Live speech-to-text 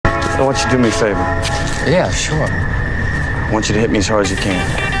I want you to do me a favor. Yeah, sure. I want you to hit me as hard as you can.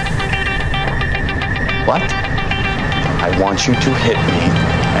 What? I want you to hit me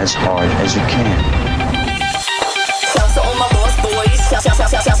as hard as you can. Shouts to all my boss boys.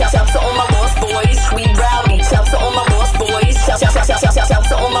 Shouts to all my boss boys. We rowdy. Shouts to all my boss boys. Shouts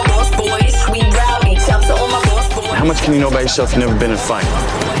to all my boss boys. We rowdy. Shouts to all my boss boys. How much can you know about yourself? You've never been in a fight.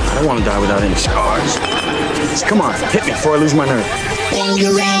 I don't want to die without any scars. Come on, hit me before I lose my nerve.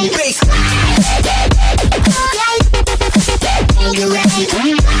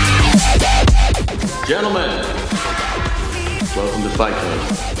 Gentlemen, welcome to Fight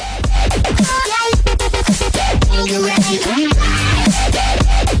Club.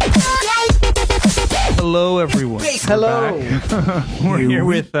 Hello, everyone. Hello. We're here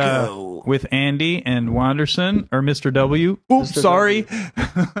with Andy and Wanderson, or Mr. W. Oops, sorry.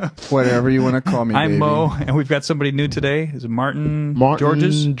 Whatever you want to call me. I'm baby. Mo, and we've got somebody new today. Is it Martin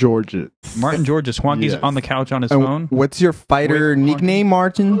Georges? Georges? Martin Georges. Swanky's Yes. on the couch on his And phone. What's your fighter Wait, nickname,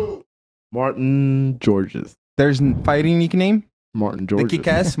 Martin? Martin Georges. There's fighting nickname? Martin The Georges.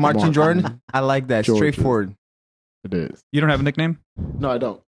 kick-ass? Martin Jordan? I like that. Georges. Straightforward. It is. You don't have a nickname? No, I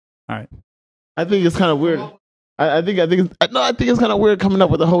don't. All right. I think it's kind of weird. I think it's kind of weird coming up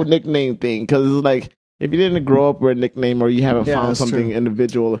with the whole nickname thing, because it's like, if you didn't grow up with a nickname or you haven't found that's something true.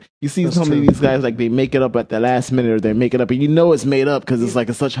 individual, you see That's some true. of these guys, like, they make it up at the last minute, or they make it up and you know it's made up because it's like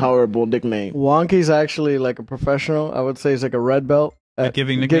a such horrible nickname. Wonky's actually like a professional. I would say he's like a red belt at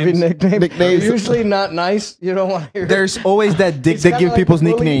giving Giving nicknames? nicknames. Usually not nice. You don't want to hear. There's always that dick He's that kinda give like people's a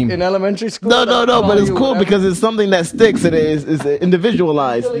bully nickname. in elementary school. No, that but call it's you cool whatever. because it's something that sticks and it's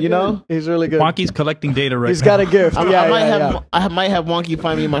individualized, you know? He's really good. Wonky's collecting data right He's now. got a gift. I might have Wonky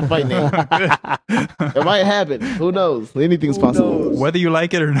find me my fight name. It might happen. Who knows? Anything's possible. Whether you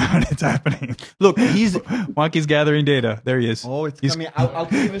like it or not, it's happening. Look, he's... Wonky's gathering data. There he is. Oh, it's He's- coming. I'll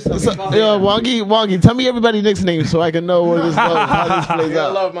give you some. So, Wonky, tell me everybody's nickname so I can know where this goes, how this plays I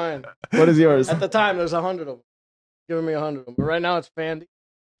out. love mine. What is yours? At the time, there's 100 of them. Giving me 100 of them. But right now, it's Fandy.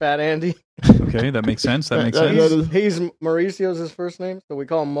 Fat Andy. Okay, that makes sense. That makes That- sense. He's Mauricio's his first name, so we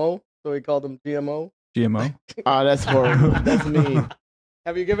call him Mo. So we called him GMO. GMO. Oh, that's horrible. That's mean.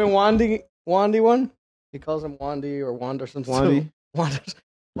 Have you given Wandy one? He calls him Wandy or Wanderson. Wandy?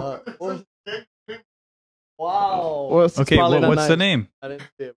 Wanderson. Wow. What's Okay, probably not what's the nice. name? I didn't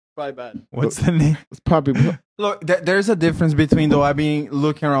see it. Probably bad. What's the name? it's probably Look, there's a difference between, though, I've been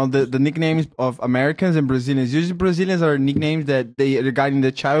looking around the nicknames of Americans and Brazilians. Usually Brazilians are nicknames that they regarding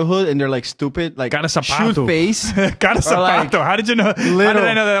the childhood and they're like stupid, like Got a sapato. shoot face, Got a Or like sapato. How did you know? How did little-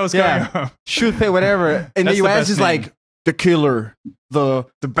 I know that was yeah. going on? shoot face, whatever. In That's the the US best is name. like the killer, the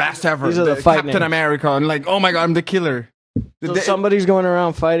best ever, These are the the fight Captain names. America, and like, oh my god, I'm the killer. So somebody's going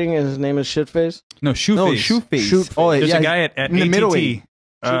around fighting and his name is Shitface? No, shoe no, face. shoot face. Shoot face. Oh, There's yeah, a guy at in the ATT. middleweight.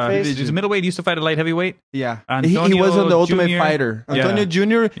 Shoot-face? He's a middleweight. He used to fight a light heavyweight. Yeah, Antonio he was on the Ultimate Jr. Fighter. Yeah. Antonio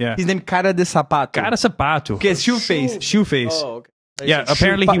Jr. Yeah. His name Cara de Sapato. Got a sapato. Okay, shoe face. Shoe face. Oh, okay. They Yeah, said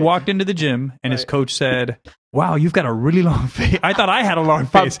apparently he shoot walked into the gym and his Right. coach said, "Wow, you've got a really long face." I thought I had a long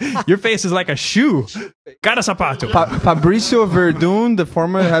face. Your face is like a shoe. Got a sapato. Fabricio Verdun, the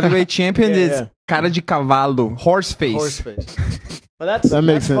former heavyweight champion, Yeah, is yeah. cara de cavalo, horse face. Horseface. But that's That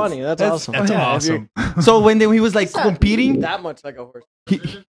makes sense. funny. That's awesome. That's Yeah, if you- awesome. So when he was like It's not competing, that much like a horse.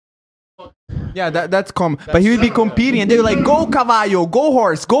 yeah, that's common. But he would be competing, and they were like, "Go caballo, go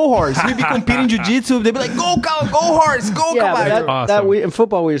horse, go horse." He'd be competing jiu-jitsu. They'd be like, "Go horse, go Yeah, but caballo." that Awesome. we in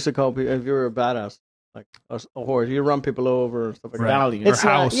football we used to call people if you were a badass, like a horse, you run people over and stuff like that. Right. It's Or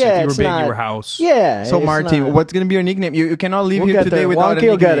not- house. yeah, if you were it's big, not- you were house. Yeah. So it's Martin, not- what's gonna be your nickname? You cannot leave we'll here get today there. without a Wonky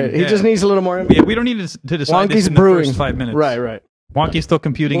will nickname. get it. He Yeah. just needs a little more. Yeah, we don't need to decide this Wonky's in brewing. the first 5 minutes. Right. Wonky's still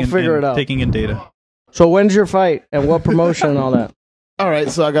computing We'll and, figure and it out. taking in data. So when's your fight and what promotion and all that? All right,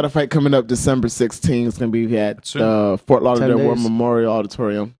 so I got a fight coming up December 16th. It's going to be at Soon. Fort Lauderdale 10 War days. Memorial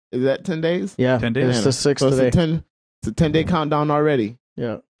Auditorium. Is that 10 days? Yeah, 10 days. It's the sixth So it's today. it's a 10-day countdown already.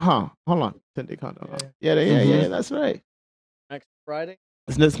 Yeah, Huh, hold on. 10-day countdown. Yeah, that's right. next Friday.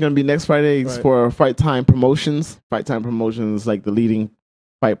 It's going to be next Friday Right. for Fight Time Promotions. Fight Time Promotions, like the leading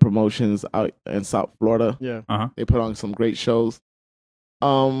fight promotions out in South Florida. Yeah. They put on some great shows.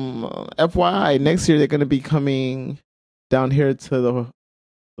 FYI, next year they're going to be coming down here to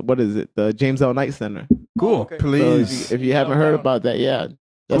the James L. Knight Center. Cool. Okay. So Please. if you haven't heard about that, yeah,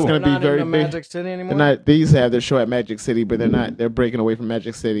 that's Cool. going to They're be not very in big. Magic City anymore. They're not. They used to have their show at Magic City, but they're not. They're breaking away from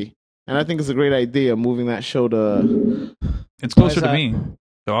Magic City, and I think it's a great idea moving that show to. It's closer Why to is me,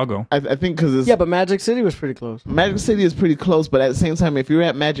 so I'll go. I think because it's Yeah, but Magic City was pretty close. Magic City is pretty close, but at the same time, if you're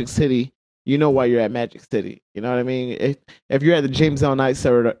at Magic City, you know why you're at Magic City. You know what I mean? If you're at the James L. Knight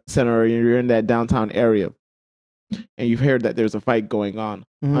Center or you're in that downtown area, and you've heard that there's a fight going on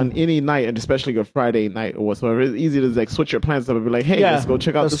Mhm. on any night, and especially a Friday night or whatsoever, it's easy to like switch your plans up and be like, hey, Yeah, let's go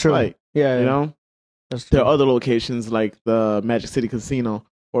check out that's this true. fight. Yeah, You know, that's true. there are other locations like the Magic City Casino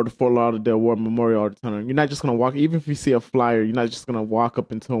or the Fort Lauderdale War Memorial Auditorium. You're not just gonna walk, even if you see a flyer, you're not just gonna walk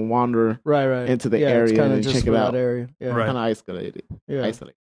up into and wander right. into the yeah, it's area kinda and just check for it that out. area. Yeah. Right. Kind of isolated. Yeah.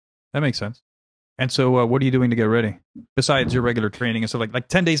 Isolate. That makes sense. And so, what are you doing to get ready besides your regular training? And so, like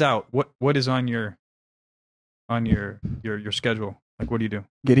 10 days out, what is on your schedule? Like, what do you do?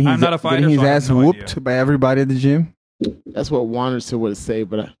 Getting I'm his, not a fighter, getting his so I have ass no whooped idea. by everybody at the gym. That's what Wanderson would say,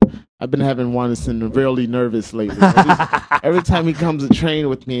 but I've been having Wanderson really nervous lately. Every time he comes to train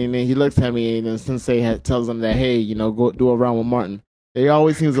with me, and then he looks at me, and then Sensei tells him that, hey, go do a round with Martin. He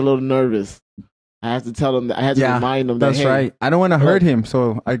always seems a little nervous. I have to tell him that. I have to remind him that. That's hey, right. I don't want to hurt him,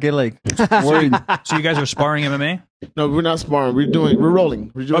 so I get like worried. So you guys are sparring MMA? No, we're not sparring. We're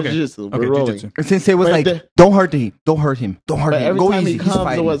rolling. We're doing Okay. jiu-jitsu. Okay, We're rolling. jiu-jitsu. And Sensei was But like, the- "Don't hurt him. Don't hurt him. Don't hurt But him. every Go time easy. he He's comes fighting.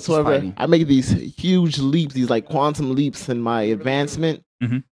 or He's whatsoever, fighting." I make these huge leaps, these like quantum leaps in my advancement.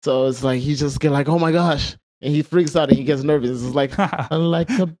 Mhm. So it's like he just get like, oh my gosh, and he freaks out and he gets nervous. It's like I'm like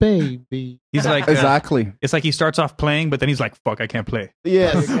a baby. He's like, Exactly. it's like he starts off playing, but then he's like, fuck, I can't play.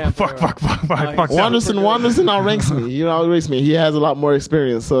 Yes. fuck, I fucked up. Wanderson outranks me. Outranks me. He has a lot more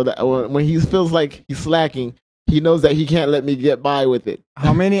experience. So that when he feels like he's slacking, he knows that he can't let me get by with it.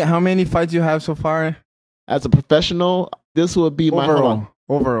 How many fights you have so far? As a professional, this would be my hold on.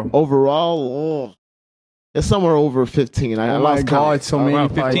 Overall. Overall. It's somewhere over 15. I Oh lost my count. God, so many Wow,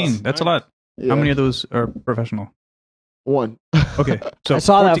 fights. 15. That's a lot. Yeah. How many of those are professional? One. Okay. So I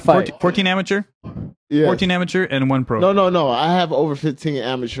saw that 14, fight. 14 amateur, Yeah. 14 amateur, and 1 pro. No. I have over 15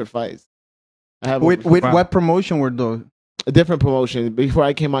 amateur fights. I have With over Wow. what promotion were those? a different promotion. Before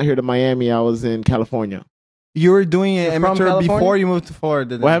I came out here to Miami, I was in California. You were doing You're from amateur California? before you moved to Florida.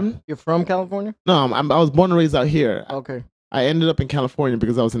 then. What happened? You're from California? No, I was born and raised out here. Okay. I ended up in California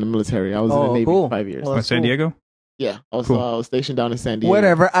because I was in the military. I was in the Oh, Navy cool. for 5 years. Well, San cool. Diego? Yeah, I was, Cool. I was stationed down in San Diego.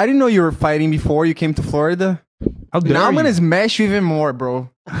 Whatever. I didn't know you were fighting before you came to Florida. How dare Now I'm you? gonna smash you even more, bro.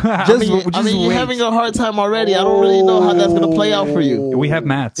 I Just, mean, just you're wait. having a hard time already. I don't really know how that's gonna play out for you. We have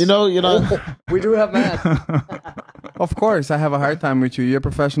mats. You know. We do have Matt. Of course, I have a hard time with you. You're a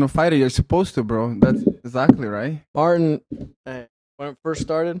professional fighter. You're supposed to, bro. That's exactly right. Martin, when it first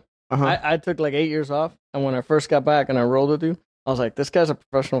started, Uh-huh. I took like 8 years off. And when I first got back and I rolled with you, I was like, this guy's a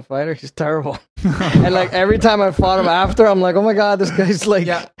professional fighter. He's terrible. And like every time I fought him after, I'm like, oh my God, this guy's like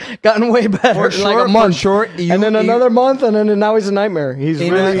gotten way better in like a month. For sure. And then another month, and then now he's a nightmare. He's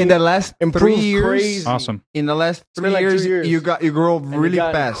really in the last 3 improved years. crazy. Awesome. In the last It's been 3 like 2 years, years. you grow and he really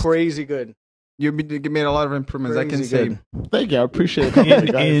got fast. crazy good. You made a lot of improvements. I can Crazy say. good. Thank you. I appreciate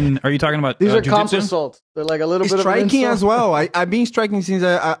it. Are you talking about These are comp jiu-jitsu? assaults. They're like a little bit of an Striking insult. as well. I've been striking since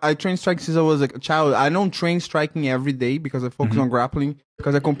I trained striking since I was a child. I don't train striking every day because I focus on grappling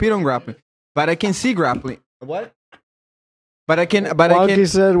because I compete on grappling. But I can see grappling. What? But I can. Wonky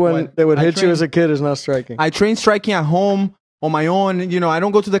said when What? they would I hit you train- as a kid is not striking. I train striking at home on my own. I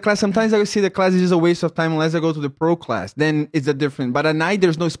don't go to the class. Sometimes I see the class is just a waste of time unless I go to the pro class. Then it's a different. But at night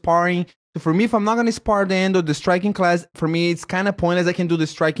there's no sparring. So for me, if I'm not gonna spar at the end of the striking class, for me it's kind of pointless. I can do the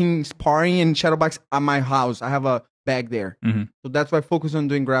striking, sparring, and shadow box at my house. I have a bag there, Mhm. so that's why I focus on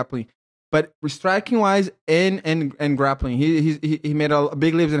doing grappling. But striking wise and grappling, he made a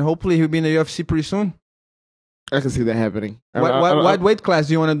big leaps, and hopefully he'll be in the UFC pretty soon. I can see that happening. What weight class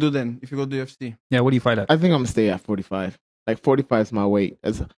do you want to do then if you go to UFC? Yeah, what do you fight at? I think I'm gonna stay at 45. Like 45 is my weight.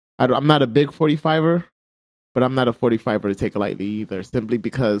 I'm not a big 45er, but I'm not a 45er to take lightly either. Simply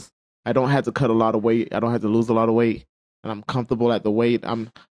because I don't have to cut a lot of weight. I don't have to lose a lot of weight, and I'm comfortable at the weight.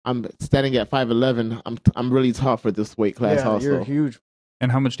 I'm standing at 5'11". I'm really tough for this weight class. yeah, also, you're huge.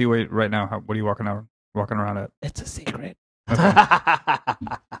 And how much do you weigh right now? What are you walking around at? it's a secret.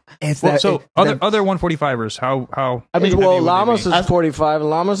 It's Well, so other 145ers, how I mean, well, heavy would they Lamas be? is 45.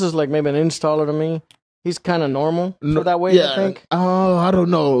 Lamas is like maybe an inch taller than me. He's kind of normal for that weight, yeah, I think. Oh, I don't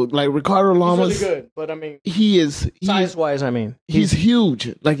know. Like Ricardo He's Lamas, really good, but I mean, he's size-wise, I mean. he's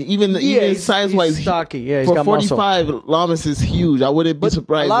huge. Like even he's size-wise, he's stocky. Yeah, he's for got muscle. 45, Lamas is huge. I wouldn't be But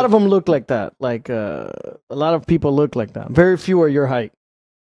surprised. a lot of them look like that. Like a lot of people look like that. Very few are your height.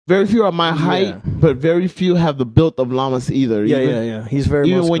 Very few are my height, Yeah. but very few have the built of Lamas either. Yeah. He's very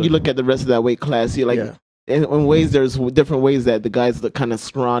Even when muscular. you look at the rest of that weight class, you're like, Yeah. in ways, there's different ways that the guys look kind of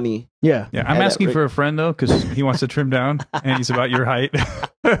scrawny. Yeah. Yeah, I'm Yeah, asking that- for a friend though, because he wants to trim down, and he's about your height.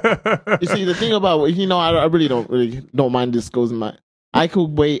 You see, the thing about I really don't mind this goes in my. I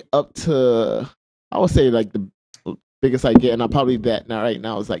could weigh up to, I would say like the biggest I get, and I'm probably that now. Right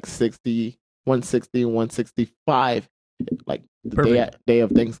now is like 60, 160, 165, like the Perfect. day of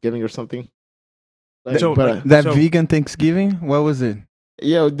Thanksgiving or something. Like, So, but, That So- vegan Thanksgiving, what was it?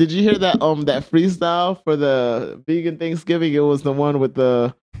 yo, did you hear that that freestyle for the vegan Thanksgiving? It was the one with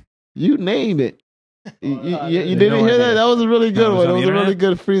the you name it. You didn't hear that? That was a really good No, it was one. It on was the a really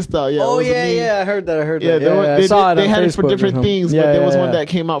internet? good freestyle. Yeah. Oh it was a meme. yeah, I heard that. I heard Yeah, that. they, I saw it. they on had it for Facebook or different something. things, Yeah, but there was yeah, one yeah. that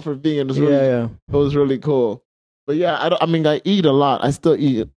came out for vegan. It was really, Yeah, it was really cool. But yeah, I mean, I eat a lot. I still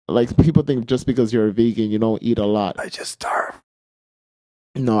eat. Like people think just because you're a vegan, you don't eat a lot. I just starved.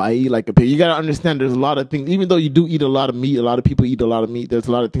 No, I eat like a pig. You gotta understand. There's a lot of things. Even though you do eat a lot of meat, a lot of people eat a lot of meat. There's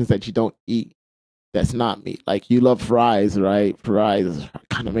a lot of things that you don't eat. That's not meat. Like you love fries, right? Fries are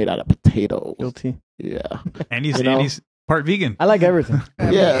kind of made out of potatoes. Guilty. Yeah. And he's, You know? and he's part vegan. I like everything.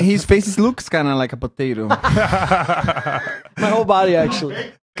 Yeah. His face looks kind of like a potato. My whole body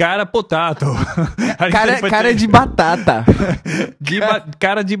actually. Cara potato. How do you say Cara de potato? batata.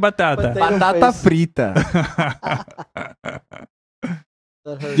 Cara de batata. Potato Batata face. frita.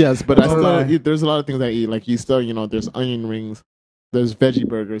 That hurts. Yes, but I still Alright. eat. There's a lot of things I eat. Like you still, there's onion rings, there's veggie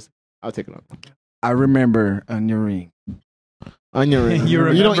burgers. I'll take it on. I remember onion ring. Onion rings. You don't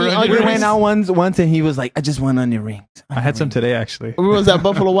remember eat onion onion We rings? went rings? out once and he was like, I just want onion rings. I had some today, actually. We was at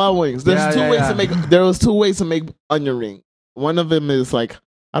Buffalo Wild Wings. There's Yeah, two yeah, ways yeah. to make. There was two ways to make onion ring. One of them is like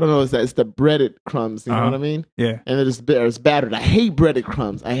I don't know. It's the breaded crumbs. You know what I mean? Yeah. And it's battered. I hate breaded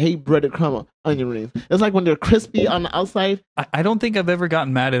crumbs. I hate breaded crumb onion rings. It's like when they're crispy on the outside. I don't think I've ever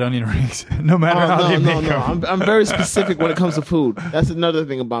gotten mad at onion rings, no matter how they make them. I'm very specific when it comes to food. That's another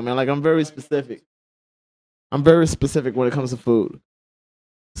thing about me. Like I'm very specific. I'm very specific when it comes to food.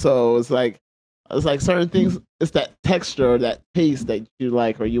 So it's like certain things. It's that texture, or that taste that you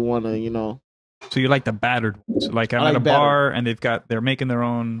like, or you want to, So you like the battered ones. Like I'm I at like a battered. bar and they're making their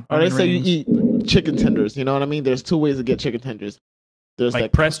own Or they onion say rings. you eat chicken tenders. You know what I mean? There's two ways to get chicken tenders. There's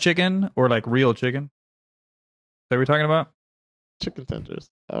like pressed chicken or like real chicken. Is that what we're talking about? chicken tenders.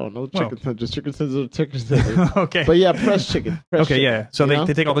 I don't know Well. chicken tenders. Chicken tenders are chicken tenders. Okay. But yeah, pressed chicken. Pressed Okay, chicken, yeah. So you they, know?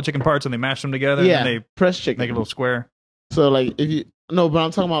 they take all the chicken parts and they mash them together yeah, and then they pressed chicken. make a little square. So like if you but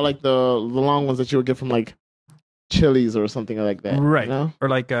I'm talking about like the long ones that you would get from like Chili's or something like that. Right. You know? Or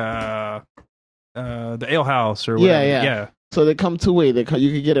like the ale house or Yeah, whatever. yeah. So they come two ways. You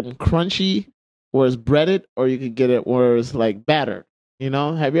could get them crunchy, where it's breaded, or you could get it where it's like battered.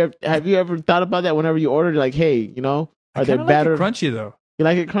 Have you ever thought about that? Whenever you order, like, hey, are I they kinda battered? like it crunchy though. You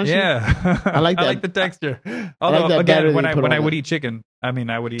like it crunchy? Yeah. I like I that. like the texture. Although that batter again, they when put I on would it. eat chicken, I mean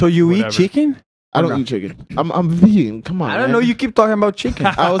I would eat So you whatever. eat chicken? I don't No. eat chicken. I'm vegan. Come on. I don't man. know. You keep talking about chicken.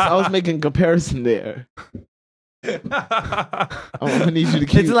 I was making comparison there. I'm gonna need you to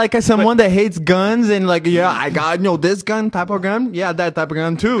keep. It's like someone that hates guns and like, yeah, I got this gun type of gun. Yeah, that type of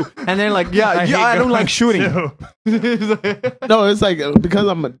gun too. And then like, hate I don't like guns, shooting. too. No, it's like because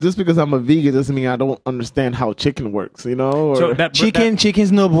I'm a vegan doesn't mean I don't understand how chicken works. Or, So that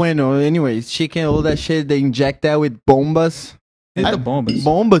Chicken's no bueno. Anyways, chicken, all that shit, they inject that with bombas. is the bombas.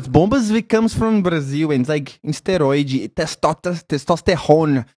 Bombas it comes from Brazil and it's like in steroid,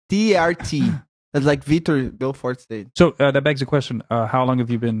 testosterone, TRT. That's like Vitor Belfort said. So that begs the question: how long have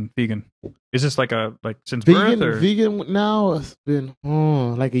you been vegan? Is this like since birth or? vegan now it's been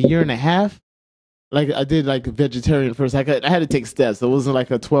like a year and a half. Like I did like vegetarian first. I had to take steps. It wasn't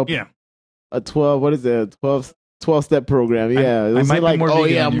like a 12. Yeah. A 12. What is it? 12 step program. Yeah. It I was might be like, more oh vegan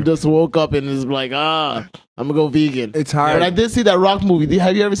yeah, than I'm you. just woke up and it's like I'm gonna go vegan. It's hard. But I did see that Rock movie.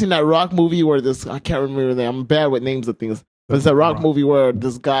 Have you ever seen that Rock movie where I can't remember the name. I'm bad with names of things. But it's a Rock movie where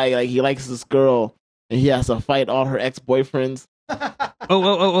this guy he likes this girl and he has to fight all her ex-boyfriends.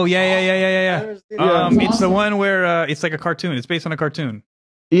 Oh, yeah. It's the one where it's like a cartoon. It's based on a cartoon.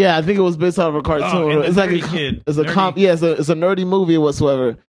 Yeah, I think it was based off of a cartoon. Oh, and the it's like nerdy kid. It's a Nerdy. comp. Yeah, it's a nerdy movie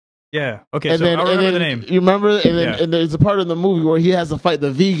whatsoever. Yeah. Okay. So I'll remember the name. You remember? And then Yeah. and there's a part of the movie where he has to fight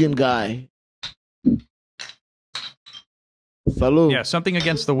the vegan guy. Salud. Yeah, something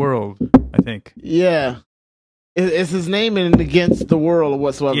against the world. I think. Yeah. It's his name in Against the World or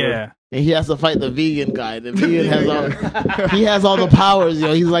whatsoever. Yeah. And he has to fight the vegan guy. The vegan has all the powers.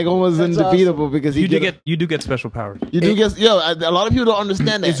 He's like almost That's undefeatable because he You do get special powers. You do get a lot of people don't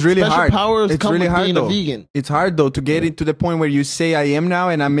understand that. It's really Special hard. powers It's come really with hard being though. a vegan. It's hard though to get it to the point where you say I am now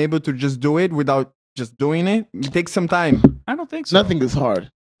and I'm able to just do it without just doing it. It takes some time. I don't think so. Nothing is hard.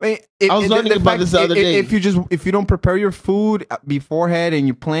 I was learning about this the other day. If you don't prepare your food beforehand and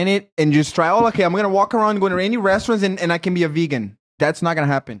you plan it and just try, okay, I'm gonna walk around, go to any restaurants and I can be a vegan. That's not gonna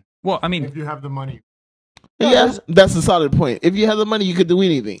happen. Well, I mean, you have the money. Yeah, that's a solid point. If you have the money, you could do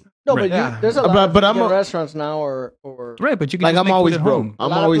anything. No, Right. but Yeah. there's a But- lot but of I'm vegan a- restaurants now, or right, but you can Like just I'm make always food at broke. home. a I'm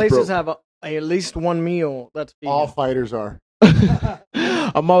lot of always places broke. have at least one meal that's vegan. All fighters are.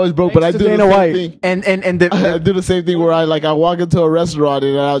 I'm always broke, but I Thanks do to the Dana same White. thing. And I do the same thing where I walk into a restaurant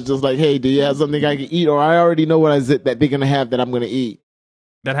and I was just like, hey, do you have something I can eat? Or I already know what that they're gonna have that I'm gonna eat.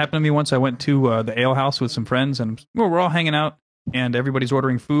 That happened to me once. I went to the ale house with some friends, and we're all hanging out, and everybody's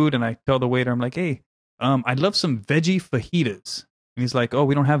ordering food. And I tell the waiter, I'm like, "Hey, I'd love some veggie fajitas." And he's like, "Oh,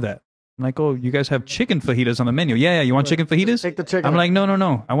 we don't have that." I'm like, "Oh, you guys have chicken fajitas on the menu? Yeah, you want chicken fajitas?" Take the chicken. I'm like, "No,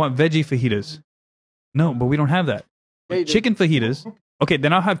 I want veggie fajitas." No, but we don't have that. Yeah, you do. Chicken fajitas. Okay,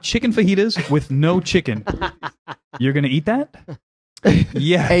 then I'll have chicken fajitas with no chicken. You're gonna eat that?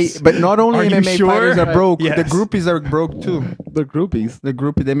 Yes. Hey, but not only Are you MMA sure? fighters are broke, Yes. the groupies are broke too. The groupies. The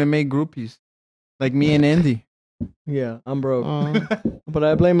MMA groupies, like me and Andy. Yeah, I'm broke. But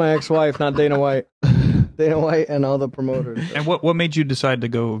I blame my ex-wife, not Dana White. Dana White and all the promoters. And what made you decide to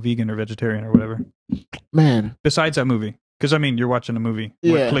go vegan or vegetarian or whatever? Man. Besides that movie, because I mean, you're watching a movie.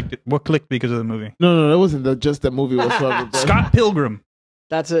 Yeah. What clicked because of the movie? No, that wasn't just the movie whatsoever. bro. Scott Pilgrim.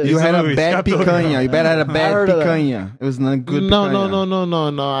 That's it. You He's had the a movie, bad Scott Pilgrim. picanha. You better had a bad heard of that. picanha. It was not good. No.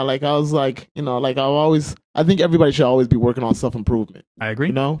 picanha. Like I was like, I think everybody should always be working on self-improvement, I agree.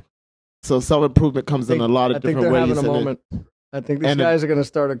 you know? So self-improvement comes in a lot of I think different they're ways. having a and moment. I think these and it- guys are going to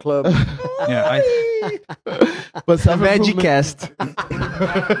start a club. Yeah, but Veggie self-improvement,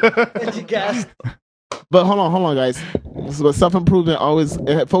 cast. but hold on, guys. So self-improvement always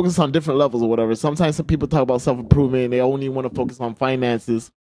it focuses on different levels or whatever. Sometimes some people talk about self-improvement and they only want to focus on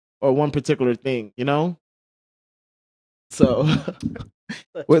finances or one particular thing, you know? So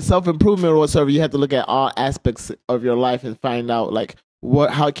with self-improvement or whatsoever, you have to look at all aspects of your life and find out like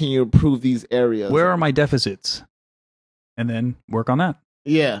how can you improve these areas. where are my deficits? And then work on that.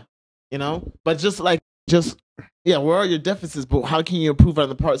 Yeah, you know, but where are your deficits? But how can you improve on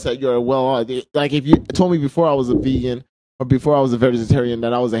the parts that you're well on? Like if you told me before I was a vegan or before I was a vegetarian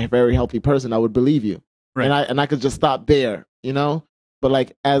that I was a very healthy person, I would believe you, Right. and I could just stop there, you know. But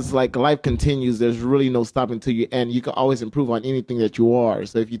like as like life continues, there's really no stopping till you end. You can always improve on anything that you are.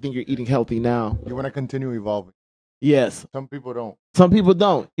 So if you think you're eating healthy now, You want to continue evolving. yes. Some people don't. Some people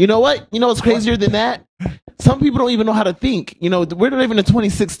don't. You know what? You know what's crazier than that? Some people don't even know how to think. You know, we're living in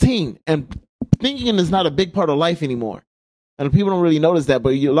 2016, and thinking is not a big part of life anymore. And people don't really notice that,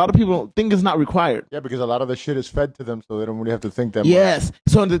 but a lot of people don't think it's not required. Yeah, because a lot of the shit is fed to them, so they don't really have to think that much. Yes.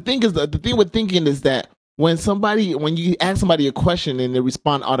 So the thing is, the thing with thinking is that when you ask somebody a question and they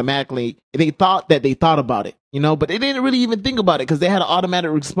respond automatically, they thought that they thought about it, you know, but they didn't really even think about it because they had an automatic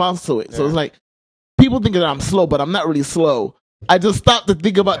response to it. So it's like people think that I'm slow, but I'm not really slow. I just stopped to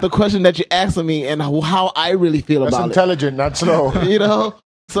think about the question that you're asking me and how I really feel That's about intelligent, not slow. it. You know?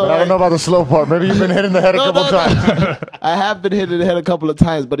 So But I don't know about the slow part. Maybe you've been hit in the head a couple times. I have been hit in the head a couple of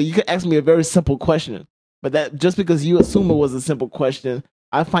times, but you could ask me a very simple question. But that just because you assume it was a simple question,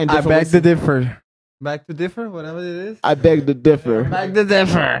 I find I different beg ways to differ. Back to differ, whatever it is. I beg to differ. Back to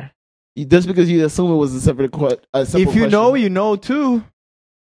differ. Just because you assume it was a simple If you question. know, you know too.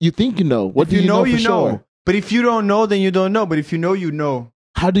 You think you know. What If do you know, for you know. sure? But if you don't know, then you don't know. But if you know, you know.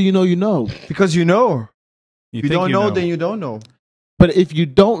 How do you know you know? Because you know. You You think don't know, then you don't know. But if you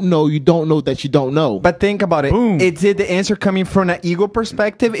don't know that you don't know. But think about it. Boom. Is it the answer coming from an ego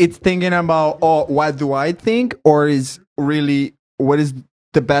perspective? It's thinking about, oh, what do I think? Or is really what is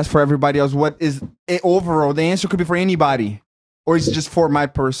the best for everybody else? What is overall? The answer could be for anybody. Or is it just for my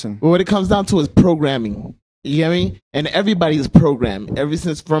person? Well, what it comes down to is programming. You get me? And everybody is programmed. Ever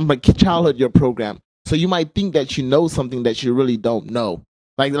since from childhood, you're programmed. So you might think that you know something that you really don't know.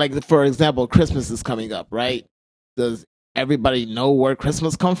 Like for example, Christmas is coming up, right? Does everybody know where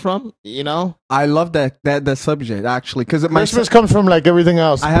Christmas comes from? You know? I love that subject actually because Christmas comes from like everything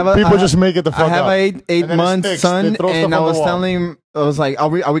else. People just make it the fuck I have up. an eight And then it month sticks. son, They throw stuff and I on the was wall. telling him, I was like, are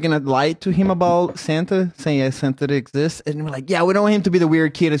we gonna lie to him about Santa, saying yes, Santa exists? And we're like, yeah, we don't want him to be the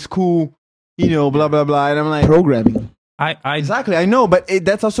weird kid at school, you know, blah blah blah. And I'm like, Programming. I exactly, I know, but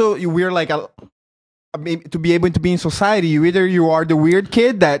that's also we're like to be able to be in society. You are the weird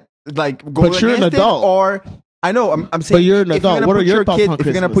kid that like goes But you're an against it, adult. or I know I'm saying, But you're an if adult. gonna What are put your thoughts on if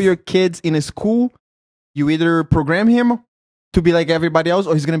you're gonna Christmas? put your kids in a school, you either program him to be like everybody else,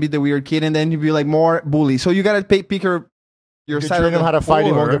 or he's gonna be the weird kid, and then you be like more bully. So you gotta pick your You side. train of him the- how to fight.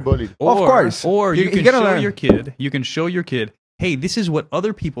 He won't get bullied. Of course. Or You- you you can gotta show learn. your kid. You can show your kid. Hey, this is what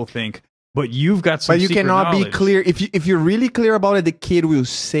other people think, but you've got some. But you secret cannot knowledge. be clear. If you're really clear about it, the kid will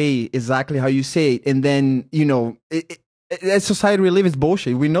say exactly how you say it, and then that society we live is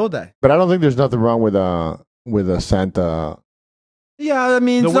bullshit. We know that. But I don't think there's nothing wrong with a Santa. Yeah, I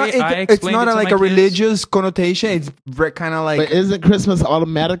mean, The it's not, way I it's explained not it to like my a kids- religious connotation. It's kind of like But isn't Christmas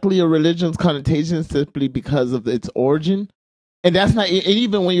automatically a religion's connotation simply because of its origin? And that's not, and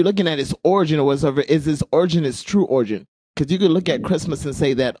even when you're looking at its origin or whatever, is its origin its true origin? because you could look at Christmas and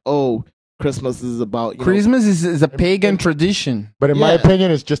say that, oh, Christmas is about Christmas is a pagan tradition. But in my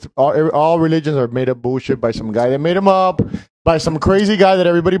opinion, it's just all religions are made up bullshit by some guy that made them up, by some crazy guy that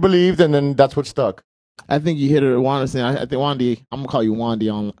everybody believed, and then that's what stuck. I think you hit it, Wanda. I think Wandy. I'm gonna call you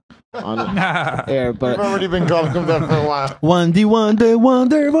Wandy on air, but I've already been calling him that for a while. Wandy,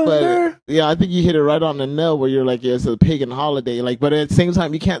 wonder. But, yeah, I think you hit it right on the nail where you're like, yeah, it's a pagan holiday. Like, but at the same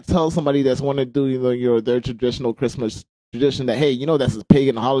time, you can't tell somebody that's want to do their traditional Christmas tradition that, hey, that's a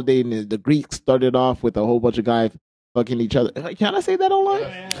pagan holiday, and the Greeks started off with a whole bunch of guys fucking each other. Can I say that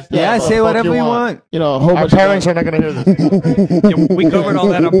online? Yeah, say whatever you want. A whole Our bunch parents are not going to hear this. Yeah, we covered all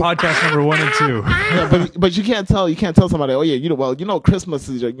that on podcast number 1 and 2. Yeah, but you can't tell somebody, oh yeah, Christmas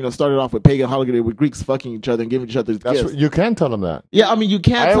is started off with pagan holiday with Greeks fucking each other and giving each other gifts. You can tell them that. Yeah, I mean you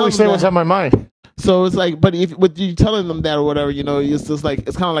can't. I tell always them say what's that. on my mind. So it's like, but if with you telling them that or whatever, it's just like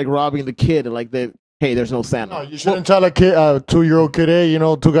it's kind of like robbing the kid and like that. Hey, there's no Santa. No, you shouldn't tell a kid, 2-year-old kid, hey,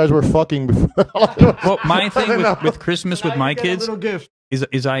 2 guys were fucking before. Well, my thing with Christmas with my kids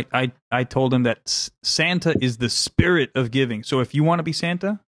is I told them that Santa is the spirit of giving. So if you want to be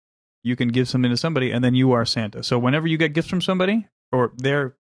Santa, you can give something to somebody, and then you are Santa. So whenever you get gifts from somebody, or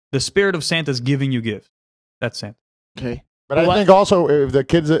the spirit of Santa's giving you gifts, that's Santa. Okay. But I think also if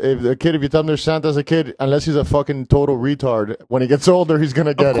you tell him there's Santa as a kid, unless he's a fucking total retard, when he gets older, he's going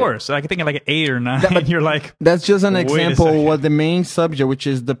to get it. Of course. I think at like 8 or 9, you're like... That's just an wait a example second. of what the main subject, which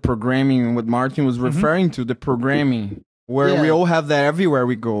is the programming, what Martin was referring to, the programming, where we all have that everywhere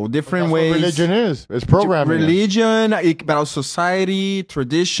we go. Different That's ways. what religion is. It's programming. Religion, but also society,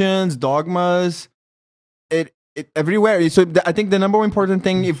 traditions, dogmas. It everywhere. So I think the number one important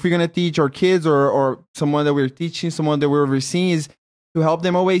thing, if we're gonna teach our kids or someone that we're teaching, someone that we're overseeing, is to help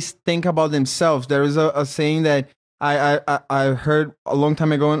them always think about themselves. There is a saying that I heard a long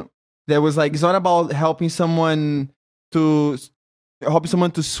time ago that was like, it's not about helping someone to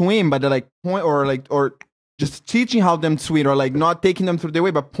swim, but like point or just teaching how them to swim, or like not taking them through the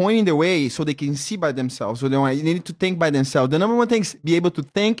way, but pointing the way so they can see by themselves. So they need to think by themselves. The number one thing is be able to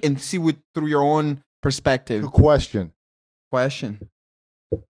think and see through your own perspective. Question.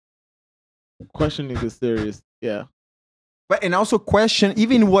 Questioning is serious. Yeah. But and also question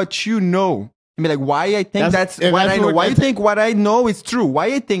even what you know. I mean, like, why I think that's what I know. Why you think what I know is true?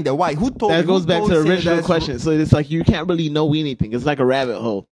 Why I think that? Why? Who told? That goes back to the original that's question. So it's like you can't really know anything. It's like a rabbit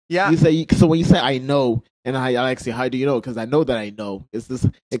hole. Yeah. So when you say I know, and I actually, how do you know? Because I know that I know. It's this.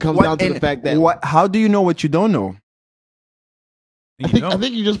 It comes down to the fact that how do you know what you don't know? I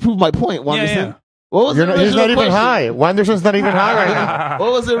think you just proved my point. Yeah. What was the original He's not even question? high. Wanderson's not even high right now.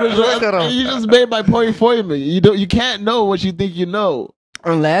 What was the original? You just made my point for me. You can't know what you think you know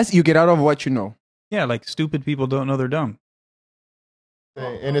unless you get out of what you know. Yeah, like stupid people don't know they're dumb.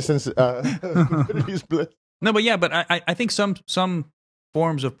 Innocence. No, but I think some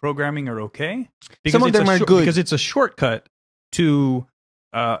forms of programming are okay. Some of them are good because it's a shortcut to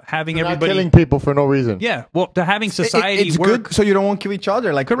having You're everybody not killing people for no reason. Yeah, well, to having society it's work, good so you don't want to kill each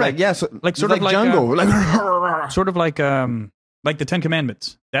other. Like correct. Like, yeah, so, like sort of like Django, sort of like the 10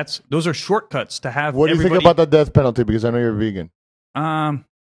 Commandments. Those are shortcuts to have. What do you think about the death penalty? Because I know you're vegan. I'm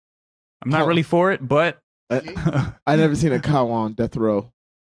not really for it, but I never seen a cow on death row.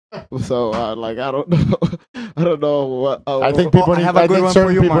 So like I don't know. I don't know what. I think people need. I think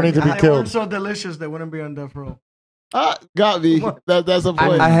certain people need to be killed. So delicious they wouldn't be on death row. Got me. That's a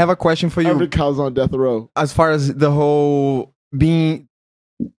point. I have a question for you. Every cow's on death row. As far as the whole being,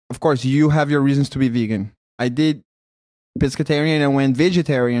 of course, you have your reasons to be vegan. I did pescatarian and went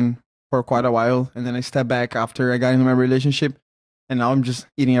vegetarian for quite a while, and then I stepped back after I got into my relationship, and now I'm just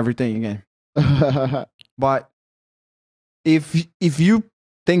eating everything again. But if you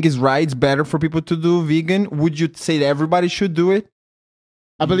think it's right, it's better for people to do vegan, would you say that everybody should do it?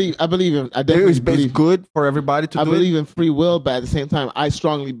 I believe in. I definitely believe it's good for everybody to do it. I believe in free will, but at the same time, I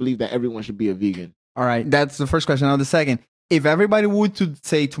strongly believe that everyone should be a vegan. All right, that's the first question. Now the second: if everybody would to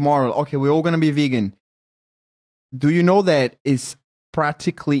say tomorrow, okay, we're all gonna be vegan, do you know that it's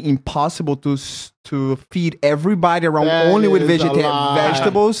practically impossible to feed everybody around only with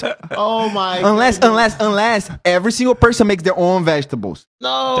vegetables? Oh my! Unless every single person makes their own vegetables.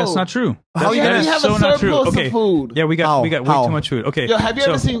 No, that's not true. How you have so a not true. surplus Okay. of food? Yeah, we got way too much food. Okay. Yo, have you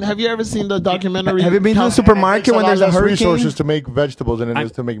ever seen the documentary? Have you been to the supermarket when there's a hurricane? Resources to make vegetables than it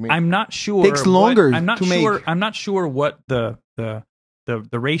is to make meat. I'm not sure. Takes longer I'm not to sure. make. I'm not sure what the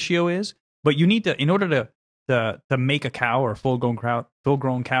ratio is, but you need to, in order to make a cow or a full grown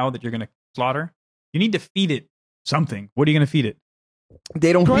cow that you're going to slaughter, you need to feed it something. What are you going to feed it?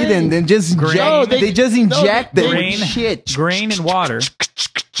 They don't feed them. They just they just inject them with grain and water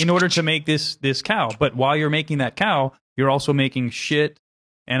in order to make this cow. But while you're making that cow, you're also making shit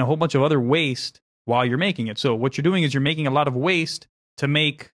and a whole bunch of other waste while you're making it. So what you're doing is you're making a lot of waste to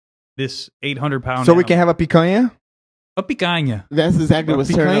make this 800-pound. So we can have a picanha. A picanha. That's exactly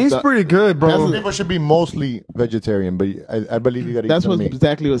what's tearing Picanha's up. pretty good, bro. People should be mostly vegetarian, but I believe you got to eat That's some what meat.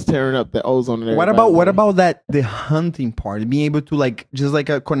 exactly what's tearing up the ozone. And What everybody. about that the hunting part, being able to like just like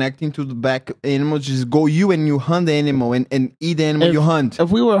connecting to the back animal, just go you and you hunt the animal and eat the animal you hunt.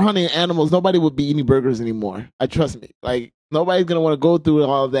 If we were hunting animals, nobody would be eating burgers anymore. I trust me. Like nobody's gonna want to go through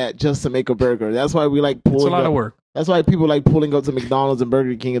all of that just to make a burger. That's why we like pulling. It's a lot up. of work. That's why people like pulling up to McDonald's and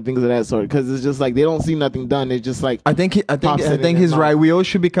Burger King and things of that sort, because it's just like they don't see nothing done. It's just like I think pops it in he's their right. mouth. We all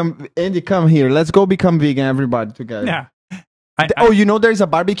should become Andy. Come here. Let's go become vegan, everybody together. Yeah. Oh, you know there's a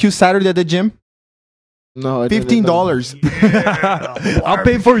barbecue Saturday at the gym. No, $15. I'll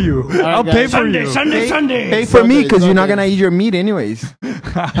pay for you. I'll pay for you. Pay for me because you're not gonna eat your meat anyways.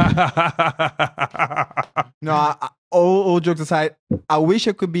 No, all jokes aside, I wish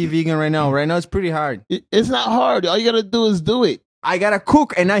I could be vegan right now. Right now it's pretty hard. It's not hard. All you gotta do is do it. I gotta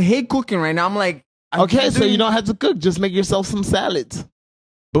cook, and I hate cooking right now. I'm like, Okay, so you don't have to cook. Just make yourself some salads.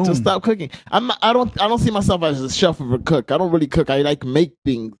 Boom. Just stop cooking. I don't see myself as a chef or a cook. I don't really cook. I like make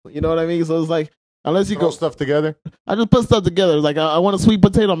things. You know what I mean? So it's like unless you Throw go stuff together. I just put stuff together. Like I want a sweet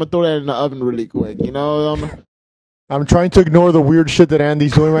potato. I'm gonna throw that in the oven really quick. You know. I'm trying to ignore the weird shit that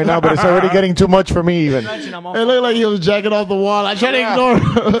Andy's doing right now, but it's already getting too much for me. Even It looked like he was jacking off the wall. I try to ignore.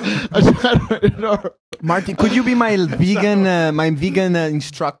 I try to ignore. Martin, could you be my vegan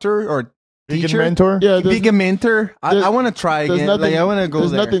instructor or vegan teacher? mentor. Yeah, Vegan mentor. I want to try there's again. nothing- Like I want to go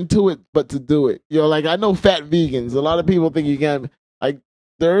There's there. nothing to it but to do it. You know, like I know fat vegans. A lot of people think you can. Like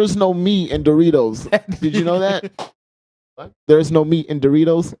there is no meat in Doritos. Did you know that? There is no meat in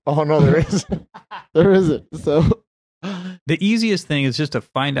Doritos. Oh no, there is. There isn't. So The easiest thing is just to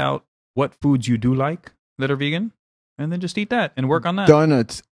find out what foods you do like that are vegan, and then just eat that and work on that.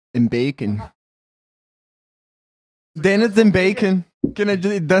 Donuts and bacon. Donuts and bacon. Can I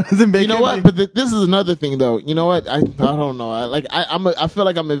just eat donuts and bacon? you know what? But this is another thing, though. You know what? I don't know. I feel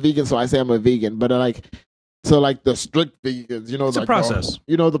like I'm a vegan, so I say I'm a vegan. But so like the strict vegans, you know, It's a like process.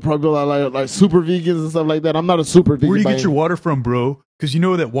 You know, the people are like super vegans and stuff like that. I'm not a super vegan. Where do you by get your water from, bro? Because you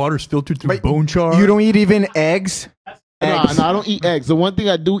know that water's filtered through bone char. You don't eat even eggs? No, Eggs. I don't eat eggs. The one thing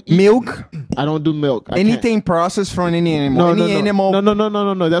I do eat, Milk? I don't do milk. I can't. Anything processed from any animal? No, Any no, animal?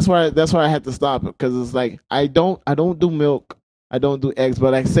 No. That's why I had to stop it, because it's like I don't do milk. I don't do eggs,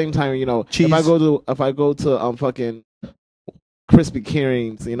 but at the same time, you know, Cheese. if I go to fucking Krispy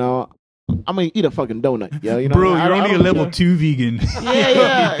Kreme's, you know, I'm gonna eat a fucking donut. Yeah, you know, Bro, I you're only a don't level care. 2 vegan.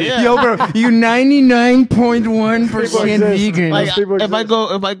 Yeah. Yo, bro, you 99.1% vegan. Like people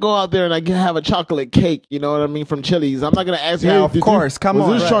if I go out there and I can have a chocolate cake, you know what I mean, from Chili's, I'm not gonna ask you. Yeah, hey, of did course, come was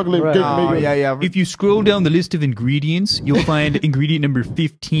on. this Right, chocolate right. cake? Oh, made- yeah. If you scroll down the list of ingredients, you'll find ingredient number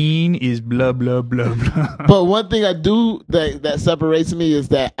 15 is blah, blah, blah, blah. But one thing I do that separates me is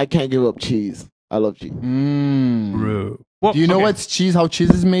that I can't give up cheese. I love cheese. Bro. Well, Do you know okay. what's cheese? How cheese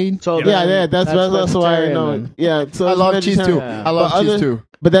is made? So Yeah, that's why I know. vegetarian Yeah, so I it's love cheese too. vegetarian. I love But cheese other- too.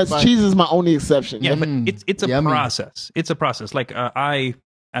 But cheese is my only exception. Yeah, but Mm, it's a yummy. process. It's a process. Like I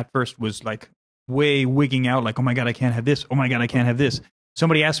at first was like way wigging out, like, oh my god, I can't have this. Oh my god, I can't have this.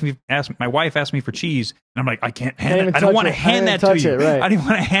 Somebody my wife asked me for cheese, and I'm like, I can't hand even it. I don't touch want to it. hand I that didn't to touch you. it, right. I didn't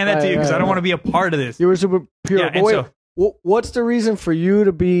want to hand that to you because I don't want to be a part of this. You were super pure. Yeah, But and wait, so- what's the reason for you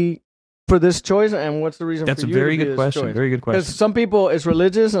to be for this choice, and what's the reason That's for a you very to be good this question. choice? Very good Because question. some people it's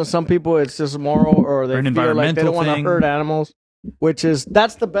religious, and some people it's just moral, or they Or an feel like they environmental don't want to thing. hurt animals.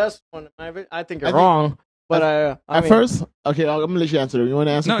 That's the best one. I think you're wrong, but I At mean, first, okay, I'm gonna let you answer. You want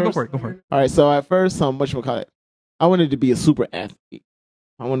to answer? No, first? go for it. Go for it. All right. So at first, whatchamacallit, I wanted to be a super athlete.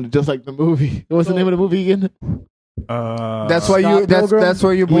 I wanted just like the movie. What's the name of the movie again? That's why Scott Pilgrim? that's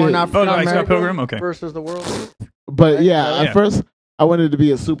why you're born Yeah. African Oh, no, Scott American. Pilgrim. Okay. versus the world. But yeah, Yeah. at first, I wanted to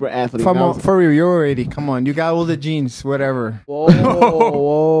be a super athlete. Come And I on, was- for real, you're already. Come on, you got all the genes, whatever.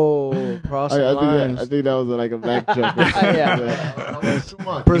 Whoa, crossing lines. I think that was like a back joke.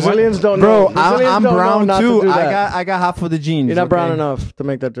 Yeah. Brazilians don't Bro, know. Brazilians I'm don't know brown not to too. do that. I got half of the genes. You're not brown okay? enough to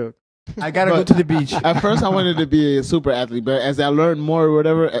make that joke. I gotta go to the beach. At first, I wanted to be a super athlete, but as I learned more or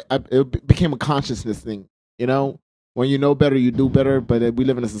whatever, it became a consciousness thing. You know, when you know better, you do better. But we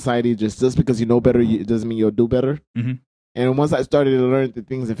live in a society just because you know better, it doesn't mean you'll do better. Mhm. And once I started to learn the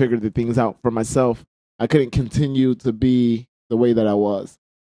things and figure the things out for myself, I couldn't continue to be the way that I was.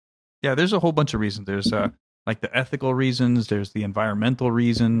 Yeah, there's a whole bunch of reasons. There's like the ethical reasons. There's the environmental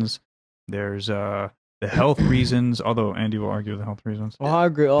reasons. There's the health reasons. Although Andy will argue the health reasons. Well, I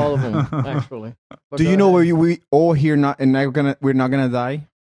agree, all of them actually. But Do go you know ahead. where we all here not and we're not gonna die?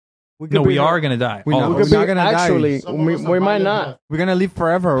 No, we are gonna die. We All know. of We us. could We're be, not gonna die. actually, Some of we, us are we might finally not. dead. We're gonna live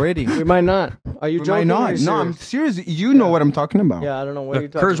forever already. We might not. Are you We joking? might or are not. you No, I'm serious? serious. You know what I'm talking about. Yeah, I don't know what you're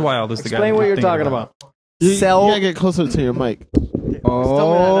talking about. Kurzweil is the guy. Explain I'm what you're thinking talking about. You Sell. gotta get closer to your mic.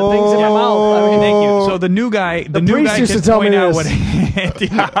 The things in my mouth. I mean, Thank you. So the new guy, the new priest guy used can to tell point me out this.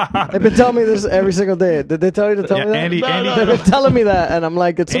 what. They've been telling me this every single day. Did they tell you to tell Yeah, me that? Andy- Andy- They've been telling me that, and I'm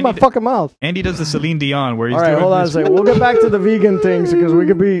like, it's in my Andy- fucking mouth. Andy does the Celine Dion where he's All right, doing hold on a this. second. We'll get back to the vegan things because we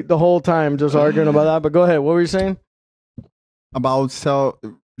could be the whole time just arguing about that. But go ahead. What were you saying? About cell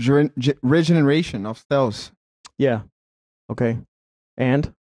regeneration of cells. Yeah. Okay.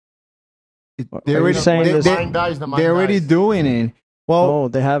 And They're Are you already saying they, this- they, Mind dies, the mind they're already dies. doing it. Well, oh,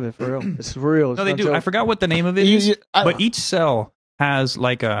 they have it for real. It's real. It's No, they not do. joke. I forgot what the name of it You- is, you- I- but each cell has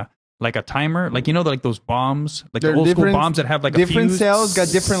like a timer, like like those bombs, like They're the old school different- bombs that have like a different fuse. cells got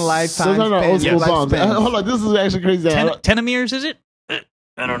different Those lifetimes. are not old school bombs. lifespans. Hold on, this is actually crazy. Telomeres, is it?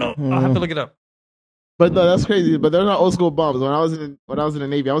 I don't know. I'll have to look it up. But no, that's crazy. But they're not old school bombs. When I was in the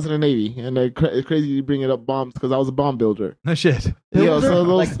Navy, and it's crazy you bring it up bombs because I was a bomb builder. No shit. Yeah, so those,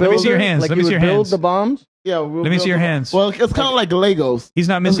 Like Let me see your builder? hands. Like Let me you see would your build hands. the bombs. yeah. Let me see your hands. Well, it's kind of like Legos. He's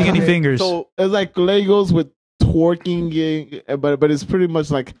not missing any fingers. So it's like Legos with torquing, but it's pretty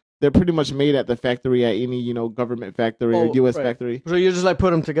much like they're pretty much made at the factory at any government factory or Oh, U.S. right. factory, So you just like put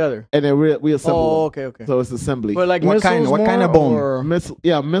them together. and then we assemble. Oh, them. okay, okay. So it's assembly. But like What missiles kind- what kind more, of bomb? or-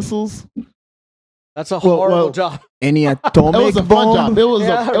 Missiles. That's a Well, horrible well, job. Any It atomic was a fun bomb? job. It was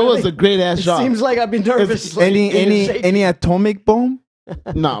Yeah, it was really. a great ass It job. seems like I've been nervous. like, Any being shaky. any atomic bomb? No,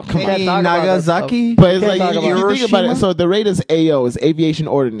 come on. Can't Any talk about that Nagasaki? But it's Can't like talk you about think about it. Hiroshima? So the rate is AO, is aviation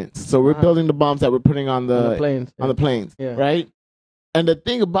ordnance. So we're building the bombs that we're putting on on the planes. on the planes, Yeah. right? And the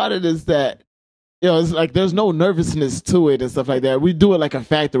thing about it is that it's like there's no nervousness to it and stuff like that. We do it like a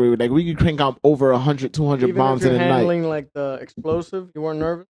factory. Like we can crank out over 100, 200 Even bombs if you're in a night. handling like the explosive, you weren't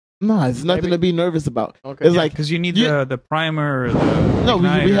nervous. No, it's nothing Maybe- to be nervous about. Okay. It's like because you need you- the primer. Or the no, we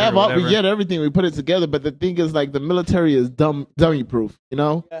igniter have or all we whatever. get everything. We put it together. But the thing is, like the military is dummy proof. You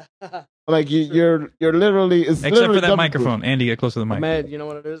know, like you're literally it's Except literally for that dummy microphone. Andy, get close to the mic. Ahmed, you know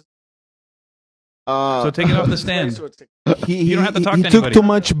what it is? proof. So take it off the stand. He don't have to talk he to took anybody. too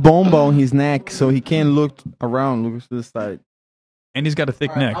much bomb on his neck, so he can't look around. Look to the side. Andy's got a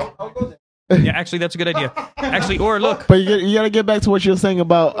thick neck. Yeah, actually, that's a good idea. Actually, or look. But you gotta get back to what you're saying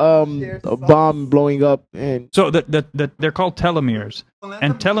about a bomb blowing up and So they're called telomeres,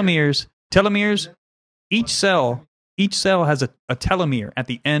 and telomeres. Each cell has a telomere at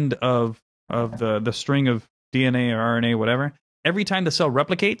the end of the string of DNA or RNA, whatever. Every time the cell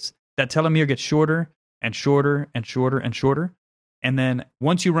replicates, that telomere gets shorter and shorter and shorter and shorter. And then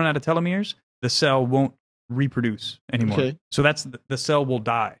once you run out of telomeres, the cell won't reproduce anymore. Okay. So that's the cell will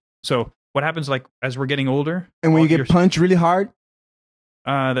die. So what happens like as we're getting older? And when you your- get punched really hard,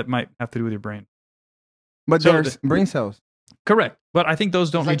 that might have to do with your brain. but So there's brain cells. Correct. But I think those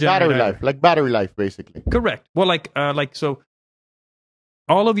don't It's like regenerate. battery either. life, like battery life, basically. Correct. Well, like so,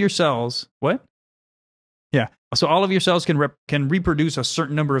 all of your cells. What? Yeah. So all of your cells can reproduce a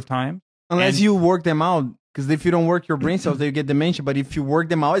certain number of times. Unless And- you work them out, because if you don't work your brain cells, they get dementia. But if you work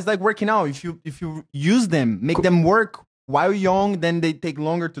them out, it's like working out. If you use them, make them work while young, then they take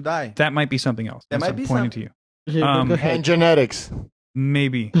longer to die. That might be something else. That That's might be pointing to you. And genetics.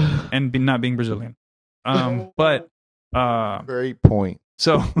 Maybe, and not being Brazilian. But Great point.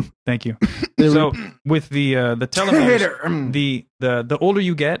 so thank you. So with the telomeres, Hater. the older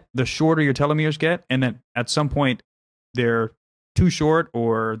you get, the shorter your telomeres get, and then at some point they're too short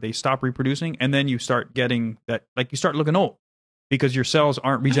or they stop reproducing, and then you start getting that, like you start looking old because your cells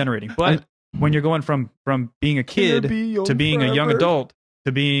aren't regenerating. But when you're going from being a kid to being a young adult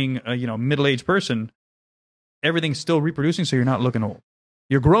to being a middle-aged person, everything's still reproducing, so you're not looking old.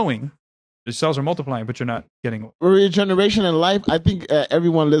 You're growing, the cells are multiplying, but you're not getting old. regeneration in life. I think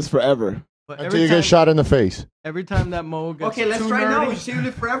everyone lives forever. But Until you get shot in the face. every time that Mo gets Okay, let's too try now. nerdy- You say you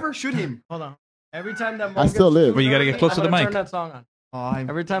live forever? Shoot him. Hold on. Every time that Mo I still gets live. too But you gotta get nerdy, close to I'm the gonna mic. Turn that song on. Oh,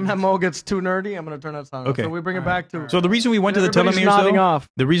 Every time that Mo gets too nerdy, I'm gonna turn that song on. Okay. So we bring it back to. So the reason we went to the Everybody's telomeres, nodding though, off.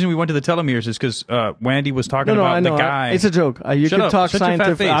 the reason we went to the telomeres is because Wandy was talking No, about I know. the guy. It's a joke. You Shut can up. talk Shut your fat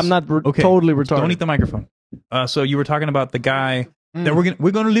scientific. face. I'm not Okay. totally retarded. Don't eat the microphone. So you were talking about the guy that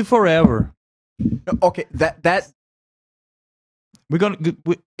we're gonna live forever. Okay, that We're going to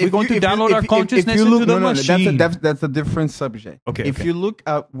if you- download our consciousness if you look, into the no, machine. that's a different subject. Okay, If okay. you look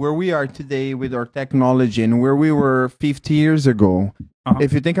at where we are today with our technology and where we were 50 years ago, Uh-huh.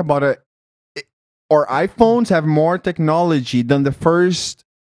 if you think about it, our iPhones have more technology than the first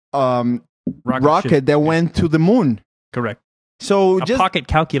rocket ship. that went to the moon. Correct. So A just pocket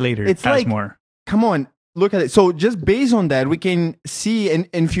calculator it's has like- more. come on, look at it. So just based on that, we can see, and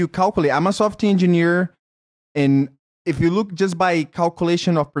if you calculate, I'm a software engineer, and if you look just by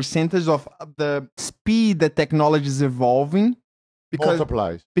calculation of percentage of the speed that technology is evolving,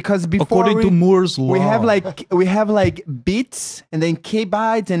 Multiplies. because before According to Moore's law. we have like bits and then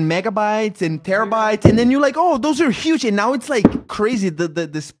kbytes and megabytes and terabytes, and then you're like, oh, those are huge, and now it's like crazy.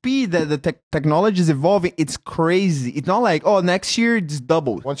 The speed that the technology is evolving, it's crazy. It's not like, oh, next year it's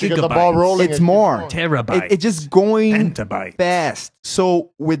doubled. Once you get the ball Gigabytes. rolling, It's it keeps more. going. Terabytes. It's just going Petabytes. fast.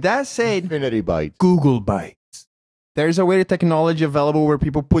 So with that said, Infinity bytes. Google bytes. there's a way to technology available where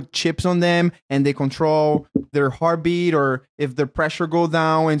people put chips on them and they control their heartbeat or if their pressure go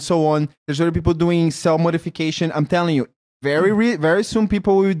down and so on. There's other people doing cell modification. I'm telling you, very soon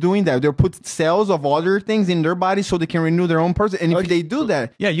people will be doing that. They'll put cells of other things in their body so they can renew their own person. And if they do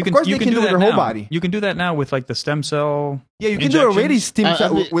that, Yeah, you of can. course you they can can do that their now. whole body. You can do that now with like the stem cell. Yeah, you can do it already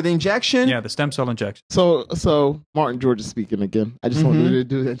injections. with injection. Yeah, the stem cell injection. So Martin George is speaking again. I just wanted to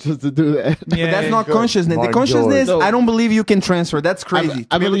do that just to do that. Yeah, But that's not good. consciousness. Martin the consciousness, George. I don't believe you can transfer. That's crazy.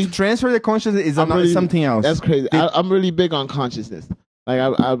 I To be able to believe- transfer the consciousness is something else. That's crazy. I'm really big on consciousness. Like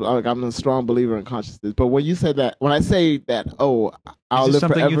I'm a strong believer in consciousness. But when you said that, when I say that, oh, I'll Is this live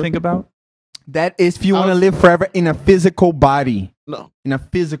something forever. you think about? That is if you want to was- live forever in a physical body. No, In a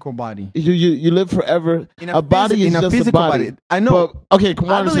physical body. you live forever. In A body is in a just a physical body. I know. But, okay, come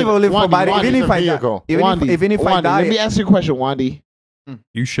on. I believe I will live for a body. Wandy's Even if a I die. vehicle. Even if I die. Let me ask you a question, Wandy.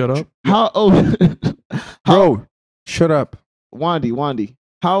 You shut up. How old? Bro, shut up. Wandy.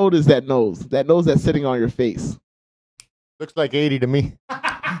 How old is that nose? That nose that's sitting on your face. Looks like 80 to me.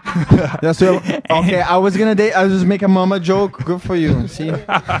 That's what, okay, I was just make a mama joke. Good for you. See?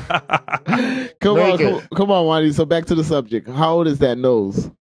 Come Make on, it. come on, Wandy. So back to the subject. How old is that nose?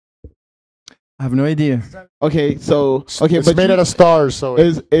 I have no idea. Okay, so okay, It's but made out of stars, so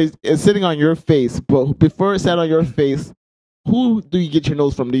it's sitting on your face. But before it sat on your face, who do you get your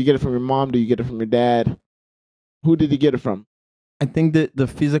nose from? Do you get it from your mom? Do you get it from your dad? Who did you get it from? I think that the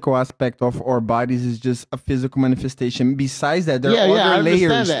physical aspect of our bodies is just a physical manifestation. Besides that, there Yeah, are yeah, I other understand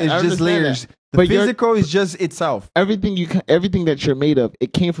layers. that. I It's just understand layers. that. The But you're- physical is just itself. Everything that you're made of,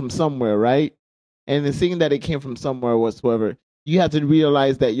 it came from somewhere, right? And the thing that it came from somewhere whatsoever, you have to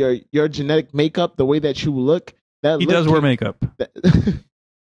realize that your genetic makeup, the way that you look, that He look does wear came- makeup.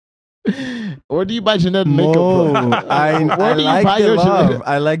 Where do you buy genetic makeup Whoa, from? I Where do you like buy the your love. genetic-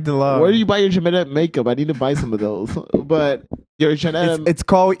 I like the love. Where do you buy your genetic makeup? I need to buy some of those. But your genetic, It's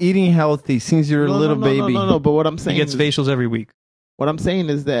called eating healthy since you're a little baby. No. But what I'm He saying, gets is, facials every week. what I'm saying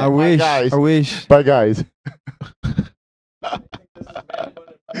is that I wish. guys. I wish. Bye, guys.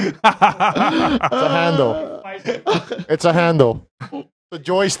 It's a handle. It's a handle. It's a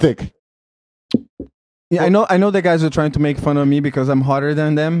joystick. Yeah, I know the guys are trying to make fun of me because I'm hotter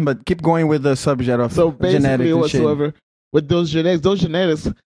than them, but keep going with the subject of so genetics basically and shit. whatsoever with those genetics,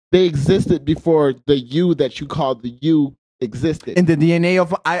 they existed before the you that you called the you existed. In the DNA of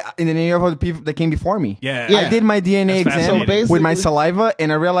the people that came before me. Yeah. Yeah. I did my DNA That's exam fascinating. So with my basically- saliva,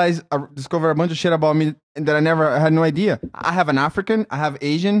 and I realized I discovered a bunch of shit about me that I had no idea. I have an African, I have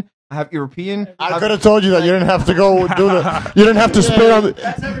Asian, I have European. I could have told you that you didn't have to go do the. You didn't have to spit on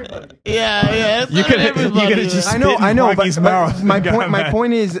the. yeah, You could have just I know, spit in but Frankie's mouth. my Got point, my mad.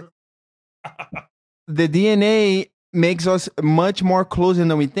 point is, the DNA makes us much more closer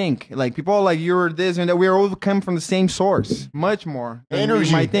than we think. Like people are like, you're this and that. We all come from the same source, much more than we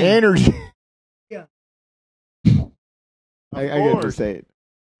Energy. might think. Energy. I get what you're course. saying.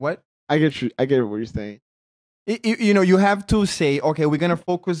 What? I get what you're saying. You know, you have to say, okay, we're gonna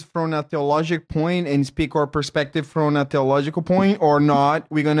focus from a theological point and speak our perspective from a theological point, or not.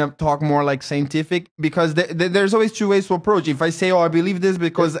 We're gonna talk more like scientific, because there's always two ways to approach. If I say, oh, I believe this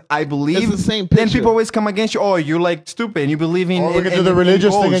because I believe, It's the same then picture. people always come against you. Oh, you're like stupid. You believe in. Or we in- can do in- the in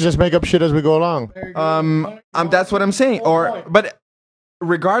religious thing and ghosts. just make up shit as we go along. That's what I'm saying. But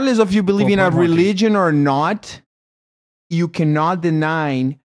regardless of you believe in a religion or not, you cannot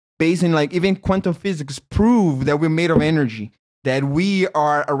deny, based on like even quantum physics prove that we're made of energy. That we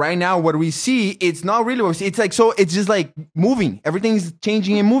are right now, what we see, it's not really what we see. It's like, so it's just like moving. Everything's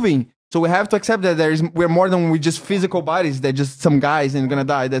changing and moving. So we have to accept that we're more than we just physical bodies. That just some guys and gonna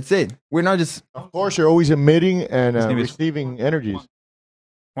die. That's it. We're not just. Of course, you're always emitting and name is- receiving energies.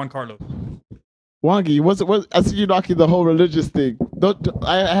 Juan Carlos. Wonky, what? I see you knocking the whole religious thing.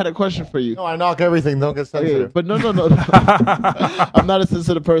 I had a question for you. No, I knock everything. Don't get Okay, sensitive. but no. I'm not a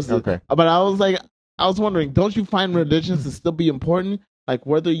sensitive person. Okay. But I was wondering, don't you find religions to still be important? Like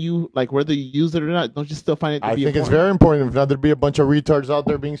whether you use it or not, don't you still find it to I be think it's important? very important. If not, there'd be a bunch of retards out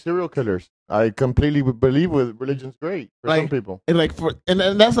there being serial killers. I completely believe with religion's great for some people. And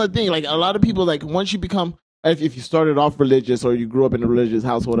and that's the thing. Like a lot of people, like once you become, if you started off religious or you grew up in a religious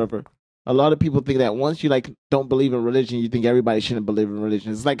house, or whatever, a lot of people think that once you like don't believe in religion, you think everybody shouldn't believe in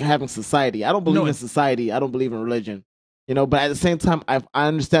religion. It's like having society. I don't believe in society. I don't believe in religion. You know, but at the same time, I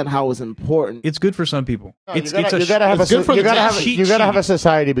understand how it's important. It's good for some people. No, you gotta have a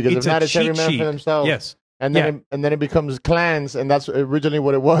society, because if not, it's every man for themselves. Yes. And then it becomes clans, and that's originally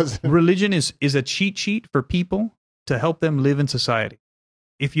what it was. Religion is a cheat sheet for people to help them live in society.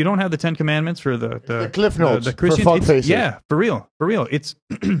 If you don't have the 10 Commandments for the Cliff Notes the Christians, for fuckfaces. yeah, for real. It's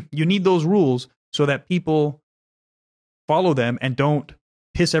you need those rules so that people follow them and don't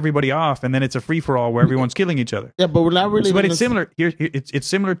piss everybody off, and then it's a free for all where everyone's killing each other. Yeah, but we're not really. But it's similar here. It's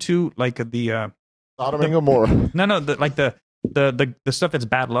similar to like the Sodom and Gomorrah. No, the stuff that's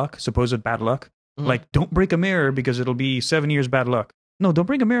bad luck, supposed bad luck. Like, don't break a mirror because it'll be 7 years bad luck. No, don't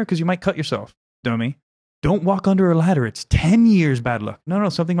break a mirror because you might cut yourself, dummy. Don't walk under a ladder. It's 10 years bad luck. No,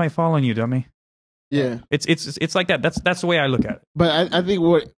 something might fall on you, dummy. Yeah, it's like that. That's the way I look at it. But I think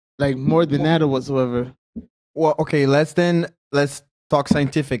what like more than that or whatsoever. Well, okay, let's talk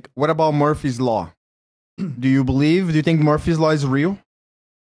scientific. What about Murphy's Law? Do you think Murphy's Law is real?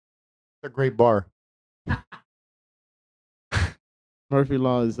 It's a great bar. Murphy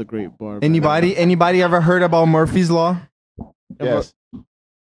Law is a great bar. Anybody ever heard about Murphy's Law? Yes.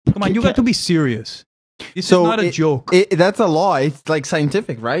 Come on, you got to be serious. This is not a joke. That's a law. It's like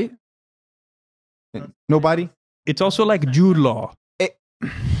scientific, right? Nobody? It's also like Jude Law.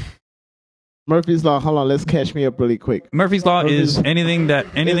 Murphy's Law. Hold on, let's catch me up really quick. Murphy's Law is anything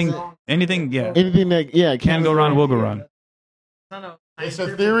that can go wrong will go wrong. It's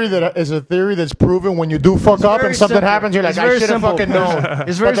a theory that's proven when you do fuck up and something happens, you're like, I should have fucking known.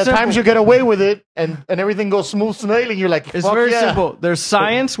 It's very But the times you get away with it and everything goes smooth sailing, you're like, It's fuck very yeah. simple. There's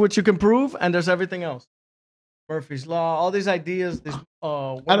science, which you can prove, and there's everything else. Murphy's Law, all these ideas. This,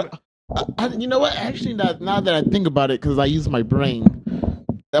 you know what? Actually, now that I think about it, because I use my brain,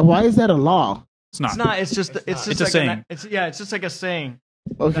 why is that a law? It's not. It's not. It's just It's a like saying. it's just like a saying.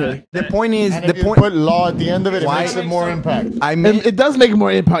 Okay. The point is, And if you put law at the end of it, it makes it more impact. It does make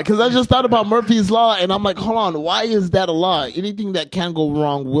more impact, because I just thought about Murphy's Law, and I'm like, hold on, why is that a law? Anything that can go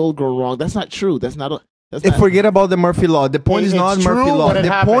wrong will go wrong. That's not true. Forget about the Murphy Law. The point is not Murphy Law.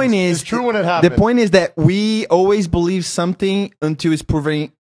 The point is, it's true when it happens. The point is that we always believe something until it's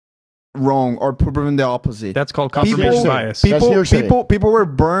proven wrong or proven the opposite. That's called confirmation bias. People were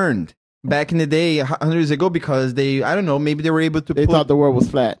burned back in the day, 100 years ago, because maybe they were able to. They thought the world was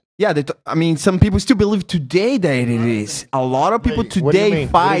flat. Yeah, some people still believe today that it is. A lot of people today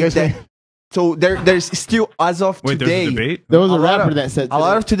fight that. So there's still, as of Wait, today, there's a debate? There was a rapper that said a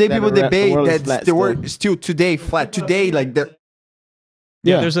lot of today people debate that the world word still today flat. Today, like the.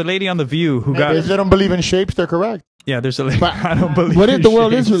 Yeah, there's a lady on The View who got. If they don't believe in shapes, they're correct. Yeah, there's a lady. But I don't believe. What if the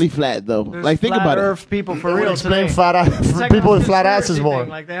world shapes. is really flat though? There's Like think flat about Earth it. people for It would real explain today. people with flat asses Conspiracy more. thing,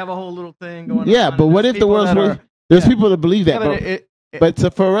 like they have a whole little thing going on. Yeah, but what if the People world's that really? are- There's yeah. people that believe that, Yeah,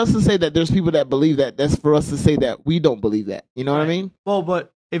 but for us to say that there's people that believe that, that's for us to say that we don't believe that. You know what I mean? Well,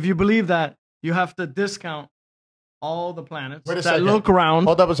 but if you believe that, you have to discount all the planets Wait a that second. look around.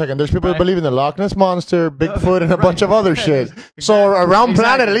 Hold up a second. There's people that Right. believe in the Loch Ness Monster, Bigfoot, and a bunch of other shit. Exactly. So around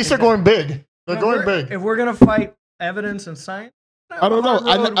planet, at Exactly. least they're going big. They're If going we're- big. If we're gonna fight evidence and science, I don't know.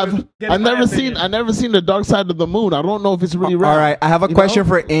 I've never seen the dark side of the moon. I don't know if it's really real. All right, I have a question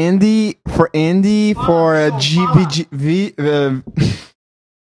for Andy. For GVG,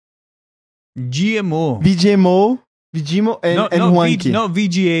 GMO. VGMO, and no, Juanqui. no,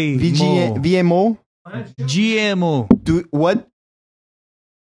 VGA. VMO. GMO.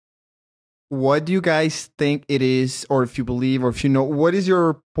 What do you guys think it is, or if you believe, or if you know, what is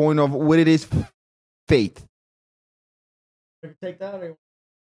your point of what it is? Faith. take that. Or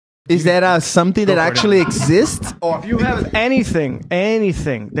Is that something that actually exists? or if you have anything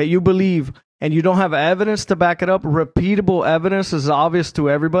that you believe and you don't have evidence to back it up, repeatable evidence is obvious to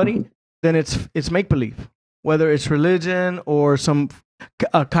everybody, then it's make believe. Whether it's religion or some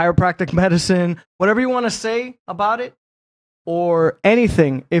chiropractic medicine, whatever you want to say about it, or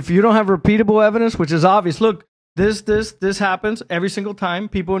anything. If you don't have repeatable evidence, which is obvious, look, this happens every single time.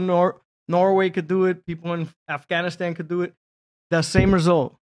 People in Norway could do it. People in Afghanistan could do it. The same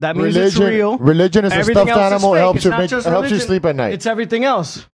result. That means it's real. Religion is Everything a stuffed else is animal. It fake. helps It's you not just helps you religion. sleep at night. It's everything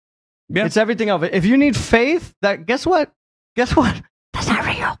else. Yeah. It's everything of it. If you need faith, that guess what? That's not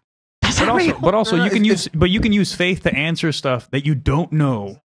real. But also, you can use faith to answer stuff that you don't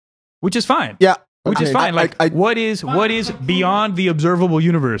know, which is fine. Yeah. which is Okay. fine. Like, what is beyond the observable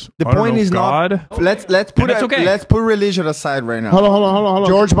universe? The I don't point know, is God. not. Let's put that's okay. let's put religion aside right now. Hold on.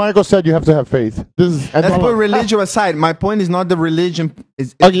 George Michael said you have to have faith. This is Let's put religion aside. My point is not the religion.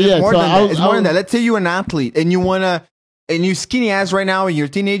 It's Okay, yeah, more so than I that. was- It's I more than was- that. Let's say you're an athlete and you skinny ass right now and you're a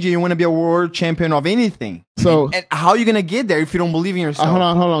teenager. You want to be a world champion of anything. So And how are you gonna get there if you don't believe in yourself? hold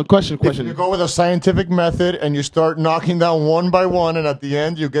on. Question. You go with a scientific method and you start knocking down one by one, and at the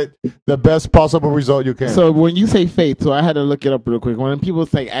end you get the best possible result you can. So when you say faith, so I had to look it up real quick. When people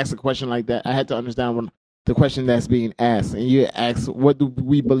say ask a question like that, I had to understand when the question that's being asked. And you ask, what do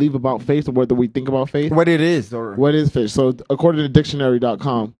we believe about faith, or what do we think about faith? What it is, or What is faith? So according to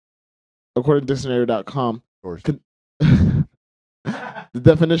dictionary.com, the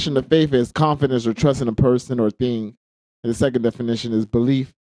definition of faith is confidence or trust in a person or thing. And the second definition is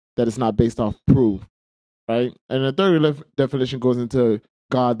belief that is not based off proof, right? And the third definition goes into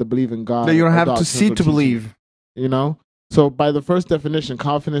God, the belief in God. that you don't or have to doctrines see or to teachings. believe. You know, so by the first definition,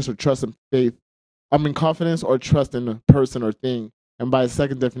 confidence or trust in faith. Confidence or trust in a person or thing. And by the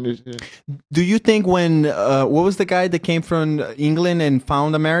second definition, Do you think when what was the guy that came from England and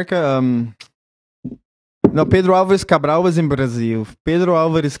found America? No, Pedro Álvares Cabral was in Brazil. Pedro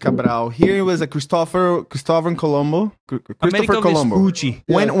Álvares Cabral. Here it was a Christopher Colombo. Christopher Amerigo Colombo. Vespucci.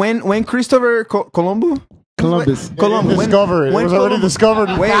 When Christopher Colombo. Columbus. Colombo. When- discovered. It when was already Colombo-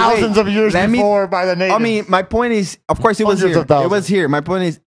 discovered Wait, thousands wait. of years Let me- before by the natives. I mean, my point is, of course, it was Hundreds here. of thousands. It was here. My point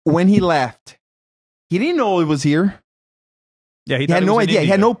is, when he left, he didn't know it was here. Yeah, He thought had it no was in idea. He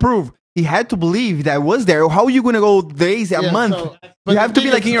India. had no proof. He had to believe that it was there. How are you going to go days, a Yeah, month? so- but You the have to be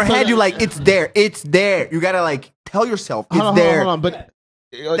thing like is- in your so head, that- you're like, it's there. It's there. You got to like tell yourself it's Hold on, there. hold on, but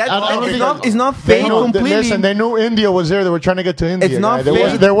It's not They fake knew, completely. listen, they knew India was there. They were trying to get to India. It's not guy. They, fake.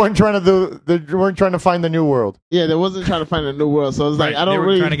 wasn't, they weren't trying to do. They weren't trying to find the new world. yeah, they wasn't trying to find a new world. So it's like, Right, I they don't were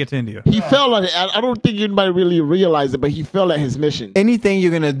really. trying to get to India. He fell on it. I don't think anybody really realized it, but he fell at his mission. Anything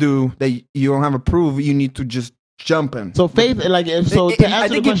you're going to do that you don't have a proof, you need to just jump in. So faith, like, if so, to I answer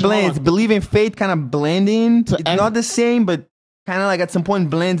think the it question, hold blends. on. Believe in faith kind of blending. So It's as- not the same, but kind of like at some point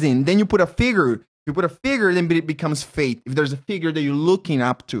blends in. Then you put a figure. If you put a figure, then it becomes faith. If there's a figure that you're looking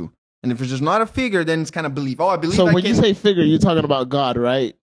up to. And if it's just not a figure, then it's kind of belief. Oh, I believe So I when you can- say figure, you're talking about God,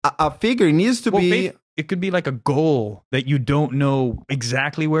 right? a figure needs to Well, be... faith, it could be like a goal that you don't know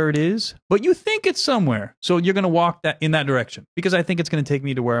exactly where it is, but you think it's somewhere. So you're going to walk that in that direction because I think it's going to take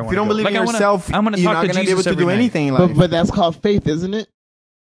me to where I want If to you don't go. believe Like, in yourself, I'm going to you're talk not to going to be able Jesus to every do night. anything in life. But that's called faith, isn't it?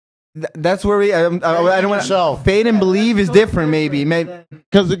 That's where I don't want Yourself. faith and believe is different. Maybe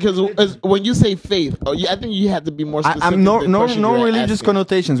Because when you say faith, I think you have to be more specific. I'm no to the question you're religious asking.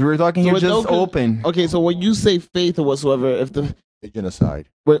 connotations. We were talking here So just with no con- open. Okay, so when you say faith or whatsoever, if the Genocide.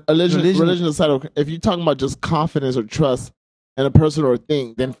 religion aside, if you're talking about just confidence or trust in a person or a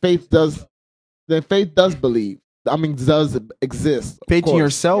thing, then faith does believe. I mean, does exist. of Faith in course.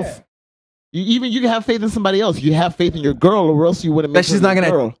 yourself. You can have faith in somebody else. You have faith in your girl, or else you wouldn't make That she's her not your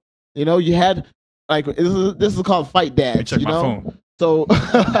gonna- girl. You know, you had like this is called fight Let me dads. check You my know, phone. so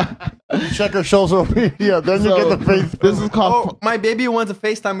Check her social media. Then you So, get the faith. this is called Oh, my baby wants a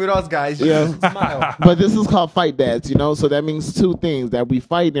FaceTime with us, guys. Yeah. Smile. but this is called fight dads, you know. So that means two things: that we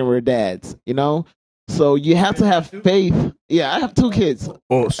fight and we're dads, you know. So you have to have faith. Yeah, I have two kids.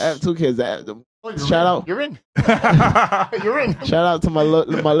 I have two kids. Shout out, You're in. You're in. shout out to my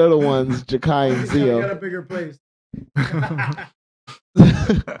little ones, Jakai and Got Zio. a bigger place.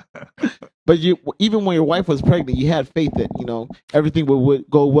 But even when your wife was pregnant, you had faith that everything would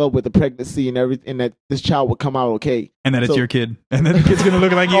go well with the pregnancy and everything, that this child would come out okay. And that it's So- your kid. And then the kid's going to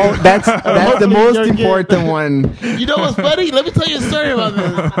look like you. Oh, that's the Hopefully most you're good. important one. You know what's funny? Let me tell you a story about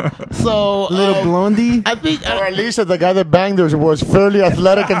this. So Little blondie. I think Or at least the guy that banged her was fairly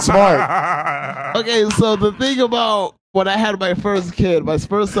athletic and smart. okay, so the thing about when I had my first kid, my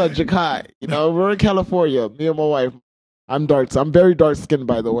first son, Jakai, we're in California, me and my wife. I'm very dark skinned,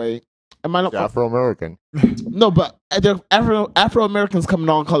 by the way. And my Afro American. no, but Afro Americans come in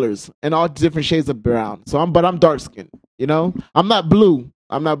all colors and all different shades of brown. So I'm dark skinned. I'm not blue.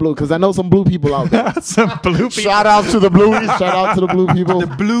 Because I know some blue people out there. Some blue people. Shout out to the blues. Shout out to the blue people. The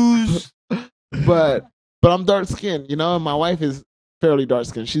blues. But I'm dark skinned, and my wife is fairly dark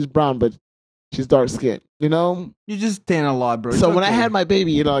skinned. She's brown, but she's dark skinned. You just tan a lot, bro. So It's when I okay. had my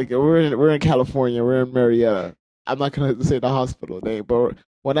baby, we're in California, we're in Marietta. I'm not gonna say the hospital name, but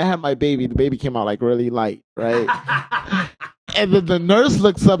when I had my baby, the baby came out like really light, right? And then the nurse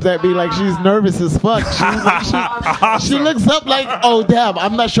looks up at me like she's nervous as fuck. She looks up like, oh damn,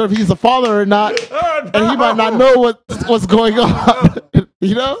 I'm not sure if he's a father or not, and he might not know what's going on.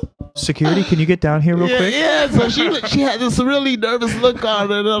 Security, can you get down here real quick? Yeah. So she had this really nervous look on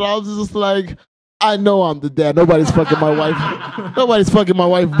her, and I was just like, I know I'm the dad. Nobody's fucking my wife. Nobody's fucking my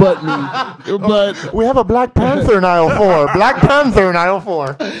wife but me. But We have a Black Panther in aisle 4. Black Panther in aisle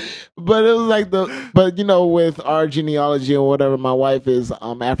 4. but it was like but you know, with our genealogy or whatever, my wife is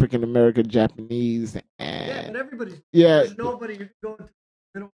African American, Japanese, and everybody's. yeah. There's nobody. You can go into the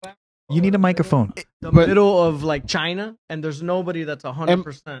middle of You need a microphone. the But- middle of like China, and there's nobody that's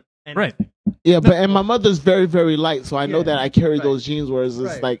 100%. Right. Yeah, but and my mother's very, very light, so I know Yeah, that I carry right. those genes. Whereas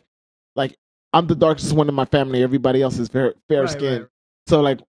it's Right. like I'm the darkest one in my family. Everybody else is very fair Right, skinned. right. So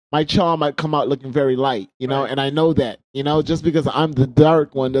like my child might come out looking very light, you know, Right. and I know that, you know, just because I'm the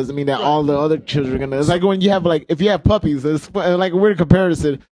dark one doesn't mean that all the other children are gonna. It's like when you have like if you have puppies, it's like a weird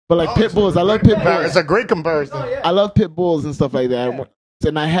comparison. But like pit bulls, I love pit bulls. It's a great comparison. I love pit bulls and stuff like that.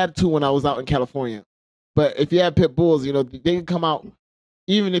 And I had two when I was out in California. But if you have pit bulls, you know, they can come out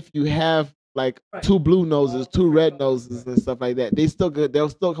even if you have like two blue noses, two red noses and stuff like that. They still good. They'll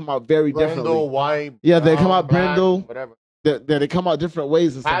still come out very differently. Brindle, white. Yeah, they come brown, out black, brindle. whatever. They come out different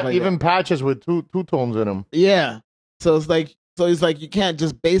ways and stuff like Even that. patches with two tones in them. Yeah. So it's like you can't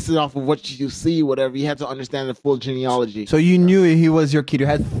just base it off of what you see, whatever. You have to understand the full genealogy. So you knew he was your kid. You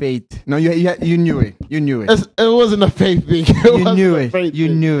had faith. No, you knew it. You knew it. It wasn't a faith thing. You knew it. You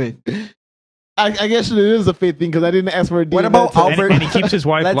knew it. I guess it is a faith thing because I didn't ask for a DNA. What about test. Albert? And he keeps his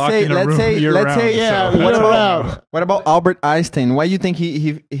wife Let's locked say- in a let's room say- year let's round. say- Yeah, so year that's round. What about Albert Einstein? Why do you think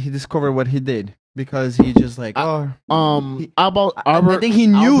he discovered what he did? Because he just like How about Albert? I think he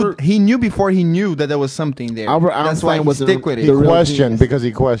knew Albert, before he knew that there was something there. Albert That's why Einstein he was stick with He it. The real questioned genius. because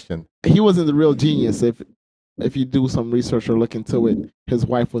he questioned. He wasn't the real genius. If you do some research or look into it, his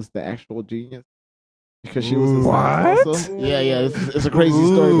wife was the actual genius because she was his What? also. Yeah, it's a crazy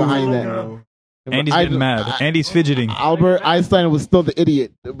story behind that. Andy's getting mad. Andy's fidgeting. Albert Einstein was still the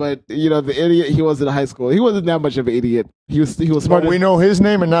idiot, but you know the idiot he was in high school. He wasn't that much of an idiot. He was But smart. we know his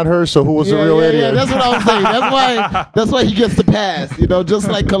name and not hers, so who was the real idiot? Yeah, that's what I'm saying. That's why he gets the pass. You know, just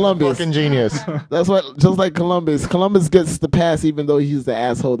like Columbus. Fucking genius. That's what, just like Columbus. Columbus gets the pass, even though he's the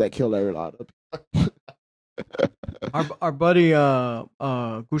asshole that killed a lot of. Our buddy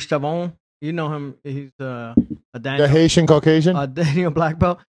Gustavon, you know him. He's a The Daniel, Haitian Caucasian? Daniel Black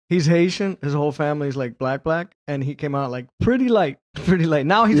Belt. He's Haitian. His whole family's like black, and he came out like pretty light.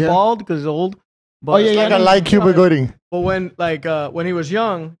 Now he's Yeah. bald because he's old. But Oh, yeah, yeah. Like a light Cuba Gooding. But when he was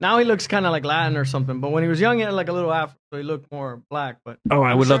young, now he looks kind of like Latin or something. But when he was young, he had like a little afro, so he looked more black. But Oh,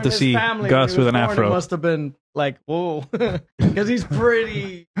 I I'm would sure love to his see family, Gus when he with was an born, afro. It must have been like whoa, because he's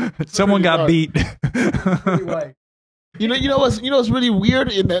pretty Someone got beat. pretty white. You know what's really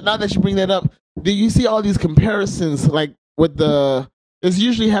weird in that, now that you bring that up, do you see all these comparisons like with it's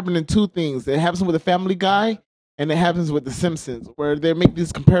usually happening two things. It happens with the Family Guy and it happens with the Simpsons, where they make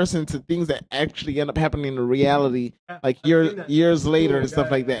these comparisons to things that actually end up happening in reality like I've seen that. years later and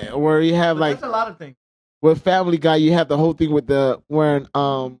stuff like that. Where you have But like that's a lot of things. with Family Guy you have the whole thing with the when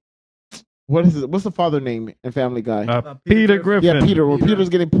what is it? What's the father name in Family Guy? Peter Griffin. Yeah, Peter. Where Peter's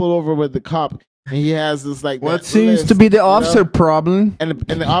getting pulled over with the cop, and he has this like What that seems list, to be the you know? officer problem? And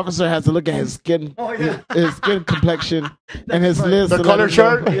the officer has to look at his skin, Oh, yeah. his skin complexion, and his right. list. The to color let him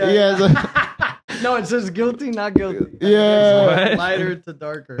know. chart? Yeah. No, it says guilty, not guilty. Yeah. What? Lighter to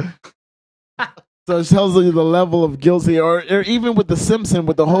darker. So it tells you the level of guilty, or even with the Simpson,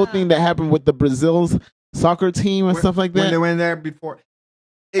 with the whole thing that happened with the Brazil's soccer team and stuff like When they that. went there before.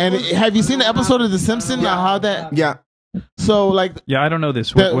 And have you seen the episode of The Simpsons? How that? Yeah. So like Yeah, I don't know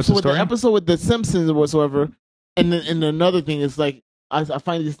this. the, What's so the with the story? episode with the Simpsons or whatsoever, and then and another thing is like I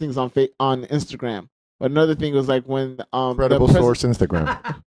find these things on on Instagram. But another thing was like when Credible the source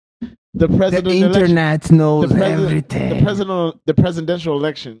Instagram. the The president election, internet knows the everything. the presidential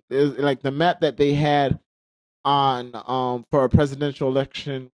election is like the map that they had on for a presidential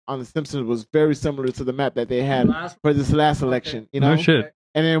election on The Simpsons was very similar to the map that they had for this last election. You know, No shit.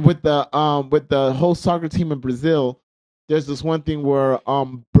 and then with the whole soccer team in Brazil, there's this one thing where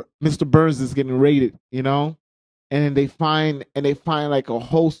Mr. Burns is getting raided, you know, and then they find like a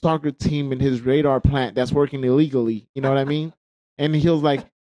whole soccer team in his radar plant that's working illegally. You know what I mean? And he was like,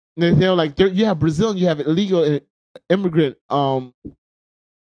 they're like, you have Brazil, and you have illegal immigrant,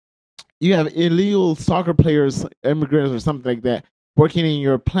 you have illegal soccer players, immigrants or something like that working in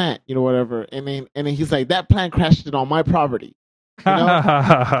your plant, you know, whatever. And then he's like, that plant crashed it on my property. You know?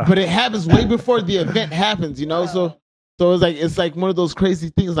 But it happens way before the event happens, you know. So it's like one of those crazy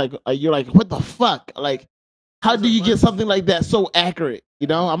things. Like you're like, what the fuck? Like, how do you get something like that so accurate? You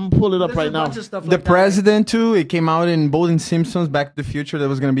know, I'm gonna pull it up There's right a now. bunch of stuff The like that. president too. It came out in both in Simpsons, Back to the Future. That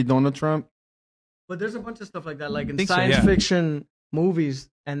was gonna be Donald Trump. But there's a bunch of stuff like that, like in think so, science yeah. fiction movies,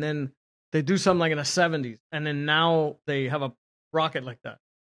 and then they do something like in the 70s, and then now they have a rocket like that.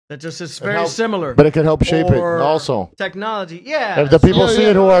 that just is very help- similar. But it could help shape it Or also. Technology, yeah. If the people Yeah, see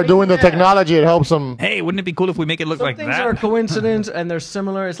yeah, it who are doing the yeah. technology, it helps them. Hey, wouldn't it be cool if we make it look Some like things that? are a coincidence and they're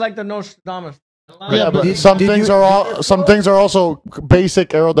similar. It's like the Nostradamus. Yeah, but did- some things are also basic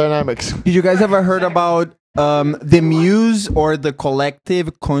aerodynamics. Did you guys ever heard about the muse or the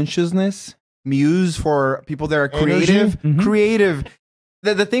collective consciousness? Muse for people that are creative. Creative.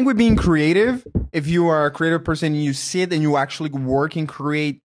 The thing with being creative, if you are a creative person, you sit and you actually work and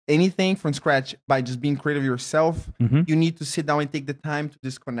create anything from scratch by just being creative yourself. You need to sit down and take the time to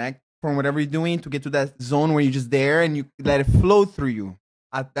disconnect from whatever you're doing to get to that zone where you're just there and you let it flow through you.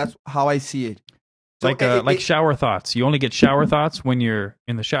 That's how I see it. So Like shower thoughts. You only get shower thoughts when you're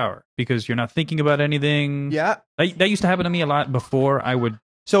in the shower because you're not thinking about anything. Yeah. That used to happen to me a lot before I would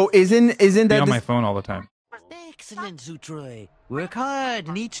So isn't be that on the my phone all the time. Excellent, Zutroy. Work hard,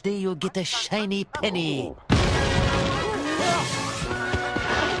 and each day you'll get a shiny penny.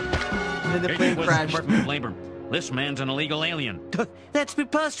 then the plane crashed? Labor. This man's an illegal alien. That's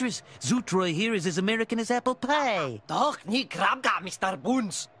preposterous. Zutroy here is as American as apple pie. Doch, nie Krabga, Mr.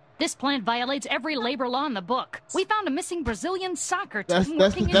 Boons. This plant violates every labor law in the book. We found a missing Brazilian soccer team.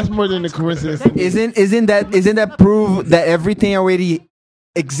 That's more than a coincidence. Isn't that proof that everything already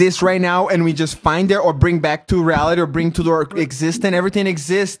exists right now and we just find it or bring back to reality or bring to our existence? Everything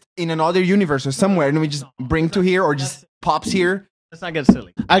exists in another universe or somewhere and we just bring to here or just pops here. Let's not get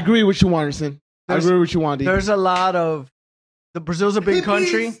silly. I agree with you, Anderson. I agree with you, Andy. There's a lot of Brazil's a big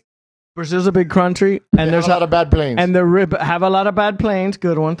country. Brazil's a big country, and there's a lot of bad planes. And have a lot of bad planes.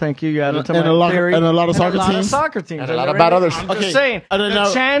 Good one, thank you. You added to my theory. And a lot of soccer and a lot teams. Of soccer teams. And a lot of bad others. I'm just saying,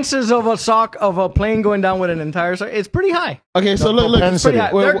 the chances of a plane going down with an entire it's pretty high. Okay, so look, It's pretty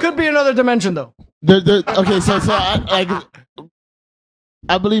high. There could be another dimension though. Okay, so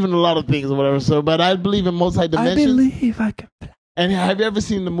I believe in a lot of things or whatever. So, but I believe in multi-dimensions. I believe I can. And have you ever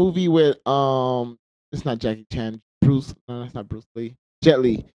seen the movie with it's not Jackie Chan, Bruce? No, that's not Bruce Lee. Jet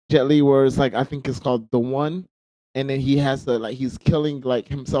Li, where it's like I think it's called The One, and then he has to he's killing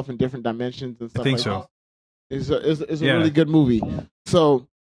himself in different dimensions and stuff. I think like so. that. It's a really good movie. So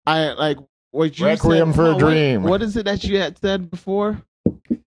I like what you Requiem said. for a Dream. What is it that you had said before?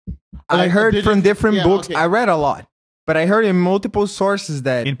 I heard from different books. Okay. I read a lot, but I heard in multiple sources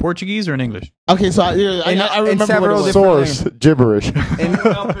that in Portuguese or in English. Okay, so I remember several what it was. Source gibberish.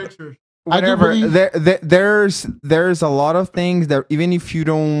 Whatever. There's a lot of things that even if you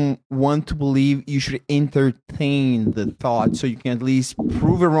don't want to believe, you should entertain the thought so you can at least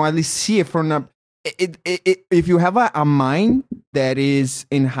prove it wrong, at least see it from a. If you have a mind that is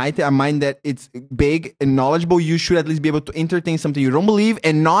in height, a mind that it's big and knowledgeable, you should at least be able to entertain something you don't believe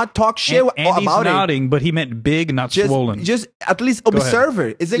and not talk shit And he's about nodding, but he meant big, not swollen. Just at least Go observe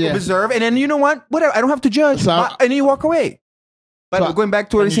ahead. it. It's like observe, and then you know what? Whatever. I don't have to judge, and then you walk away. But going back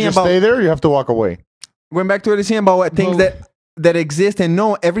to what You you're saying just about stay there. You have to walk away. going back to what you're saying about what things that exist, and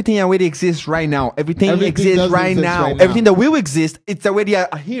no, everything already exists right now. Everything exists does right exist now. right now. Everything that will exist, it's already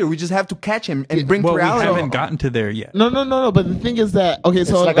here. We just have to catch him and bring to we reality. haven't gotten to there yet. No. But the thing is that okay,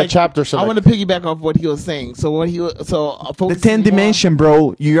 so It's like a chapter I want to piggyback off what he was saying. So what he was The focusing 10 on- dimension,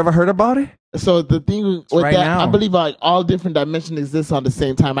 bro. You ever heard about it? So the thing with right that, now. I believe all different dimensions exist on the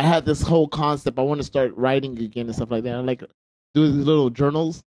same time. I had this whole concept. I want to start writing again and stuff like that. I like do these little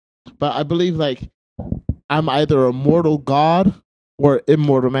journals, but I believe I'm either a mortal god or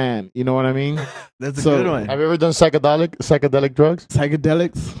immortal man. You know what I mean? That's a So- good one. Have you ever done psychedelic drugs?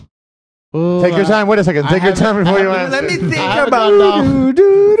 Psychedelics. Take your time. Wait a second. Take your time before you answer. Let me think I haven't about done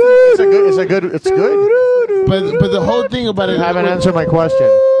It's good. But the whole thing about it, You haven't answered my question.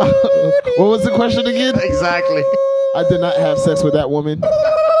 What was the question again? Exactly. I did not have sex with that woman.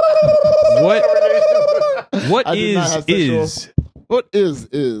 What I did not have is What is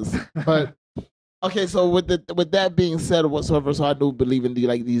but okay, so with that being said whatsoever, so I do believe in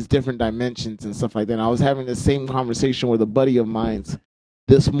these different dimensions and stuff like that. And I was having the same conversation with a buddy of mine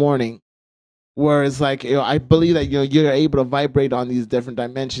this morning where it's I believe that you're able to vibrate on these different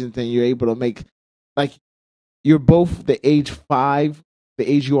dimensions and you're able to make you're both the age 5, the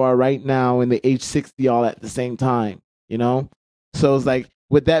age you are right now, and the age 60 all at the same time, so it's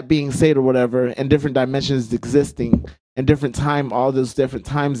with that being said or whatever, and different dimensions existing and different time, all those different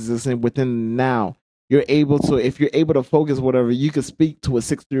times existing within now, you're able to, if you're able to focus whatever, you could speak to a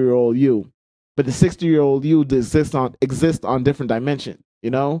 60-year-old you, but the 60-year-old you exists on different dimensions,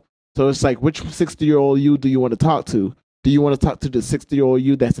 so it's which 60-year-old you do you want to talk to? Do you want to talk to the 60-year-old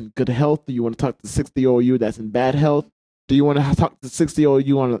you that's in good health? Do you want to talk to the 60-year-old you that's in bad health? Do you want to talk to the 60-year-old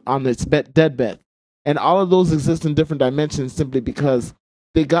you on its deathbed? And all of those exist in different dimensions simply because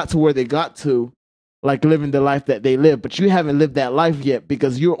they got to where they got to like living the life that they live, but you haven't lived that life yet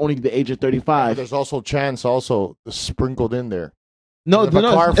because you're only the age of 35. There's also chance also sprinkled in there. No, If a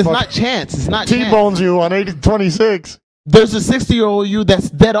no, car it's fuck- not chance. It's not chance. T-bones you on 26. There's a 60-year-old you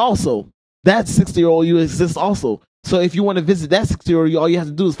that's dead also. That 60-year-old you exists also. So if you want to visit that 60-year-old you, all you have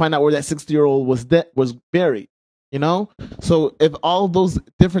to do is find out where that 60-year-old was buried. You know? So if all those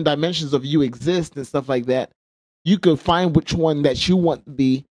different dimensions of you exist and stuff like that, you could find which one that you want to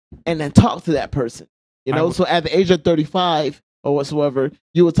be and then talk to that person. You know? So at the age of 35 or whatsoever,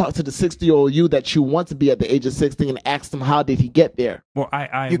 you would talk to the 60-year-old you that you want to be at the age of 60 and ask them how did he get there. Well,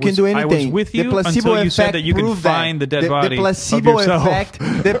 I You can do I was anything. with The you placebo until you said effect that you can proved that. find the dead The body placebo of yourself. effect.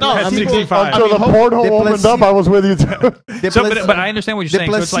 The No, I mean, placebo- until the portal opened up, I was with you too. So, but I understand what you're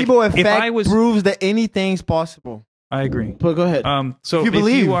saying. The So it's like, placebo if effect I was, proves that anything's possible. I agree. But go ahead. So If you if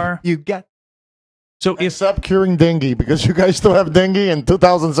believe, you are, you get. so if Except curing dengue, because you guys still have dengue in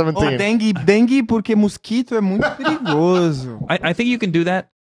 2017. Oh, dengue porque mosquito é muito perigoso. I think you can do that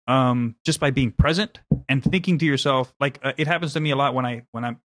just by being present and thinking to yourself. Like it happens to me a lot when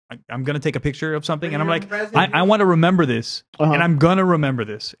I'm going to take a picture of something and I'm like, I want to remember this and I'm going to remember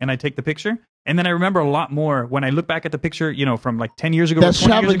this. And I take the picture and then I remember a lot more when I look back at the picture, you know, from like 10 years ago That's or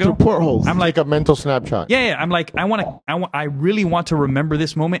 20 years traveling ago. through portholes. I'm like a mental snapshot. Yeah. I'm like, I really want to remember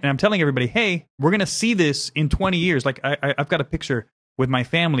this moment. And I'm telling everybody, hey, we're going to see this in 20 years. Like I've got a picture with my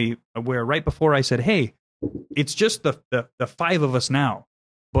family where right before I said, hey, it's just the five of us now.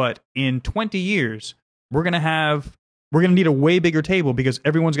 But in 20 years, we're going to need a way bigger table because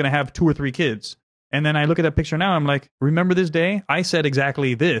everyone's going to have 2 or 3 kids. And then I look at that picture now, I'm like, remember this day? I said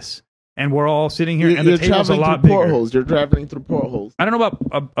exactly this. And we're all sitting here and the table's a lot bigger. Portholes. You're traveling through portholes. I don't know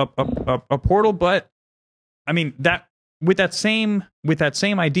about a portal, but I mean that with that same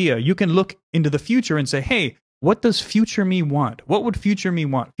idea, you can look into the future and say, hey, what does future me want? What would future me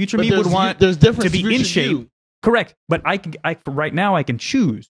want? Future But me would there's- want there's different to be in future shape. you. Correct. But right now I can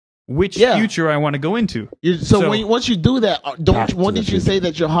choose which future I want to go into. Once you do that, wouldn't you say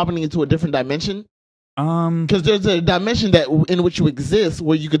that you're hopping into a different dimension? Because there's a dimension that in which you exist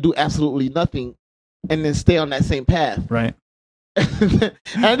where you could do absolutely nothing and then stay on that same path. Right.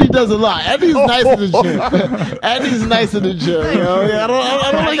 Andy does a lot. Andy's nice in the gym. Andy's nice in the gym. You know?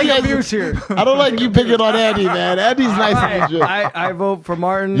 I don't like you guys here. I don't like you picking on Andy, man. Andy's nice in the gym. I vote for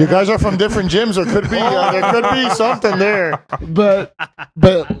Martin. You guys are from different gyms. There could be something there. But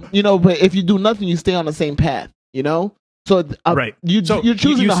if you do nothing, you stay on the same path. You know. So right. You're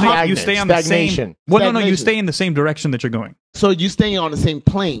choosing the you stay on the same. Well, no, you stay in the same direction that you're going. So you staying on the same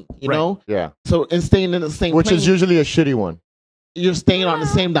plane. You know. Yeah. So and staying in the same, which plane, is usually a shitty one. You're staying on the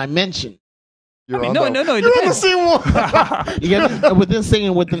same dimension. No. It You're on the depends. same one. You get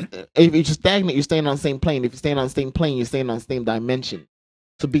within if you're stagnant, you're staying on the same plane. If you're staying on the same plane, you're staying on the same dimension.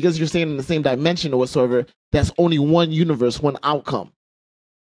 So because you're staying in the same dimension or whatsoever, that's only one universe, one outcome.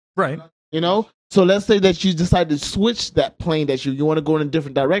 Right. You know? So let's say that you decide to switch that plane that you want to go in a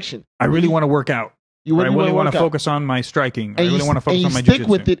different direction. I really want to work out. You I really want work to out. focus on my striking. I And really want to focus on my stick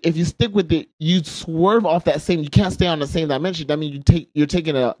jiu-jitsu. with it. If you stick with it, you swerve off that same. You can't stay on the same dimension. That means you're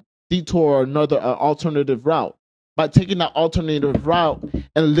taking a detour or another alternative route. By taking that alternative route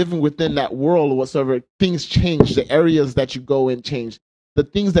and living within that world or whatsoever, things change. The areas that you go in change. The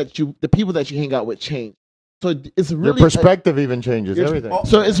people that you hang out with change. So it's really Your perspective even changes everything.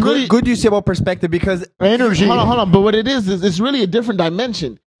 So it's really good you say about perspective because energy. Hold on. But what it is it's really a different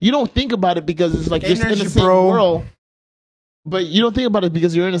dimension. You don't think about it because it's like you're in the same world. But you don't think about it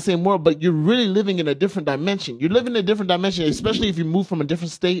because you're in the same world, but you're really living in a different dimension. You're living in a different dimension, especially if you move from a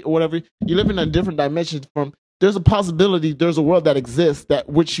different state or whatever. You live in a different dimension from there's a possibility there's a world that exists that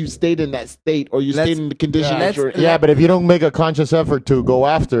which you stayed in that state or you stayed in the condition that you're in. Yeah, but if you don't make a conscious effort to go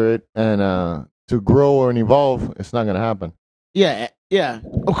after it and to grow or evolve, it's not going to happen. Yeah,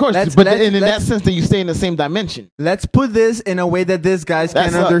 of course. But in that sense, that you stay in the same dimension. Let's put this in a way that these guys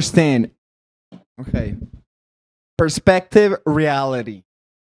can understand. Okay. Perspective, reality.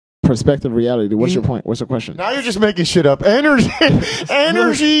 Perspective, reality. What's your point? What's the question? Now you're just making shit up.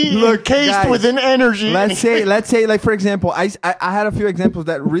 Energy, Look, cased guys, within energy. Let's say, like for example, I had a few examples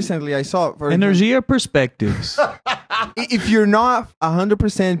that recently I saw. For energy or perspectives. If you're not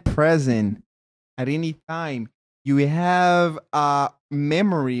 100% present at any time, you have a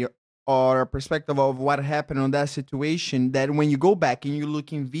memory or a perspective of what happened on that situation that when you go back and you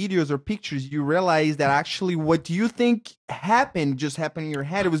look in videos or pictures, you realize that actually what you think happened just happened in your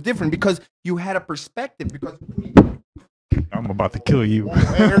head. It was different because you had a perspective. Because I'm about to kill you.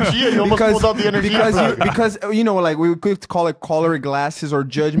 Energy, you almost pulled out the energy. Because like we could call it color glasses or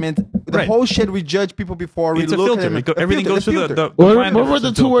judgment. the whole shit we judge people before we It's a look filter. at them. Everything goes through the What were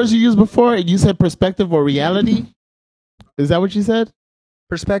the two words you used before? You said perspective or reality. Is that what you said?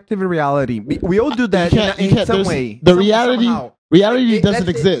 Perspective and reality. We all do that in some there's- way. The reality doesn't Let's say-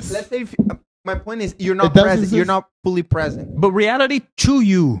 exist. Let's say my point is you're not It doesn't present. exist? You're not fully present. But reality to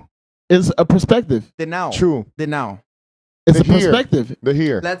you is a perspective. The now. True. The now. It's The a here. perspective. The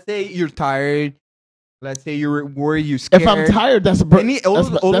here. Let's say you're tired. Let's say you're worried. You're scared. If I'm tired, that's a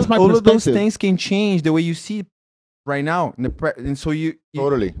all that's my of those perspective. things can change the way you see right now. And so you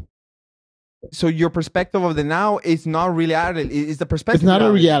Totally. So your perspective of the now is not reality. It's the perspective. It's not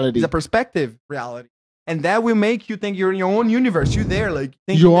a reality. It's a perspective reality, and that will make you think you're in your own universe. You're there, like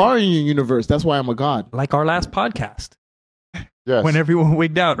You are in your universe. That's why I'm a god. like our last podcast. Yes. When everyone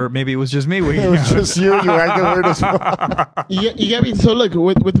wigged out, or maybe it was just me wigging It was out. just you. You acted weird as fuck. You get me? So look,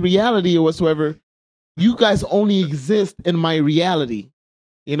 with reality or whatsoever, you guys only exist in my reality.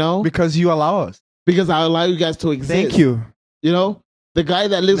 You know, because you allow us. Because I allow you guys to exist. Thank you. You know, the guy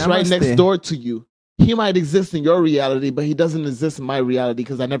that lives right Namaste. next door to you, he might exist in your reality, but he doesn't exist in my reality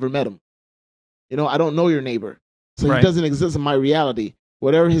because I never met him. You know, I don't know your neighbor, so Right. he doesn't exist in my reality.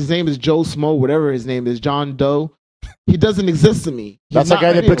 Whatever his name is, Joe Smo, whatever his name is, John Doe, he doesn't exist to me. He's That's the not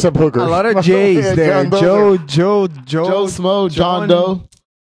guy that any picks of up hookers. A lot of J's Yeah, there. John Joe Joe Smo, John Doe,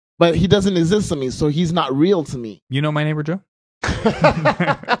 but he doesn't exist to me, so he's not real to me. You know my neighbor Joe?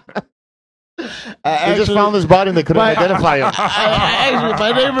 They just found his body and they couldn't identify him. Actually,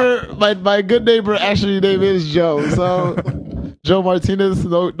 my neighbor, my good neighbor, actually name is Joe. So Joe Martinez,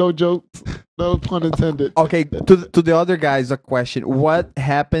 no jokes, no pun intended. Okay, to the other guys, a question: what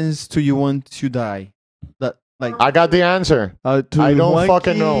happens to you once you die? I got the answer. I don't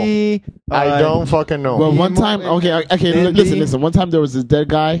fucking know. I don't fucking know. Well, one time, okay, Andy. listen. One time there was this dead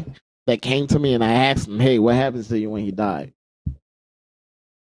guy that came to me, and I asked him, "Hey, what happens to you when he died?"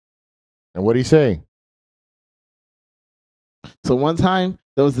 And what'd he say? So one time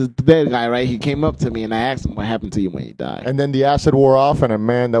there was this dead guy, right? He came up to me, and I asked him, "What happened to you when you died?" And then the acid wore off, and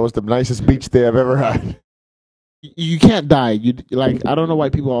man, that was the nicest beach day I've ever had. You can't die. You like, I don't know why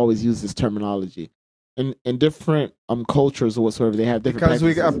people always use this terminology. In different cultures or whatsoever, they have different Because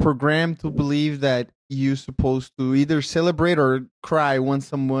we practices. are programmed to believe that you're supposed to either celebrate or cry when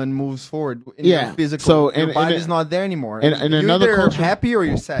someone moves forward. In Yeah, your physical. so, your and- body's and- not there anymore. and you're another either culture- happy or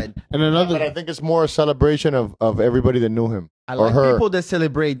you're sad. And another, But I think it's more a celebration of everybody that knew him I or like her. people that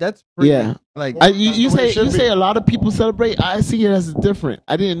celebrate. That's pretty, yeah. like You the way it say should be. a lot of people celebrate. I see it as different.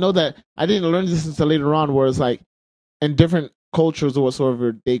 I didn't know that. I didn't learn this until later on, where it's like in different cultures or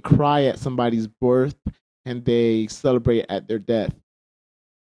whatsoever, they cry at somebody's birth and they celebrate at their death.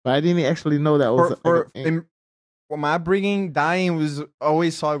 But I didn't actually know that was for my upbringing, dying was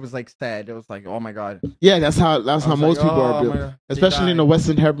always saw it was like sad. It was like, oh my god. yeah. That's how I was most like, people oh are my built, God, they especially in the died.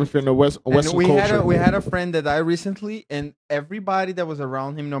 Western Hemisphere, in the Western And we culture. had a friend that died recently, and everybody that was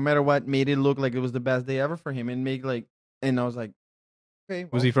around him, no matter what, made it look like it was the best day ever for him, and make like, and I was like, okay,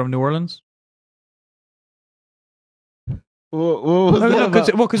 Was he from New Orleans? What was that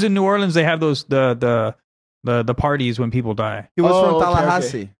about? Because in New Orleans they have those the parties when people die. He was Oh, from okay,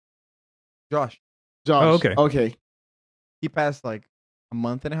 Tallahassee. Josh. Oh, okay. Okay. He passed like a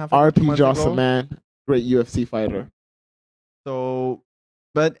month and a half. ago, 2 R.P. months Johnson, ago. man, great UFC fighter. So,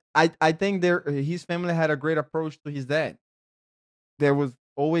 but I think his family had a great approach to his dad. There was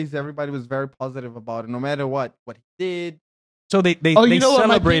always everybody was very positive about it, no matter what he did. So they Oh, you know what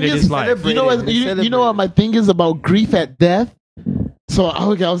my celebrated thing his is? life. You know what? You know what my thing is about grief at death. So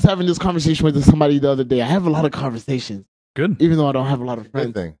okay, I was having this conversation with somebody the other day. I have a lot of conversations, Good. even though I don't have a lot of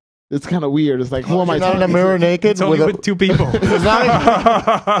friends. Thing. It's kind of weird. It's like, who am I You're not in a talking mirror to? naked It's only with, with two people. as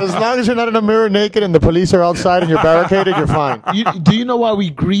long as you're not in a mirror naked and the police are outside and you're barricaded, you're fine. Do you know why we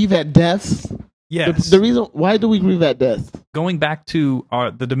grieve at deaths? Yes. The reason why do we grieve at death? Going back to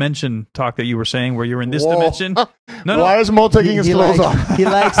the dimension talk that you were saying, where you're in this Whoa. dimension. No, Why is Mo taking his clothes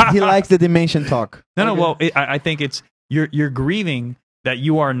likes, off? he likes the dimension talk. No. Well, I think it's you're grieving that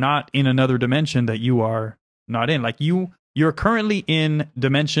you are not in another dimension that you are not in. Like you're currently in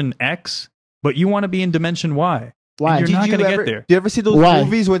dimension X, but you want to be in dimension Y. Why? And you're not Did going to ever- get there. Do you ever see those Why?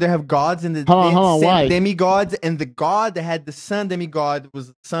 movies where they have gods and the Hold on, same why? demigods, and the god that had the sun demigod was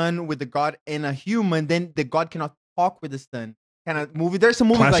the sun with the god and a human? Then the god cannot talk with the sun. Kind of movie. There's some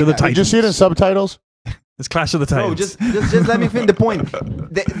movies Clash like of the that. Titans. Did you see it in subtitles? It's Clash of the Titans. Bro, just let me finish the point.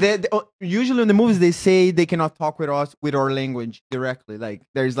 Usually in the movies they say they cannot talk with us with our language directly. Like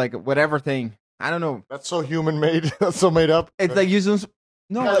there's like whatever thing. I don't know. That's so human made. That's so made up. It's like using.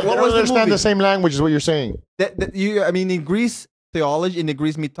 No, They what don't was the understand movie? the same language is what you're saying. I mean, in Greece theology, in the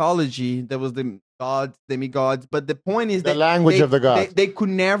Greece mythology, there was the gods, demigods. But the point is The language of the gods. They could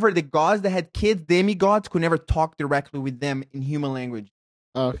never, the gods that had kids, demigods, could never talk directly with them in human language.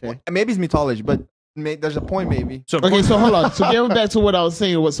 Okay. Maybe it's mythology, but there's a point, maybe. Okay, so hold on. So getting back to what I was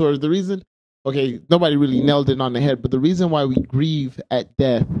saying, what sort of the reason? Okay, nobody really nailed it on the head, but the reason why we grieve at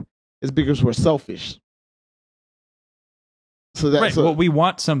death is because we're selfish. So that's right. Well, we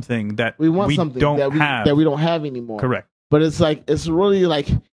want something that we something don't that have. that we don't have anymore. Correct. But it's like it's really like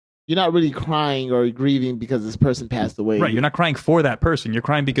you're not really crying or grieving because this person passed away. Right. You're not crying for that person. You're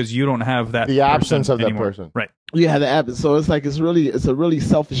crying because you don't have that. The absence of that anymore. person. Right. Yeah, the absence. So it's like it's a really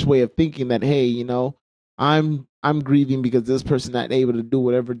selfish way of thinking that hey, you know, I'm grieving because this person not able to do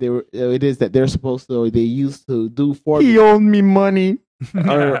whatever it is that they're supposed to or they used to do for me. He owed me money,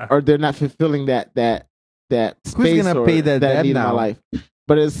 or they're not fulfilling that space. Who's gonna pay that debt need in my now? life.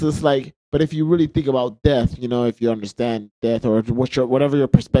 But it's just like, but if you really think about death, you know, if you understand death or whatever your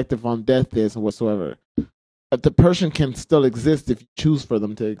perspective on death is or whatsoever, but the person can still exist if you choose for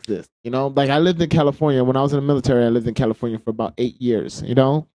them to exist. You know, like I lived in California when I was in the military. I lived in California for about 8 years. You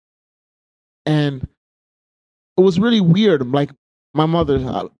know, and it was really weird. Like my mother,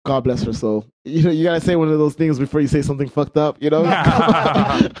 God bless her soul. You know, you gotta say one of those things before you say something fucked up. You know,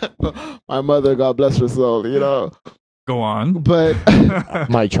 my mother, God bless her soul. You know. Go on. But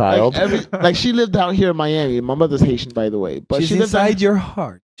my child, like she lived out here in Miami. My mother's Haitian, by the way. But she's she lived inside your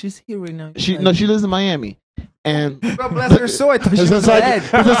heart. She's here right now. She lives in Miami. And God bless her soul. I thought she It's was inside- dead.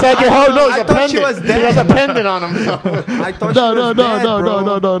 it's inside your heart. No, it's I a thought she pendant. was He dead. has a pendant on him. I thought No, she no, was no, dead, no,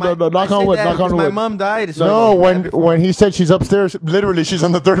 bro. no. Knock on wood. Knock on My wood. mom died. So No, when he said she's upstairs, literally she's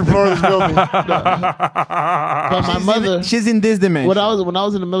on the 3rd floor of this building. But my mother, she's in this dimension. when I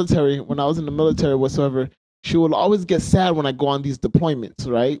was in the military, whatsoever, she would always get sad when I go on these deployments,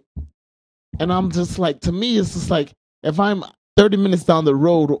 right? And I'm just like, to me, it's just like if I'm 30 minutes down the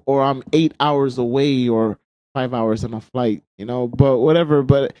road or I'm 8 hours away or 5 hours on a flight, you know, but whatever.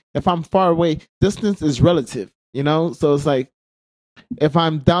 But if I'm far away, distance is relative, you know? So it's like, if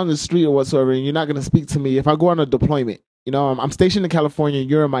I'm down the street or whatsoever, and you're not going to speak to me, if I go on a deployment, you know, I'm stationed in California,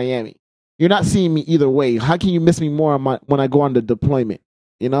 you're in Miami. You're not seeing me either way. How can you miss me more when I go on the deployment?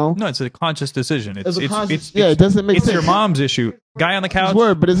 You know? No, it's a conscious decision. It's it doesn't make it's sense. your mom's issue. Guy on the couch. It's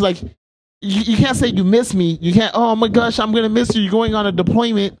word, but it's like you can't say you miss me. You can't. Oh my gosh, I'm gonna miss you. You're going on a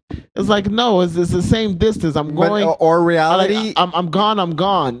deployment. It's like no, it's the same distance. I'm going. Or reality, I'm gone. I'm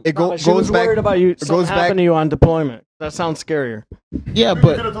gone. It She was worried about you. Something happened to you on deployment. That sounds scarier. Yeah, You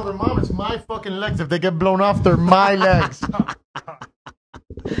could have told her, Mom, it's my fucking legs. If they get blown off, they're my legs.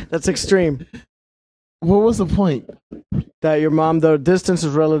 That's extreme. What was the point? That your mom, the distance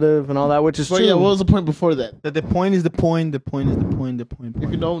is relative and all that, which is Well, true. yeah, what was the point before that? That the point is the point. The point is the point. The point.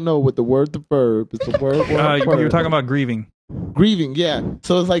 If you don't know what the word, the verb, it's the word. You were talking about grieving. Grieving, yeah.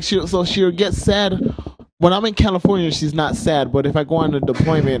 So it's like she'll get sad. When I'm in California, she's not sad. But if I go on a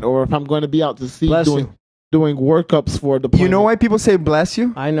deployment or if I'm going to be out to sea Bless doing workups for a deployment. You know why people say bless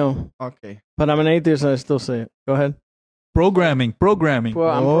you? I know. Okay. But I'm an atheist and I still say it. Go ahead. Programming. Well,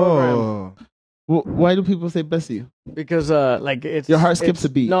 I'm programmed. Why do people say bless you? Because like it's Your heart skips a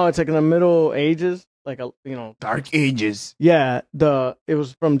beat. No, it's like in the Middle Ages, like Dark Ages. Yeah, it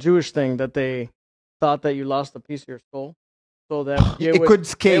was from Jewish thing that they thought that you lost a piece of your soul, so that It could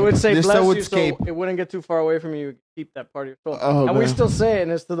escape. They would say This bless soul would you, escape. so it wouldn't get too far away from you. You keep that part of your soul, Oh, and we man. still say it,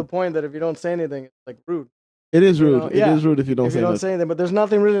 and it's to the point that if you don't say anything, it's like rude. It is rude. know? It Yeah. is rude if you don't If say you don't that. say anything, but there's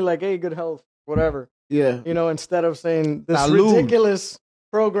nothing really like, hey, good health, whatever. Yeah. You know, instead of saying this Salud. ridiculous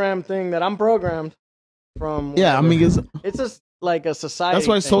program thing that I'm programmed from. Yeah, I whatever. mean, it's just like a society. that's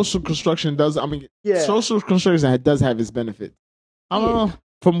why thing. social construction does. I mean, Yeah. social construction does have its benefits. I don't know.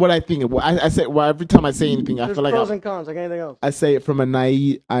 From what I think, I say, well, every time I say anything, I There's feel like pros and cons, like anything else. I say it from a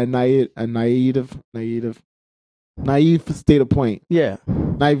naive state of point. Yeah.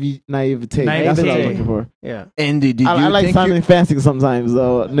 Naivete. That's what I was looking for. Yeah. Andy, did you I like think sounding fancy sometimes,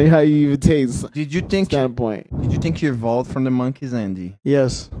 though. Naivete. Did you think standpoint? Did you think you evolved from the monkeys, Andy?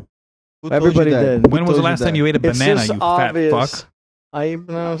 Yes. Who told Everybody you that? did. When was the last time you ate a It's banana, just you obvious. fat fuck? I eat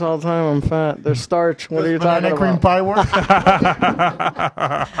bananas all the time. I'm fat. There's starch. What are you talking Banana cream about? pie work?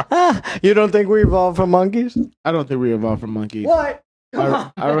 You don't think we evolved from monkeys? I don't think we evolved from monkeys. What? Come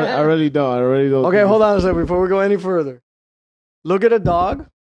on. I really don't. I really don't. Okay, hold on a second before we go any further. Look at a dog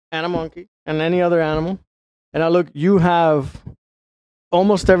and a monkey and any other animal. And now look, you have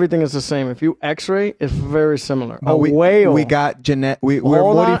almost everything is the same. If you X-ray, it's very similar. No, a whale. We got we're Hold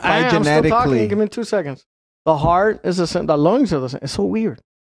on. modified I'm still talking. genetically. Give me 2 seconds. The heart is the same. The lungs are the same. It's so weird.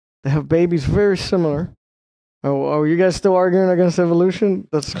 They have babies very similar. Oh, are you guys still arguing against evolution?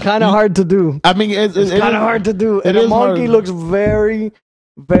 That's kind of hard to do. I mean, It's kind of hard to do. And a monkey looks very,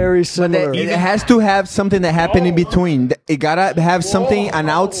 very similar. It has to have something that happened in between. It gotta have something, an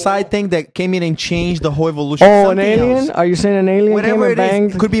outside thing that came in and changed the whole evolution. Oh, an Something alien? else. Are you saying an alien Whatever came it and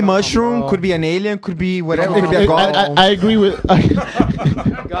is, banged? could be mushroom, could be an alien, could be whatever. Could be a god. I agree with.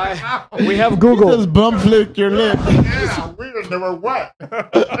 We have Google. Just bum flick your lip. Yeah, weird. They were what?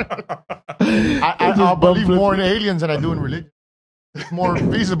 I'll believe more in aliens than I do in religion. It's more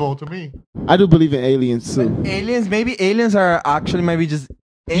feasible to me. I do believe in aliens too. Aliens, maybe aliens are actually maybe just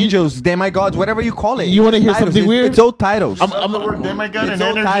angels, demigods, whatever you call it. You want to hear Titles. something weird? It's old titles. I'm the word demigod It's and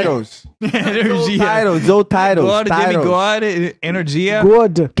old energy. titles. Energy. Titles, old titles. God, titles. God, Energia.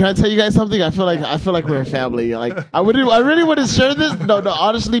 Good. Can I tell you guys something? I feel like we're a family. Like I really want to share this. No,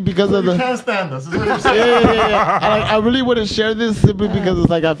 honestly, because of You the. can't stand us. Is what you're Yeah, saying. yeah. I really want to share this simply because it's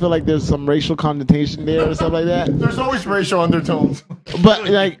like I feel like there's some racial connotation there or something like that. There's always racial undertones. But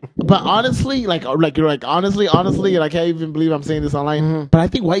honestly, honestly, and I can't even believe I'm saying this online. Mm-hmm. But I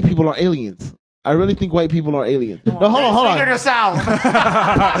think white people are aliens. I really think white people are aliens. No, hold on. Figure this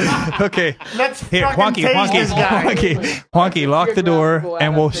out. Okay. Let's Here, fucking Wonky, tase this guy. Wonky, lock the door,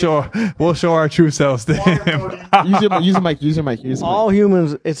 and we'll show our true selves to him. Use your mic. All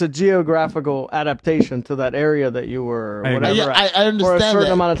humans, it's a geographical adaptation to that area that you were, I agree. whatever, Yeah, I understand for a certain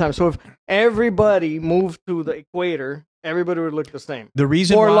that. amount of time. So if everybody moved to the equator, everybody would look the same. The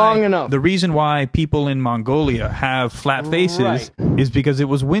reason For why, long enough. The reason why people in Mongolia have flat faces Right. is because it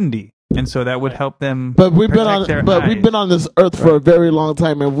was windy, and so that would help them. But we've been protect their on, we've eyes. been on this earth for a very long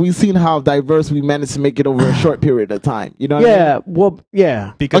time, and we've seen how diverse we managed to make it over a short period of time. You know what I mean? Yeah, well,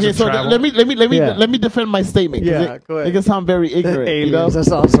 yeah. because Okay, of so travel. let Yeah. me defend my statement. 'cause Yeah, it, go ahead. it can sound very ignorant. You know? Aliens,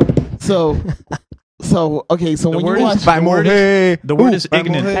 that's awesome. So okay, so when word you is- watch, the word is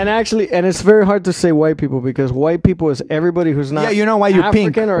ignorant. And actually, and it's very hard to say white people because white people is everybody who's not Yeah, you know why you're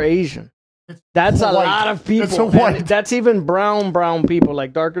African pink. or Asian. That's a white. lot of people. It's a And white. that's even brown people,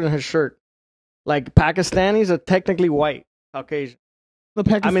 like darker than his shirt. Like Pakistanis are technically white, Caucasian. the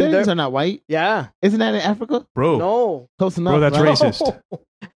Pakistanis I mean, they're- are not white. Yeah. Isn't that in Africa? Bro, No. Close enough. bro, that's right? racist.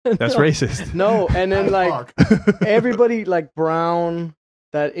 That's No. racist. No, and then like everybody like brown,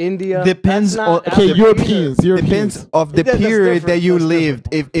 that India Depends that's on- not Okay, Africa Europeans. Depends of the That's period different. that you That's lived.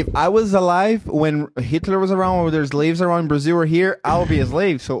 If I was alive when Hitler was around, or there's slaves around in Brazil or here, I would be a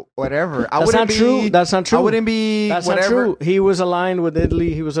slave. So whatever. I That's wouldn't not be, true. That's not true. I wouldn't be That's whatever. not true. He was aligned with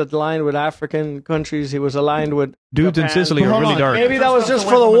Italy. He was aligned with African countries. He was aligned with Dudes in Japan. Sicily are Hold really on. dark. Maybe that was just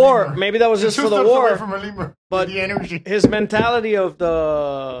Away for the from a war. lemur. Maybe that was just Two for the steps away war. from a lemur. But the energy. his mentality of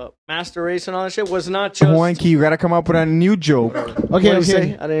the master race and all that shit was not just. Juanqui, you gotta come up with a new joke. Okay, What'd you say? I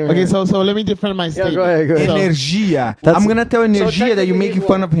didn't even okay. hear. So let me defend my Yeah, statement. go ahead. Go ahead. So, Energia. That's- I'm gonna tell Energia that you're technically making he's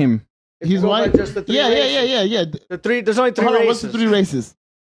fun white. of him. If you he's go by white. just the three Yeah. races. The There's only three Hold on, races. what's the three races?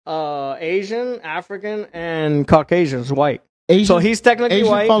 Asian, African, and Caucasians, white. Asian, So he's technically Asian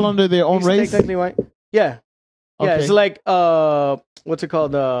white. fall under their own He's race. technically white. Yeah. Yeah, Okay. it's like what's it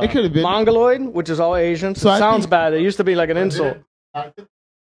called? It could have been. Mongoloid, which is all Asian. So I Sounds think- bad. It used to be like an insult.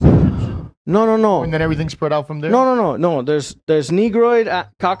 No. And then everything spread out from there. No. There's Negroid,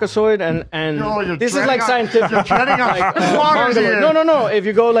 Caucasoid, and No, you're this is treading like on- scientific. you're treading on like, waters Mongoloid. here. No. If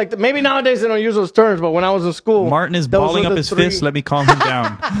you go like maybe nowadays they don't use those terms, but when I was in school, Martin is those balling were up the his three- fist. Let me calm him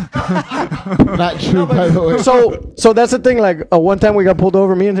down. Not true, by the way. So that's the thing. Like one time we got pulled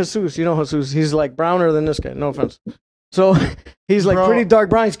over. Me and Jesus. You know Jesus. He's like browner than this guy. No offense. So he's like Bro. pretty dark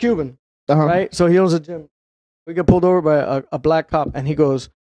brown. He's Cuban, Uh-huh. right? So he owns a gym. We get pulled over by a black cop, and he goes,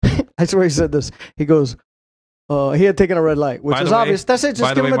 I swear he said this. He goes, he had taken a red light, which By is the way- obvious. That's it. By Just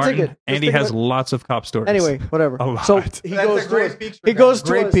the give way, him a Martin, ticket. Just Andy give him has a- lots of cop stories. Anyway, whatever. A lot. So he goes to us. He goes to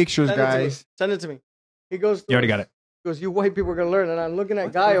Great us. pictures, Send it to me. guys. Send it to me. He goes. To You already us. got it. He goes, you white people are gonna learn. And I'm looking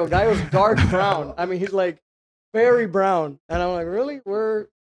at Gaio. Gaio's dark brown. I mean, he's like very brown. And I'm like, really? Where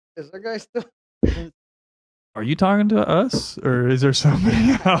is that guy still? Are you talking to us, or is there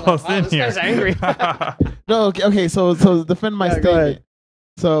somebody else wow, in this here? guy's angry. No, okay. So defend my Yeah, go statement. ahead.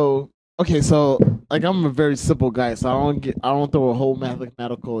 So like I'm a very simple guy, so I don't throw a whole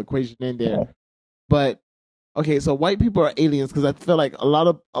mathematical equation in there. But okay, so white people are aliens because I feel like a lot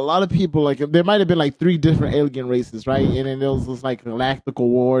of people, like there might have been like 3 different alien races, right? And then there was just like galactical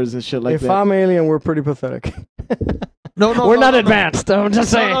wars and shit like If that. I'm alien, we're pretty pathetic. No, we're not no. advanced. I'm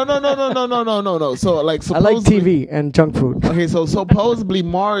just saying. No. So like I like supposedly- TV and junk food. Okay, so supposedly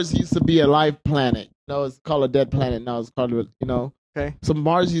Mars used to be a live planet. No, it's called a dead planet. Now it's called, Okay. So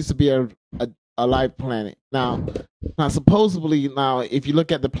Mars used to be a live planet. Now supposedly if you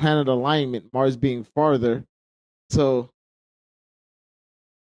look at the planet alignment, Mars being farther, so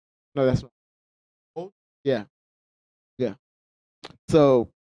no, that's not. Yeah. So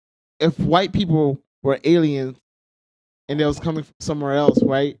if white people were aliens and they was coming from somewhere else,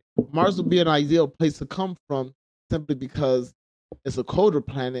 right? Mars would be an ideal place to come from simply because it's a colder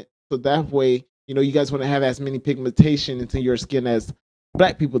planet. So that way, you know, you guys wouldn't have as many pigmentation into your skin as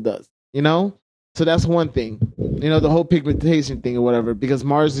black people does, you know? So that's one thing, you know, the whole pigmentation thing or whatever, because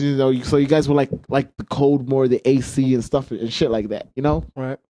Mars, you know, so you guys would like the cold more, the AC and stuff and shit like that, you know?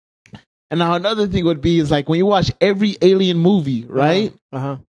 Right. And now another thing would be is like when you watch every alien movie, right?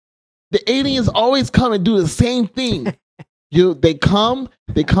 The aliens always come and do the same thing. They come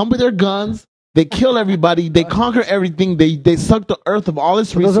with their guns, they kill everybody, they conquer everything, they suck the earth of all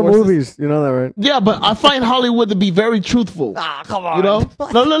its resources. Those are movies, you know that, right? Yeah, but I find Hollywood to be very truthful. Come on. You know?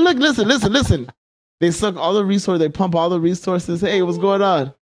 No, look, listen. They suck all the resources, they pump all the resources. Hey, what's going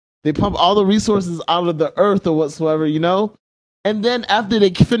on? They pump all the resources out of the earth or whatsoever, you know? And then after they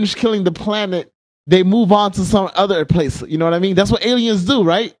finish killing the planet, they move on to some other place. You know what I mean? That's what aliens do,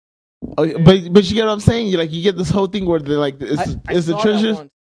 right? But you get what I'm saying? You get this whole thing where they're like, it's the treasures.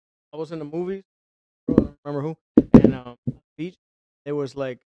 I was in the movies. I don't remember who. And on the beach, there was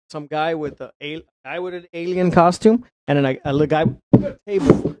like some guy with an alien costume, and then a guy with a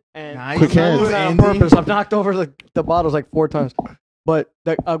table. And Quick hands, on purpose. I've knocked over the bottles like 4 times. But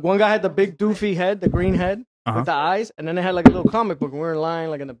one guy had the big doofy head, the green head with the eyes, and then they had like a little comic book. We were in line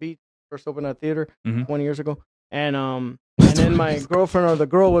like in the beach, first opened that theater 20 years ago, and then my girlfriend or the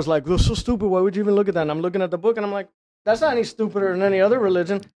girl was like, "This is so stupid. Why would you even look at that?" And I'm looking at the book, and I'm like, "That's not any stupider than any other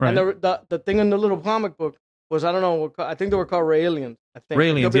religion." Right. And the thing in the little comic book was, I don't know, I think they were called Raelians. I think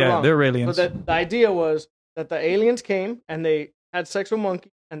Raelians, yeah, they're Raelians. So the idea was that the aliens came and they had sex with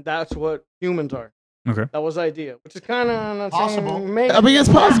monkeys, and that's what humans are. Okay. That was the idea, which is kind of possible. Maybe. I mean, it's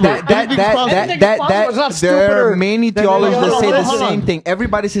possible. There are many theologians that say the Hold on. same thing.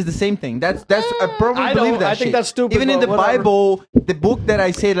 Everybody says the same thing. That's I probably I believe don't- that. I think shit. that's stupid, Even in but the whatever. Bible, the book that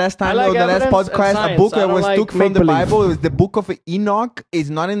I said last time, I like the last evidence and podcast, a science. book I that don't was like took from the make-believe. Bible. It was the book of Enoch. It's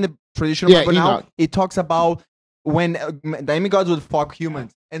not in the traditional Yeah, Bible now. Enoch. It talks about when the demigods would fuck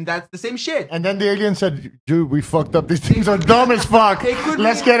humans, and that's the same shit. And then the alien said, "Dude, we fucked up. These things are dumb as fuck.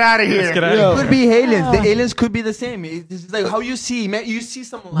 Let's get out of here." It could be aliens. The aliens could be the same. It's like how you see, man. You see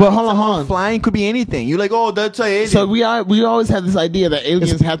some light, But hold on, someone hold on. flying. Could be anything. You're like, oh, that's an alien. So we always have this idea that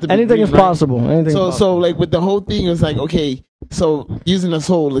aliens have to be Anything green, is right? possible. Anything is So possible. like with the whole thing, it's like, okay, so using this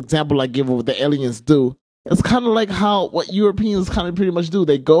whole example I give of what the aliens do, it's kind of like how what Europeans kind of pretty much do.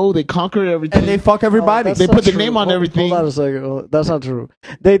 They go, they conquer everything, and they fuck everybody. That's they not put their true. name on everything. Hold on a second. That's not true.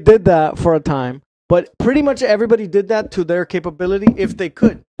 They did that for a time, but pretty much everybody did that to their capability if they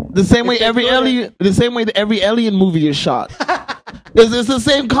could. The same way If they every couldn't- alien, the same way that every alien movie is shot. It's the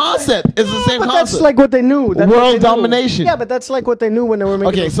same concept. It's the same But concept. that's like what they knew. That's what World they knew. domination. Yeah, but that's like what they knew when they were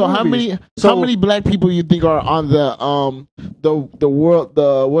making. Okay, those so how movies. many black people you think are on the world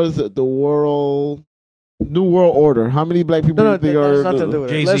what is it, the world New World Order? How many black people No, you think that has are nothing to do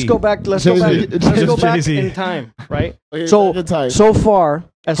with it. Jay-Z. Let's go back. Let's Jay-Z. go back Jay-Z. in time, right? Okay, So back in time. so far,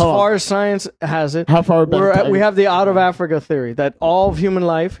 as Hold on. far as science has it, How far back in time? we have the out of Africa theory that all of human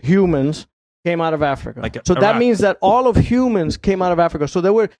life, humans, came out of Africa. Like So that Iraq. means that all of humans came out of Africa. So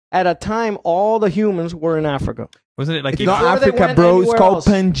there were at a time all the humans were in Africa. Wasn't it like It's not Before they Africa, went bro. It's anywhere called else.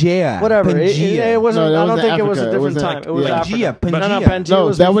 Pangea. Whatever. Pangea. It wasn't. No, that I don't wasn't think it was a Africa. It different was time. like- It was yeah. Africa. Pangea. No, Pangea. Pangea No,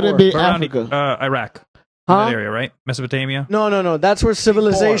 was that wouldn't before. be around Africa. Iraq, Huh? that area, right? Mesopotamia. No. That's where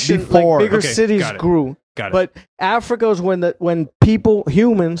civilization, Before. like bigger Okay, cities got it. grew. Got it. But Africa was when people,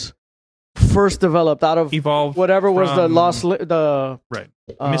 humans, first developed out of Evolved whatever was the from- lost, the Right.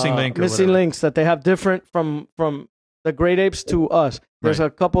 Missing link or missing whatever. links that they have different from the great apes to us. There's Right. a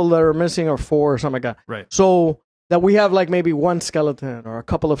couple that are missing, or 4 or something like that. Right. So that we have like maybe one skeleton or a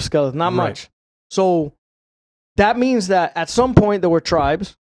couple of skeletons, not Right. much. So that means that at some point there were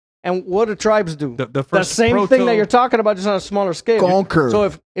tribes. And what do tribes do? The The first same thing proto- that you're talking about, just on a smaller scale. Conquer.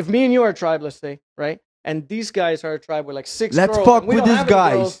 So if me and you are a tribe, let's say, right, and these guys are a tribe with like 6 Let's girls, fuck and we with don't these have any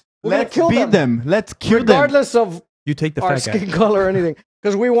guys. girls, we're gonna Let's kill beat them. Let's kill them. regardless of You take the our fat guy. skin color or anything,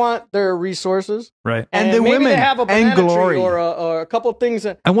 because we want their resources. Right. And the maybe women they have a and banana tree glory. or a couple things.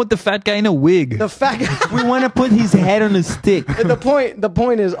 That, I want the fat guy in a wig. the fact, We want to put his head on a stick. the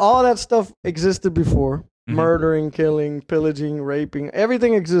point is, all that stuff existed before. Mhm. Murdering, killing, pillaging, raping,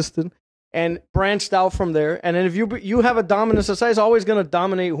 everything existed and branched out from there. And then if you have a dominant society, it's always going to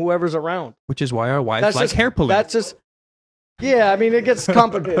dominate whoever's around. Which is why our wives That's like just hair pulling. That's just Yeah, I mean it gets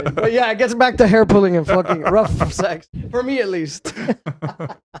complicated, but yeah, it gets back to hair pulling and fucking rough sex for me at least.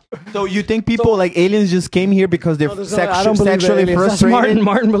 So you think people like aliens just came here because they're I don't believe sexually aliens. That's frustrated?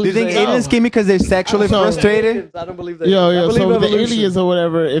 Martin Do you believes think aliens. aliens came because they're sexually frustrated? I don't believe that. Yo, I believe so the evolution. aliens or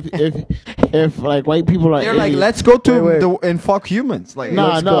whatever, if like white people are They're like, aliens- let's go to Wait. and fuck humans. Like, No,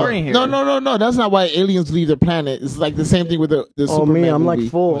 what's boring here? no. That's not why aliens leave the planet. It's like the same thing with the Oh Superman me, I'm movie.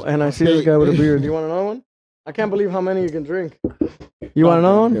 like full, and I see this guy with a beard. You want another one? I can't believe how many you can drink. You want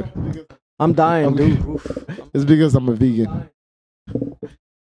another one? I'm dying, dude. Oof. It's because I'm a vegan.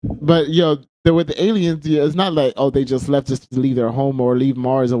 But yo, with the aliens, yeah, it's not like they just left just to leave their home or leave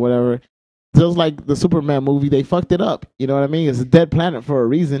Mars or whatever. Just like the Superman movie, they fucked it up. You know what I mean? It's a dead planet for a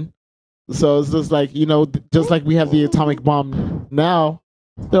reason. So it's just like, just like we have the atomic bomb now,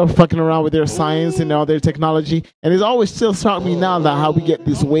 they're fucking around with their science and all their technology. And it's always still shocked me now that how we get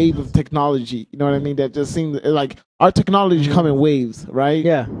this wave of technology. You know what I mean? That just seems like our technology come in waves, right?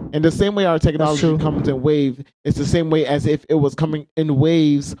 Yeah. And the same way our technology comes in wave, it's the same way as if it was coming in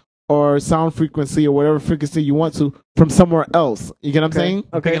waves or sound frequency or whatever frequency you want to from somewhere else. You get what I'm saying?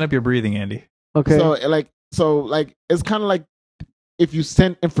 I'm picking up your breathing, Andy. Okay. So it's kind of like if you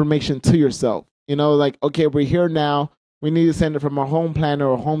send information to yourself, like, okay, we're here now. We need to send it from our home planet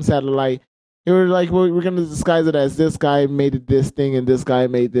or home satellite. You're like, we're going to disguise it as this guy made this thing and this guy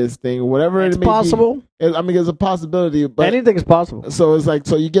made this thing, whatever It's it may possible. be. I mean, it's a possibility, but Anything is possible. so it's like,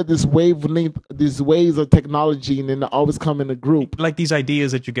 so you get this wavelength, these waves of technology, and then they always come in a group. Like these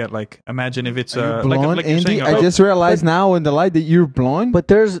ideas that you get, like imagine if it's Blonde, like you're Andy? saying, I just realized now in the light that you're blonde. But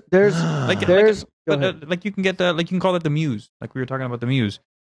there's like there's like you can get like you can call it the muse, like we were talking about the muse.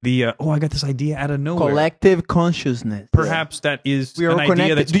 The I got this idea out of nowhere. Collective consciousness. Perhaps that is We are an all idea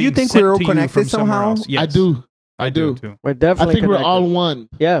connected. that's Do you being think sent we're all to you connected from somewhere somehow? else. Yes. I do. too. We're definitely. I think we're connected. all one.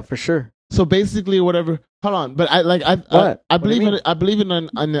 Yeah, for sure. So basically, whatever. Hold on, but I What believe do you in mean? I believe in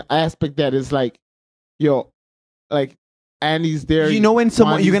an aspect that is like, like Andy's there. You know when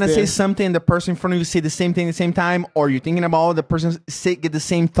someone you're gonna Wandy's say there. something and the person in front of you say the same thing at the same time, or you're thinking about the person get the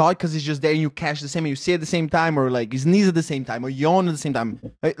same thought because it's just there and you catch the same and you say at the same time, or like you sneeze at the same time or yawn at the same time.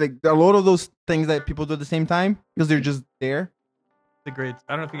 Like a lot of those things that people do at the same time because they're just there. The great.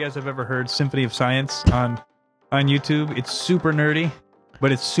 I don't know if you guys have ever heard Symphony of Science on YouTube. It's super nerdy,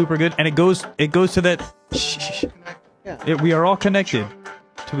 but it's super good, and it goes to that. We are all connected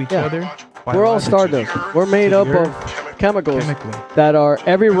to each Yeah. other. We're all biologically. stardust. We're made up of chemicals that are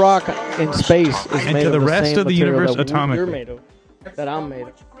every rock in space is And made to of the the rest same of the material universe, that atomically. you're made of, that I'm made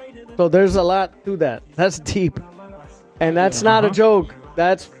of. So there's a lot to that. That's deep, and that's not a joke.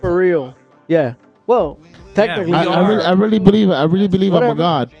 That's for real. Yeah. Well, technically, I really believe it. I really believe I'm a Whatever.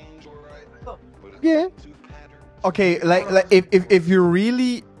 god. yeah. Okay, like if you're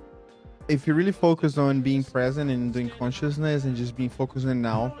really focused on being present and doing consciousness and just being focused on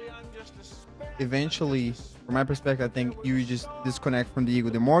now, eventually, from my perspective, I think you just disconnect from the ego.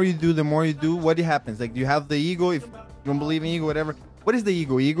 The more you do, what happens? Like, do you have the ego? If you don't believe in ego, whatever. What is the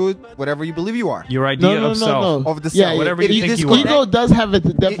ego? Ego, whatever you believe you are. Your idea No, of self. Of the Yeah, self. whatever If you think you are. Ego does have a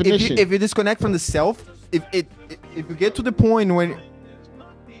definition. If you disconnect from the self, if you get to the point when,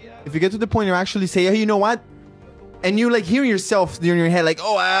 if you get to the point you actually say, hey, you know what? And you like hearing yourself in your head, like,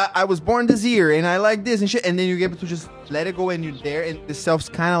 oh, I was born this year and I like this and shit. And then you get to just let it go and you're there and the self's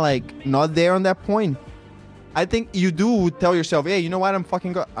kind of like not there on that point. I think you do tell yourself, hey, you know what? I'm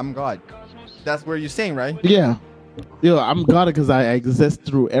fucking God. I'm God. That's where you're saying, right? Yeah. Yo, I'm God because I exist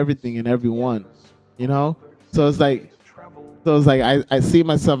through everything and everyone. So it's like I see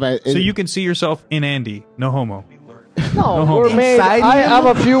myself as. So you can see yourself in Andy. No homo. No, No we're homo. made. Inside I you? have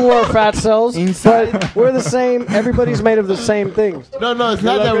a few more fat cells, but we're the same. Everybody's made of the same things. No, it's You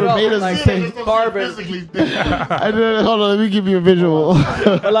not look that it we're up, made of like the same. carbon. Hold on, let me give you a visual.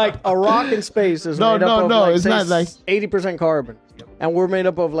 But like a rock in space is No, made up of no, like, it's say, not like- 80% carbon, and we're made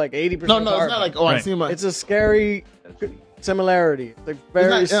up of like 80% No, carbon. it's not like I Right. see my. It's a scary similarity. It's like It's very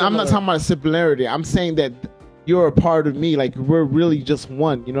not- similar. I'm not talking about similarity. I'm saying that you're a part of me. Like we're really just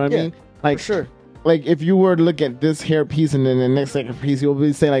one. You know what I Yeah, mean? Like for sure. Like if you were to look at this hair piece and then the next second piece, you'll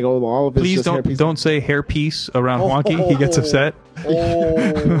be saying like, "Oh, all of it's Please just hair don't piece." don't say hair piece around Wonky. He gets upset.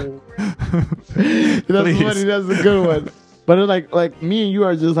 Oh, That's Please. funny. That's a good one. But it's like me and you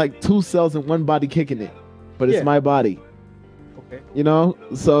are just like two cells in one body kicking it, but it's Yeah. my body. okay.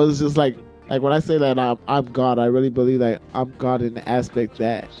 So it's just like when I say that I'm God, I really believe that I'm God in the aspect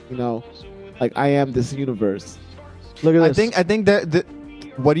that like I am this universe. Look at this. I think that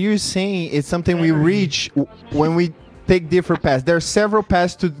what you're saying is something we reach when we take different paths. There are several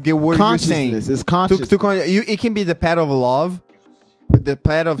paths to get what you're saying. Consciousness is conscious. It can be the path of love, the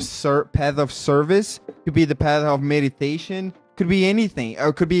path of service, could be the path of meditation, could be anything,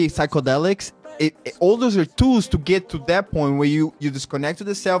 or could be psychedelics. All those are tools to get to that point where you disconnect to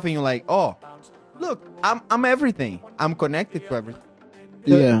the self and you're like, oh, look, I'm everything. I'm connected to everything.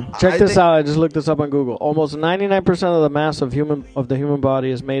 Yeah. Check this out. I just looked this up on Google. Almost 99% of the mass of the human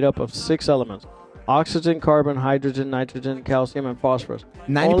body is made up of 6 elements: oxygen, carbon, hydrogen, nitrogen, calcium, and phosphorus.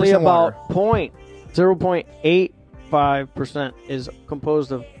 90% Only about water. 0.85% is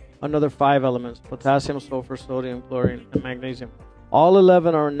composed of another 5 elements: potassium, sulfur, sodium, chlorine, and magnesium. All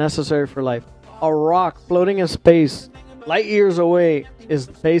 11 are necessary for life. A rock floating in space, light years away, is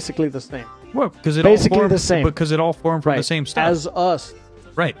basically the same. Well, because it basically all formed, the same. Because it all formed from the same stuff. As us.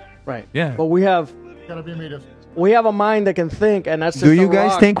 Right. Right. Yeah. But we have a mind that can think, and that's just Do you a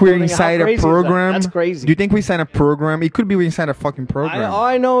guys rock think we're floating. How inside a crazy is that? program? That's crazy. Do you think we inside a program? It could be we inside a fucking program. All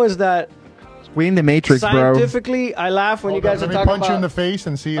I know is that We're in the Matrix, bro. scientifically, I laugh when you guys are Let me talking punch you in the about face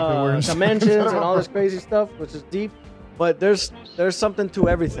and see if it works. dimensions and all this crazy stuff, which is deep. But there's something to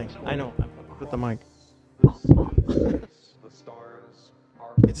everything. I know. With the mic.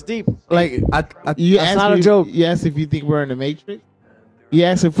 It's deep. Like you That's asked not a me- joke. You asked if you think we're in the Matrix. You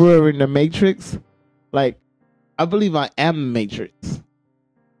asked if we're in the Matrix. Like, I believe I am the Matrix.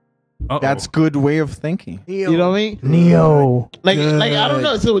 That's good way of thinking. You know what I mean? Neo. Like I don't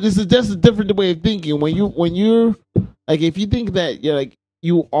know. So this is just a different way of thinking. When you're like, if you think that you're like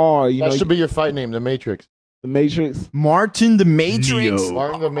you are, you That know, should be your fight name, the Matrix. the Matrix. Martin the Matrix.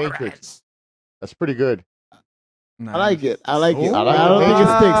 Martin the Matrix. That's pretty good. I like it. I like it. I like I don't the think it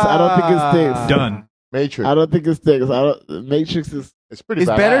Matrix. sticks. I don't think it sticks. Done. Matrix. I don't think it sticks. The Matrix is. It's pretty. It's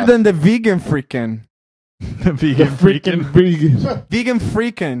badass. better than the vegan freaking. The vegan freaking. Vegan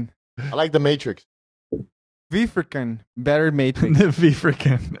freaking. I like the Matrix. V freaking. Better Matrix. The V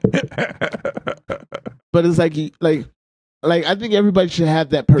freaking. But it's like I think everybody should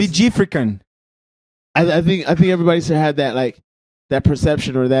have that person. VG freaking. I think everybody should have that like that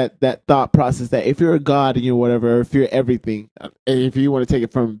perception or that thought process that if you're a god and you're whatever, or if you're everything, and if you want to take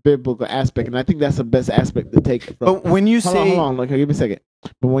it from a biblical aspect, and I think that's the best aspect to take it from. But when you hold on, like give me a second.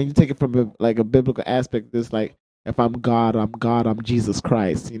 But when you take it from a biblical aspect, it's like if I'm God, I'm Jesus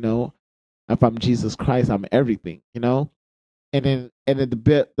Christ, you know. If I'm Jesus Christ, I'm everything, you know. And then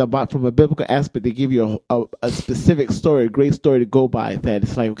from a biblical aspect, they give you a specific story, a great story to go by. That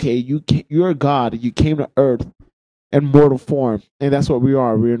it's like, okay, you're a God, you came to earth in mortal form, and that's what we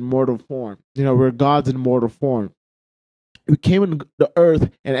are. We're in mortal form. You know, we're gods in mortal form. We came in the earth,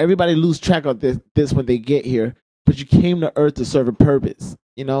 and everybody lose track of this when they get here. But you came to earth to serve a purpose.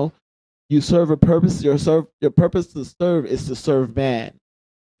 You know, you serve a purpose. Your purpose to serve is to serve man.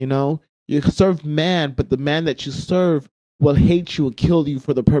 You know, you serve man, but the man that you serve will hate you and kill you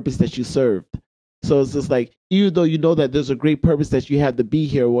for the purpose that you served. So it's just like, even though you know that there's a great purpose that you have to be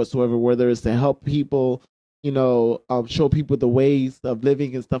here whatsoever, whether it's to help people, you know, show people the ways of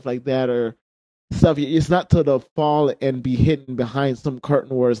living and stuff like that, or stuff. It's not to fall and be hidden behind some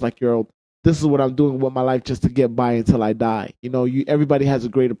curtain where it's like this is what I'm doing with my life just to get by until I die. You know, everybody has a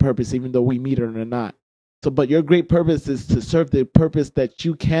greater purpose, even though we meet it or not. So, but your great purpose is to serve the purpose that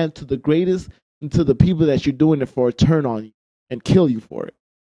you can to the greatest, and to the people that you're doing it for turn on you and kill you for it.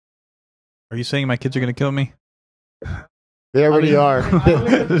 Are you saying my kids are going to kill me? They already are.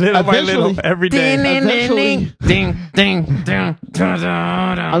 Little by little, every day. I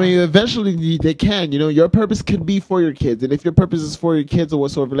mean, eventually they can. You know, your purpose could be for your kids, and if your purpose is for your kids or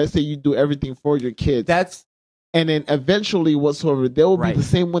whatsoever, let's say you do everything for your kids. And then eventually, whatsoever, they will be the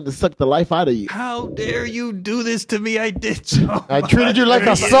same one to suck the life out of you. How dare you do this to me? I did so. I treated you like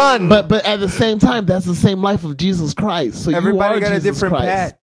a son. But at the same time, that's the same life of Jesus Christ. So everybody you are got Jesus a different Christ.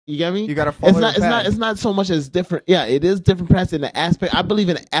 path. You get me? You gotta follow It's not so much as different. Yeah, it is different paths in the aspect. I believe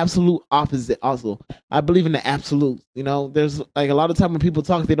in the absolute opposite also. I believe in the absolute. You know, there's like a lot of time when people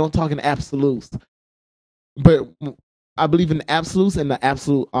talk, they don't talk in absolutes. But I believe in the absolutes and the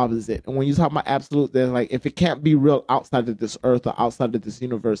absolute opposite. And when you talk about absolute, there's like, if it can't be real outside of this earth or outside of this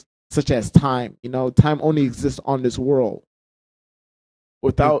universe, such as time, you know, time only exists on this world.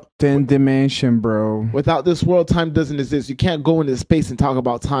 Without 10 dimension, bro. Without this world, time doesn't exist. You can't go into space and talk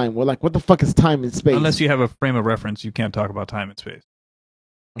about time. We're like, what the fuck is time in space? Unless you have a frame of reference, you can't talk about time and space.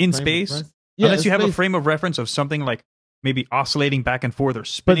 In space, Yeah, unless you have a space. frame of reference of something like maybe oscillating back and forth or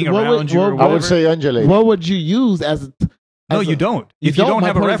spinning what around would- you or what- whatever. I would say undulate. What would you use as No, you don't. If you don't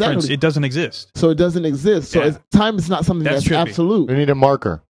have a my point reference, exactly. it doesn't exist. So it doesn't exist. So Yeah. time is not something That's that's trippy. absolute. You need a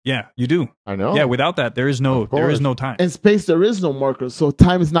marker. Yeah, you do. I know. Yeah, without that, there is no time. In space, there is no marker. So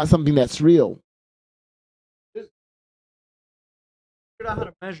time is not something that's real. Figure out how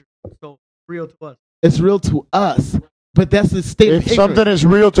to measure it so it's real to us. It's real to us. But that's the state. If of something ignorance. is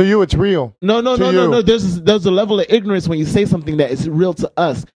real to you, it's real. No. There's a level of ignorance when you say something that is real to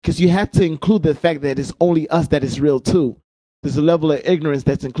us, because you have to include the fact that it's only us that is real too. There's a level of ignorance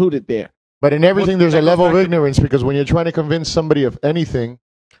that's included there. But in everything, there's a level of ignorance, because when you're trying to convince somebody of anything,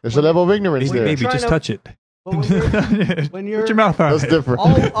 there's a level of ignorance there. Maybe just touch it. When you're Put your mouth on That's it. different.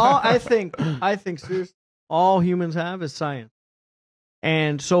 I think seriously, all humans have is science.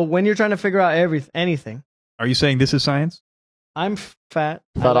 And so when you're trying to figure out anything, Are you saying this is science? I'm fat.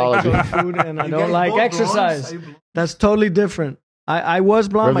 I Fatology. like junk food, and I You don't guys like both exercise. blondes? Are you That's totally different. I was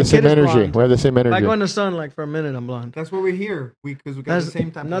We blonde. have My the same kid is energy. blonde. We have the same If I energy. go in the sun, like for a minute, I'm blonde. That's why we're here. Because we got That's the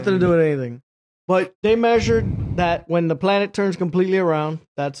same type. nothing to do with anything. But they measured that when the planet turns completely around,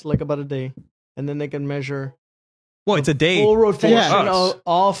 that's like about a day, and then they can measure Well, it's a day. full rotation us.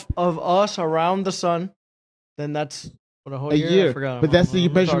 of us around the sun. Then that's what a whole A year. I year. forgot. But that's I'm the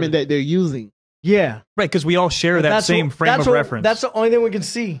retarded. measurement that they're using. Yeah, Right, because we all share that That's same what- frame that's of what- reference. That's the only thing we can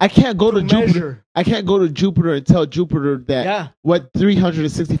see. I can't go to Jupiter. measure. I can't go to Jupiter and tell Jupiter that Yeah. what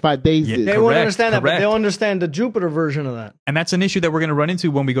 365 days Yeah, is. They won't Correct, understand that, but correct. they'll understand the Jupiter version of that. And that's an issue that we're going to run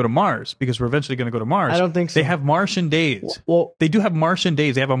into when we go to Mars, because we're eventually going to go to Mars. I don't think so. They have Martian days. Well, They do have Martian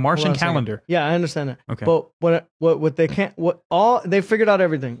days. They have a hold on Martian a second. calendar. Yeah, I understand that. Okay. But what they can't they figured out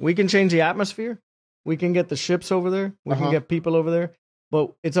everything. We can change the atmosphere. We can get the ships over there. We can get people over there.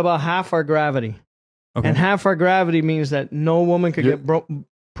 But it's about half our gravity. Okay. And half our gravity means that no woman could get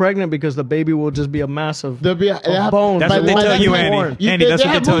pregnant because the baby will just be a mass of, There'll be bones. That's what they by tell that you, time- Andy. Andy, that's what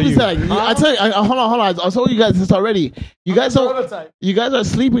they have tell movies you. that, I tell you, hold on. I told you guys this already. You guys are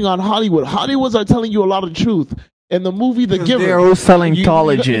sleeping on Hollywood. Hollywoods are telling you a lot of truth. In the movie The Giver, They're all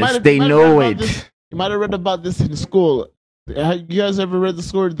Scientologists. They might have know read about it. this- You might have read about this in school. Have you guys ever read the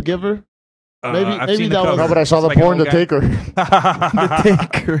story The Giver? I've seen the that was. No, but I saw It's the like an porn, old The guy. Taker. The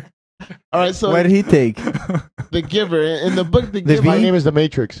Taker. All right, so What did he take? The Giver in the book The Giver. My name is The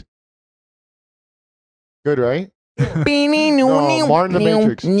Matrix. Good, right? No, Martin the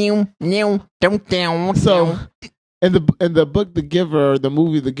Matrix. So in the book The Giver, the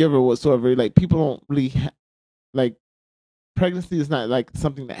movie The Giver, whatsoever, like people don't really like pregnancy is not like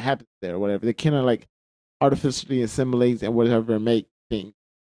something that happens there or whatever. They kind of like artificially assimilate and whatever and make things.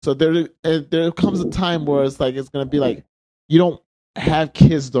 So there comes a time where it's like it's gonna be like you don't have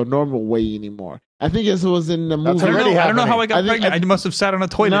kids the normal way anymore. I think it was in the movie. I don't know how I got think- pregnant. I must have sat on a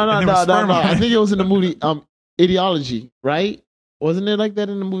toilet. No, and there was sperm on I it. think it was in the movie Ideology, right? Wasn't it like that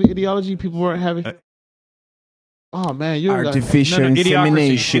in the movie Ideology? People weren't having. Oh man, you're Artificial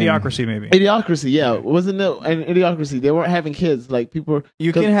insemination. Idiocracy, maybe. Idiocracy, yeah. Wasn't it an Idiocracy? They weren't having kids. Like people were.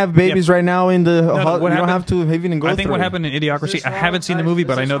 You can have babies right now in the. No, you what don't happened- have to even go. I think what through. happened in Idiocracy. I haven't seen the movie,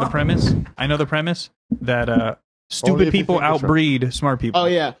 but I know the premise. I know the premise that Only stupid if you people think it's right. outbreed smart people. Oh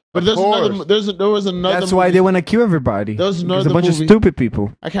yeah, but Of there's course. another. There was another. That's why movie. they want to kill everybody. There was There's another a bunch movie. of stupid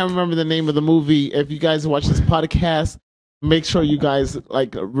people. I can't remember the name of the movie. If you guys watch this podcast, make sure you guys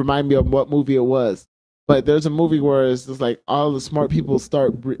like remind me of what movie it was. But there's a movie where it's just like all the smart people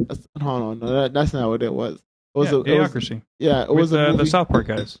start. Hold on, no, that's not what it was. It was Idiocracy. Yeah, it With was a movie. the South Park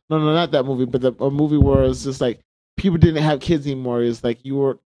guys. No, not that movie, but a movie where it's just like people didn't have kids anymore. It's like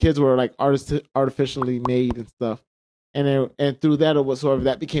kids were like artificially made and stuff, and through that or whatsoever,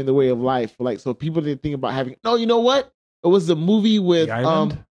 that became the way of life. Like so, people didn't think about having. No, you know what? It was the movie with The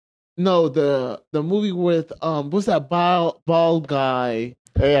Island? No, the movie with what's that bald guy?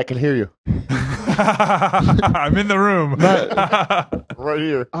 Hey, I can hear you. I'm in the room. Right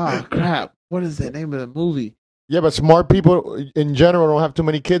here. Oh crap! What is the name of the movie? Yeah, but smart people in general don't have too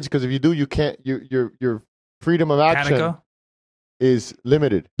many kids, because if you do, you can't. Your freedom of action Hanukkah? is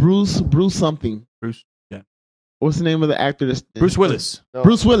limited. Bruce something. Bruce. Yeah. What's the name of the actor? Bruce Willis. No.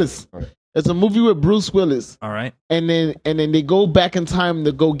 Bruce Willis. Right. It's a movie with Bruce Willis. All right. And then they go back in time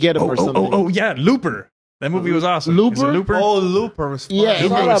to go get him or something. Oh, yeah, Looper. That movie was awesome. Looper? Is it Looper? Oh, Looper was fun. Yeah, I and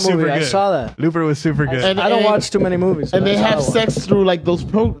saw they- that was super movie. I good. saw that. Looper was super good. And- I don't watch too many movies. and but they I have saw one. sex through like those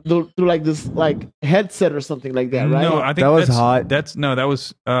through like this like headset or something like that, right? No, I think That was that's, hot. That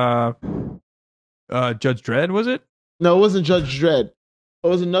was Judge Dredd, was it? No, it wasn't Judge Dredd. It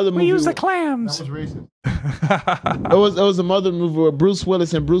was another movie. clams. That was racist. It was another movie where Bruce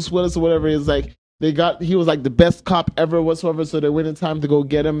Willis or whatever is like he was like the best cop ever whatsoever, so they went in time to go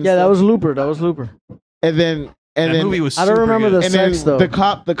get him. and Yeah, that stuff. was Looper. And then That movie was I don't super remember good. the and then sex though. the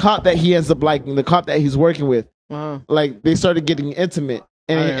cop that he ends up liking, the cop that he's working with, Uh-huh. like they started getting intimate,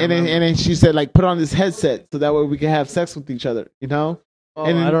 and I and remember. then she said like put on this headset so that way we can have sex with each other, you know. Oh,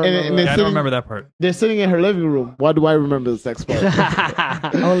 and- I don't and- remember and that. Yeah, I don't remember that part. They're sitting in her living room. Why do I remember the sex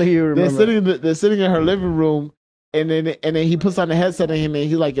part? Only you remember. They're sitting in her living room, and then he puts on the headset and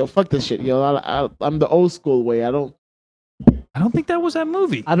he's like, "Yo, fuck this shit, yo. I'm the old school way. I don't I don't think that was that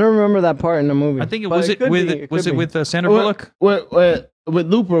movie. I don't remember that part in the movie. I think it But was it could with be, was could it be. with Sandra Bullock? With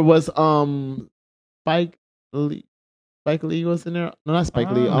Looper was Spike Lee. Spike Lee was in there. No, not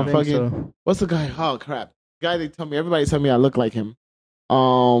Spike Lee. I think Fucking so. what's the guy? Oh crap! Guy they tell me everybody tell me I look like him.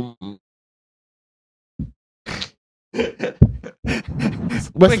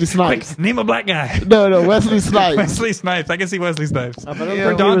 Wesley Snipes. Quick, name a black guy. No, Wesley Snipes. Wesley Snipes. I can see Wesley Snipes. I don't Or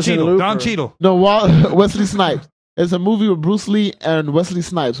think he Don was in Cheadle. Looper. Don Cheadle. No, Wesley Snipes. It's a movie with Bruce Lee and Wesley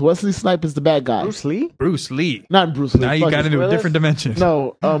Snipes. Wesley Snipes is the bad guy. Bruce Lee? Bruce Lee. Not Bruce Lee. Now you Fuck got it. into a different dimension.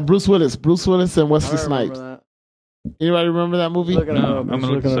 No, Bruce Willis. Bruce Willis and I Wesley don't remember Snipes. that. Anybody remember that movie? Looking it No, up. I'm Just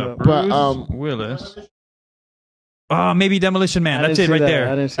gonna look this looking it up. But Bruce Willis. Oh, maybe Demolition Man. I That's didn't it see right that. there.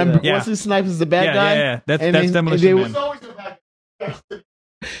 I didn't see And that. Yeah. Wesley Snipes is the bad Yeah, guy. yeah, yeah. That's And Demolition they- Man.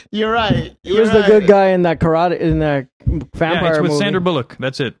 You're right. He was the good guy in that karate in that vampire Yeah, it's with movie. Sandra Bullock.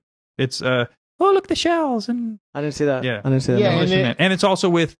 That's it. It's oh look the shells and I didn't see that. Yeah. I didn't see that. Yeah, movie. Demolition and Man. And it's also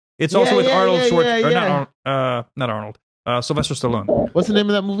with Arnold Schwarzenegger. Or yeah. not Arnold. Sylvester Stallone. What's the name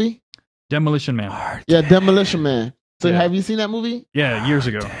of that movie? Demolition Man. Yeah, Demolition Man. So Yeah. have you seen that movie? Yeah, years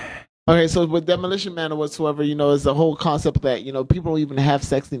ago. Okay, so with Demolition Man or whatsoever, it's the whole concept that people don't even have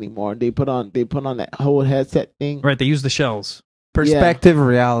sex anymore. They put on that whole headset thing. Right, they use the shells. Perspective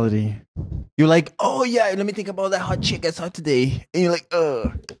reality. You're like, oh yeah, let me think about that hot chick I saw today. And you're like,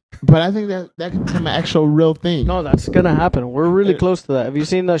 But I think that can become an actual real thing. No, that's gonna happen. We're really close to that. Have you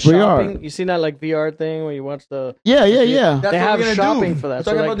seen the We are. shopping? You seen that like VR thing where you watch the? Yeah. They That's what have we're gonna shopping do. for that. We're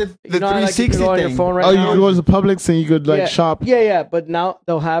So talking like, about the you know how, like, you can 360 go on your thing. phone right Oh, now. you go to Publix and you could yeah, shop. Yeah. But now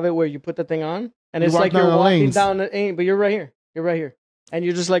they'll have it where you put the thing on, and You it's walk like down you're the walking lanes. down the. But you're right here. You're right here, and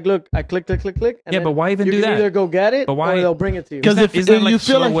you're just like, look, I click. And Yeah, then but why even you do can that? Either go get it, But why- or they'll bring it to you. Because if Isn't that like you a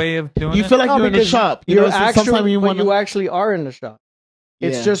feel slow like way of doing you it? feel like No, you're in the because shop. You're so actually, sometimes you but want you actually are in the shop.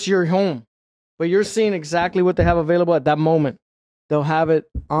 It's Yeah. just your home, but you're seeing exactly what they have available at that moment. They'll have it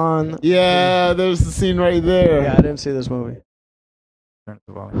on. Yeah, there's the scene right there. Yeah, I didn't see this movie. Turn up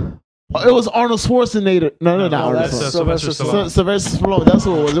the volume. Oh, it was Arnold Schwarzenegger. No, not Arnold. that's That's Sylvester Sylvester Stallone. Sylvester Stallone. That's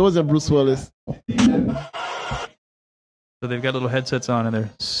what it was. It wasn't Bruce Willis. So they've got little headsets on and they're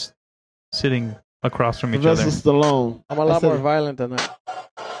sitting across from each Sylvester other. Stallone. I'm a lot more violent than that.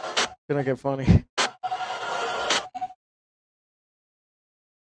 It's gonna get funny.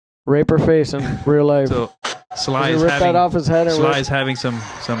 Rape her face in real life. So Sly Does is he rip that having off his head and Sly rip- is having some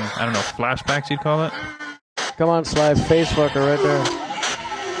I don't know, flashbacks you'd call it. Come on, Sly, face fucker right there.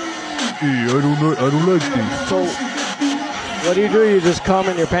 I don't like this. So, what do? You just cum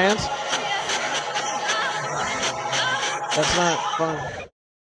in your pants? That's not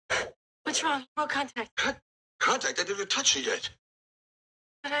fun. What's wrong? No contact. Contact? I didn't touch you yet.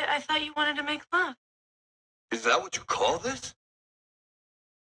 But I thought you wanted to make love. Is that what you call this?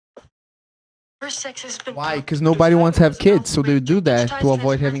 First sex has been. Why? Because nobody wants to have kids, so they do that to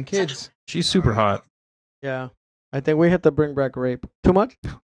avoid having kids. She's super hot. Yeah, I think we have to bring back rape. Too much?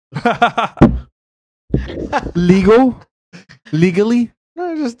 Legally?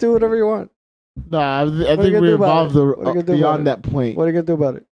 No, just do whatever you want. Nah, I What are you think gonna we do about evolved it? What are you gonna do beyond about that point. What are you gonna do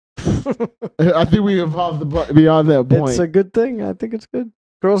about it? I think we evolved beyond that point. It's a good thing. I think it's good.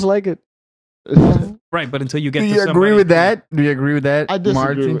 Girls like it. Right, but until you get Do to you somebody agree with that? Do you agree with that, I disagree.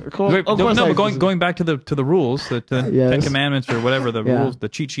 Martin? Of course, Wait, of no, course I but disagree. going back to the rules, the Ten Yes. Commandments or whatever the Yeah. rules, the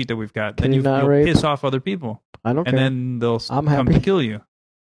cheat sheet that we've got, Can then you not you'll rape? piss off other people, I don't and care. then they'll I'm come happy. to kill you.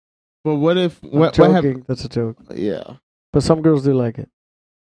 But what if I'm what joking. happened? That's a joke. Yeah, But some girls do like it.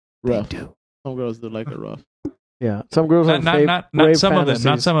 rough. Some girls do like it rough. Yeah, some girls have Not rape some of them, not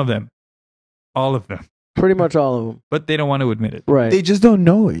fantasies. some of them, all of them. Pretty much all of them. But they don't want to admit it. Right. They just don't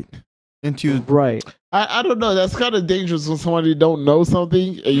know it. Until Right. I don't know. That's kind of dangerous when somebody don't know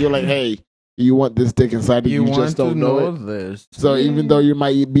something and you're like, hey, you want this dick inside of you, want just don't to know it. this. So even though you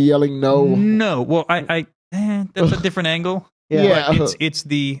might be yelling no, No, well, that's a different angle. Yeah. But it's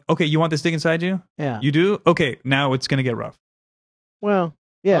the okay. You want this dick inside you? Yeah. You do? Okay, now it's gonna get rough. Well,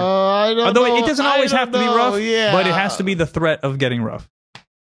 yeah. I don't Although know. it doesn't I always don't have to be know. rough, Yeah, but it has to be the threat of getting rough.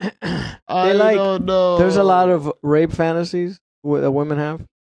 I don't know. There's a lot of rape fantasies that women have,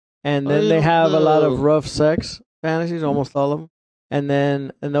 and then they have a lot of rough sex fantasies, almost all of them.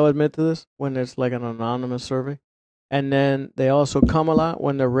 And they'll admit to this when it's like an anonymous survey. And then they also come a lot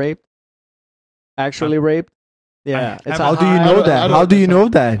when they're raped, actually raped. Yeah, it's a How do you high- know that? How do you know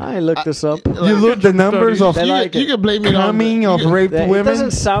that? I looked this up. You look the numbers of They like you it. can blame it on coming of raped It women.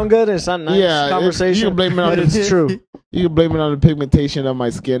 doesn't sound good. It's not nice Yeah, conversation. you can blame it on but it's true. You can blame it on the pigmentation of my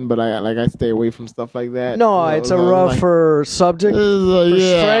skin, but I stay away from stuff like that. No, it's a rougher subject for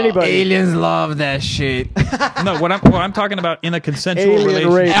anybody. Aliens love that shit. No, what I'm talking about in a consensual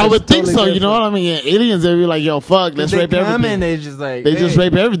relationship. I would think so. You know what I mean? Yeah, aliens, they be like, yo, fuck, let's rape everything. And they just like they just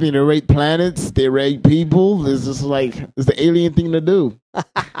rape everything. They rape planets. They rape people. It's just like it's the alien thing to do.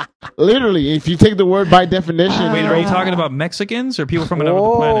 Literally, if you take the word by definition. Wait, are you talking about Mexicans or people from another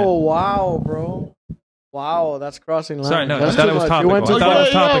planet? Oh wow, bro! Wow, that's crossing lines. Sorry, no, That's I thought too it was much. topical. You went too I thought far. it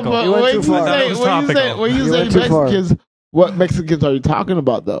was topical. You went too far. When you say went too far. Mexicans, what Mexicans are you talking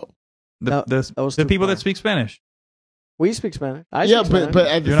about though? The people that speak Spanish. We speak Spanish. I Yeah, speak but Spanish. but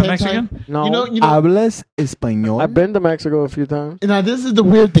at the You're same not Mexican? time, No. you know, Hablas español. I've been to Mexico a few times. Now this is the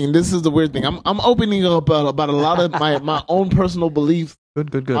weird thing. I'm opening up about a lot of my own personal beliefs.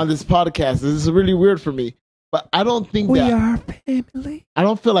 Good. On this podcast. This is really weird for me, but I don't think We that are family. I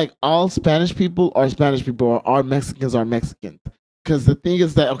don't feel like all Spanish people are Spanish people or all Mexicans are Mexicans. Because the thing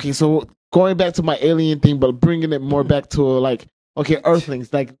is that okay, so going back to my alien thing, but bringing it more back to like okay,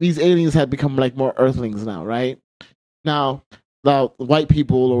 Earthlings. Like these aliens have become like more Earthlings now, right? Now white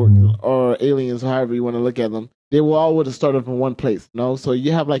people or aliens, however you want to look at them, they will all would have started from one place, no? So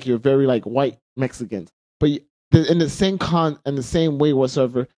you have like your very like white Mexicans, but in the same way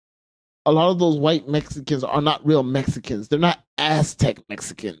whatsoever, a lot of those white Mexicans are not real Mexicans. They're not Aztec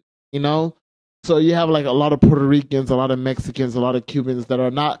Mexican, you know? So you have like a lot of Puerto Ricans, a lot of Mexicans, a lot of Cubans that are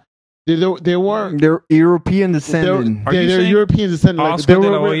not. They weren't. They're European descendant. They're European descendant. Like, Oscar de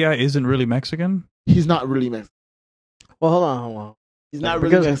la Hoya isn't really Mexican. He's not really Mexican. Well, hold on. He's not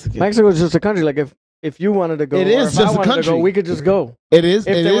Because really Mexican. Mexico is just a country. Like if you wanted to go, It or is if I just a wanted to country. go, we could just go. It is.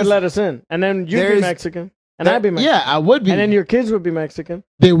 If it they is. would let us in, and then you'd be There's- Mexican, and I'd be Mexican. Yeah, I would be. And then your kids would be Mexican.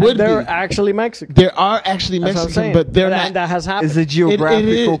 They would They're be. actually Mexican. There are actually That's what I'm Mexican, saying. but they're And not. that has happened. It's a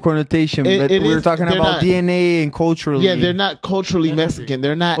geographical is. connotation, It- but it we were is. talking They're about not. DNA and culturally. Yeah, they're not culturally Mexican.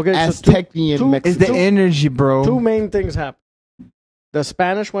 They're not Okay, so Aztecian two- Mexican. It's the energy, bro. Two main things happened. The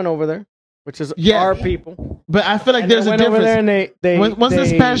Spanish went over there, which is Yeah. our people. But I feel like And there's they a went over there difference. and they Once the they-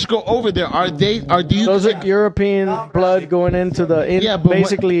 Spanish go over there, do you? Those are European blood going into the Yeah, but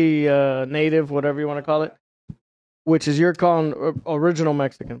basically native, whatever you want to call it, which is you're calling original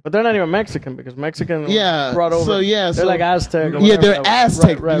Mexican, but they're not even Mexican because Mexican Yeah. brought over. So yeah, they're like Aztec. Or Yeah, whatever they're that was.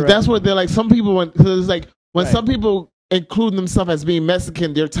 Aztec. Right. That's what they're like. Some people when it's like when Right. some people include themselves as being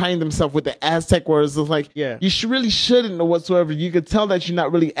Mexican, they're tying themselves with the Aztec words. It's like Yeah. you really shouldn't know whatsoever. You could tell that you're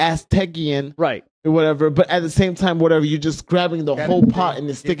not really Aztecian, Right. or whatever. But at the same time, whatever, you're just grabbing the whole pot and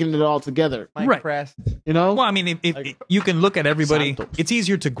then sticking it all together. Right. You know? Well, I mean, if you can look at everybody, it's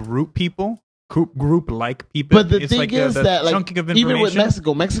easier to group people, group like people. But the It's thing like is the that, like, chunking of even with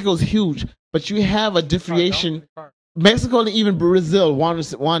information. Mexico's huge, but you have a differentiation. Mexico and even Brazil,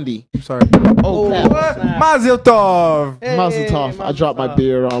 Wandy. Sorry. Oh, crap. Mazel tov. Mazel tov. I dropped my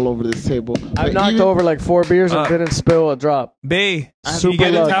beer all over this table. I But knocked even- over like 4 beers and didn't spill a drop. Bay, Super you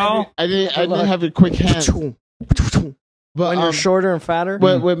get a luck. towel? I didn't have a quick hand. But When you're shorter and fatter.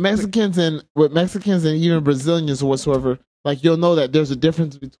 with Mexicans and even Brazilians or whatsoever, like you'll know that there's a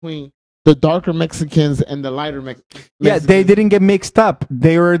difference between the darker Mexicans and the lighter Mexicans. Yeah, they didn't get mixed up.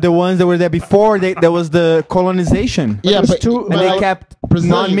 They were the ones that were there before. There was the colonization. Yeah, There's but two- and they like, kept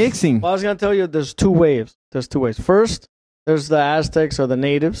Brazilians. non-mixing. Well, I was gonna tell you, there's two waves. First, there's the Aztecs or the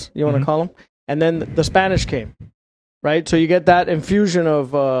natives, you want to call them, and then the Spanish came, right? So you get that infusion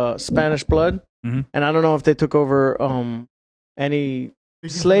of Spanish blood, Mhm. and I don't know if they took over any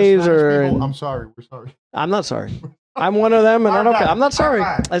slaves or. I'm sorry. We're sorry. I'm not sorry. I'm one of them, and I don't care. I'm not sorry.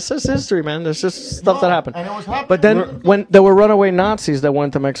 It's just history, man. It's just stuff that happened. And it was happening. But then when there were runaway Nazis that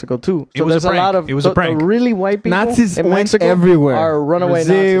went to Mexico too, It so was a there's a prank. lot of It was a prank. the really white people. Nazis in went Mexico everywhere. Are runaway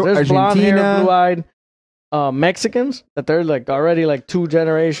Brazil, Nazis? There's blonde hair, Argentina. blue-eyed Mexicans that they're like already like 2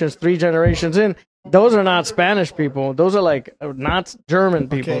 generations, 3 generations in. Those are not Spanish people. Those are like not German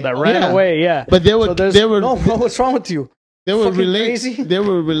people that ran Yeah. away. Yeah, But they So were there's- they were no, bro, what's wrong with you? they would fucking relate. crazy? They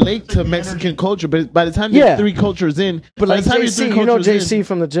would relate to Mexican culture, but by the time Yeah. you're 3 cultures in, But by like the time you're JC, 3 you know cultures in- JC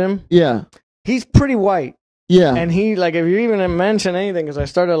from the gym. yeah, He's pretty white. yeah. And he, like, if you even mention anything, because I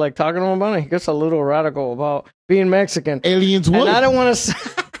started, like, talking to him about it, he gets a little radical about being Mexican. Aliens would. And I don't want to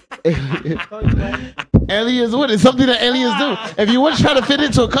Aliens would. It's something that aliens do. If you want to try to fit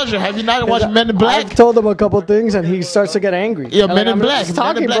into a culture, have you not watched Men in Black? I've told him a couple things, and he starts to get angry. Yeah, And, Men in I'm Black. just Men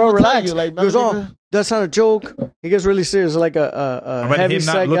in talking, Black bro, will tell relax. you, like, He goes, oh, that's not a joke. He gets really serious, like a About heavy him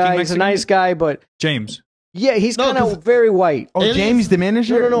not set looking guy. He's a Mexican? nice guy, but James. yeah, he's No, kind 'cause- of very white. Oh, Aliens- James the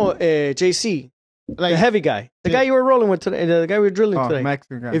manager? No, JC. Like The heavy guy. The guy you were rolling with today. The guy we were drilling Oh, today.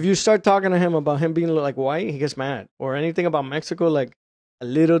 Mexican guy. If you start talking to him about him being like white, he gets mad. Or anything about Mexico, like a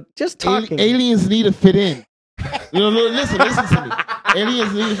little, just talking. aliens need to fit in. Listen to me.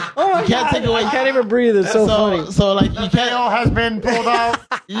 Aliens, you can't take away. I can't even breathe. It's so funny. So like you can't. Tail has been pulled out.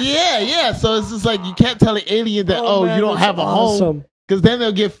 Yeah. So it's just like you can't tell an alien that man, you don't that's have a awesome. home because then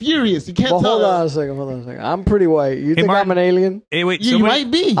they'll get furious. You can't Well, tell. hold on a second. I'm pretty white. You think Martin. I'm an alien? Hey, wait. You might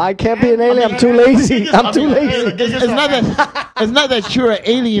be. I can't be an alien. I'm too lazy. I'm too lazy. It's not that you're an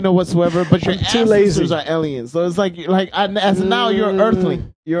alien or whatsoever, but your too ancestors lazy. are aliens. So it's like as now you're an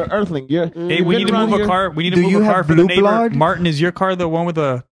earthling. You're an earthling. Hey, we need to move a car. We need to move a car for the neighbor. Martin, is your car the one with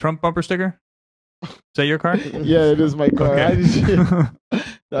the Trump bumper sticker? Is that your car? Yeah, it is my car. Okay.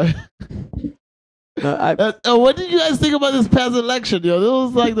 What did you guys think about this past election, yo? This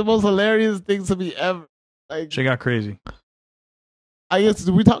was like the most hilarious thing to me ever. Like, She got crazy. I guess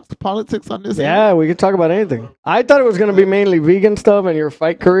did we talk politics on this? Yeah, we could talk about anything. I thought it was going to be mainly vegan stuff and your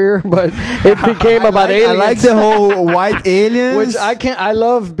fight career, but it became about aliens. I like the whole white aliens. Which I can't. I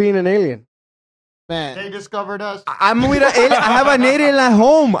love being an alien. Man, they discovered us. I'm with an alien. I have an alien at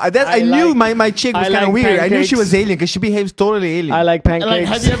home. I knew my chick was I kind of like weird. I knew she pancakes. was alien because she behaves totally alien. I like pancakes. Like,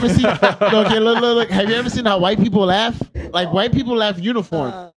 have you ever seen? Okay, look. Have you ever seen how white people laugh? Like white people laugh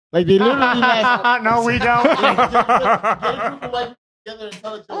uniform. Like they literally laugh. No, we don't.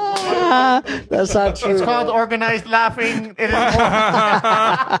 That's not true. It's called organized laughing. It is.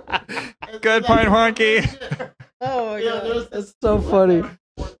 Good point, Honky. Oh my god, that's so funny.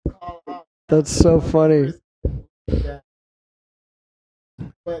 That's so funny.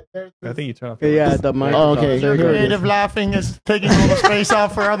 I think you turned off. Yeah, the microphone. Oh, okay. Your creative laughing is taking all the space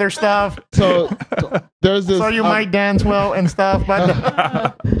off for other stuff. So there's this. So you might dance well and stuff,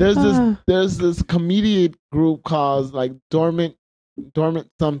 but there's this comedian group called like Dormant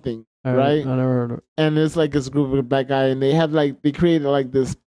something, right? I never heard of it. And it's like this group of a black guy, and they created like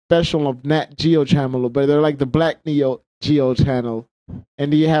this special of Nat Geo channel, but they're like the Black Neo Geo channel,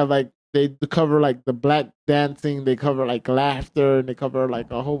 and you have like they cover like the black dancing, they cover like laughter, and they cover like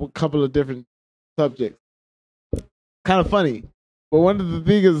a whole couple of different subjects. Kind of funny, but one of the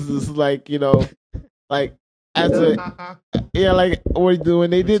things is like like as a like when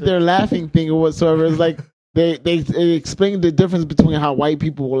they did their laughing thing or whatsoever, it's like. They explained the difference between how white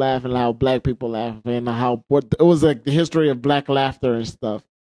people will laugh and how black people laugh, and what it was like the history of black laughter and stuff.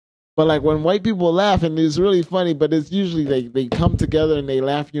 But like when white people laugh, and it's really funny, but it's usually they come together and they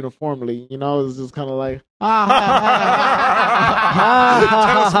laugh uniformly. It's just kind of like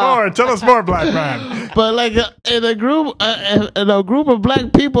Tell us more, black man. But like in a group of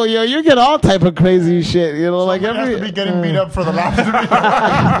black people, you get all type of crazy shit. Like has every to be getting beat up for the laughter.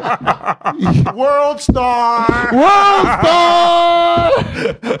 World star.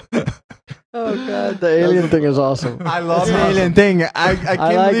 Oh god, the alien thing is awesome. I love the alien thing. I can't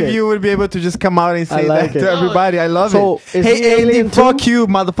like believe it. you would be able to just come out and say like that it. to everybody. I love So, it. is Hey, he alien, alien fuck too? you,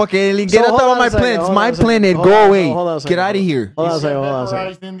 motherfucking alien. So Get out hold of on my a second, planet. It's hold my on a second. planet. Hold Go on a away. second, hold on a second. Get out of here. Hold on a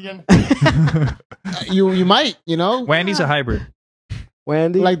second. Indian. you might Wendy's a hybrid.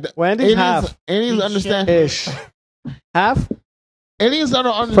 Wendy's aliens, half aliens understand ish. Half aliens don't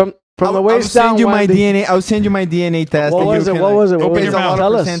understand. From the I'll waist send down. you my Wendy. DNA. I'll send you my DNA test. What and was you it? can, What was it? What Open was your it? mouth.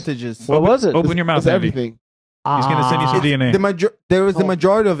 Tell us. Percentages. What was it? Open your mouth, It's Andy. everything. He's gonna send you some DNA. There was the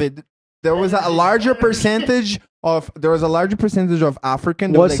majority of it. There was a larger percentage of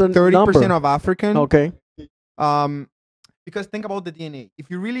African. There was What's like the 30% number? of African. Okay. Because think about the DNA. If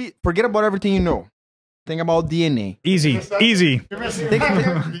you really forget about everything you know, think about DNA. Easy.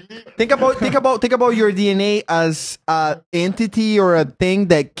 Think about your DNA as an entity or a thing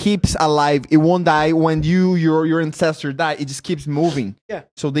that keeps alive. It won't die when your ancestor die. It just keeps moving. Yeah.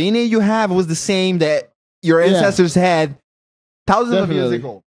 So the DNA you have was the same that your ancestors had thousands of years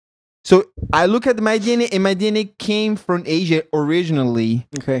ago. So I look at my DNA, and my DNA came from Asia originally.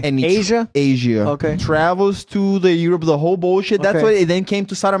 Okay. And Asia. Okay. Travels to the Europe, the whole bullshit. That's Okay. why it then came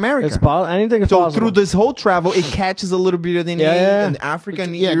to South America. It's anything is So possible. through this whole travel, it catches a little bit of DNA in Africa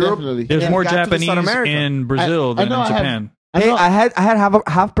and Europe. Definitely. There's and more got to the Japanese South America. in Brazil than in Japan. Hey, I had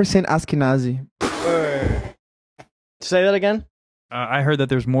half percent Ashkenazi. Say that again. I heard that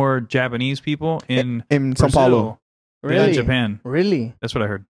there's more Japanese people in Sao Brazil Paulo. than Really? Japan. Really? That's what I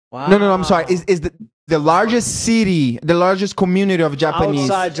heard. Wow. No, I'm sorry. Is the largest city, the largest community of Japanese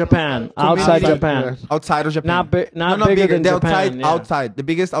Outside Japan. community- Outside Japan. outside of Japan? Not bigger than the Japan. outside, the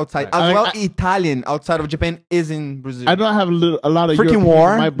biggest outside. As well, Italian outside of Japan is in Brazil. I know I have a lot of freaking Europeans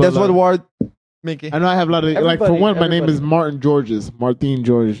war. in my That's what bloodline. war. Mickey. I know I have a lot of like for one, my name is Martin Georges. Martin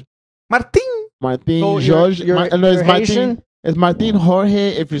George. Martin Martin So George. you're no, it's Martin. Haitian? It's Martin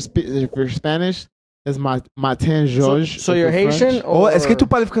Jorge if you're Spanish. is Martin Georges. So you're Haitian Oh, or... est-ce que tu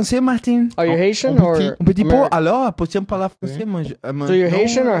parles français, Martin? Are you Haitian or... Un petit peu. American? Alors, peux-tu parler français? So you're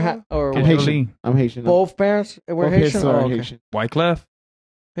Haitian or I'm Haitian. I'm Haitian. Both parents were Both Haitian? parents are Oh, okay. Haitian. Wyclef.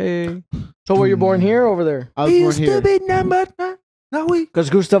 Hey. So were you born here or over there? I was born here. Because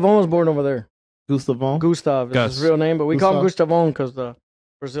Gustavon was born over there. Gustavon? Gustav is Gus. his real name, but we call him Gustav. Gustavon because the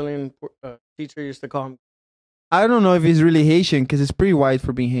Brazilian teacher used to call him. I don't know if he's really Haitian because it's pretty white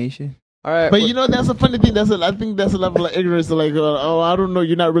for being Haitian. All right. But you know, that's a funny thing. I think that's a level of ignorance. Like, oh, I don't know,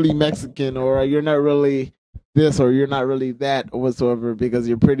 you're not really Mexican, or you're not really this, or you're not really that, or whatsoever, because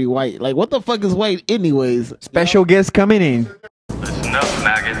you're pretty white. Like, what the fuck is white, anyways? Special guest coming in. Listen up,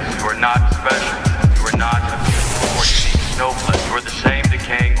 maggots. You are not special. You are not a beautiful or unique snowflake. You are the same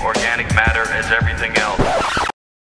decaying organic matter as everything else.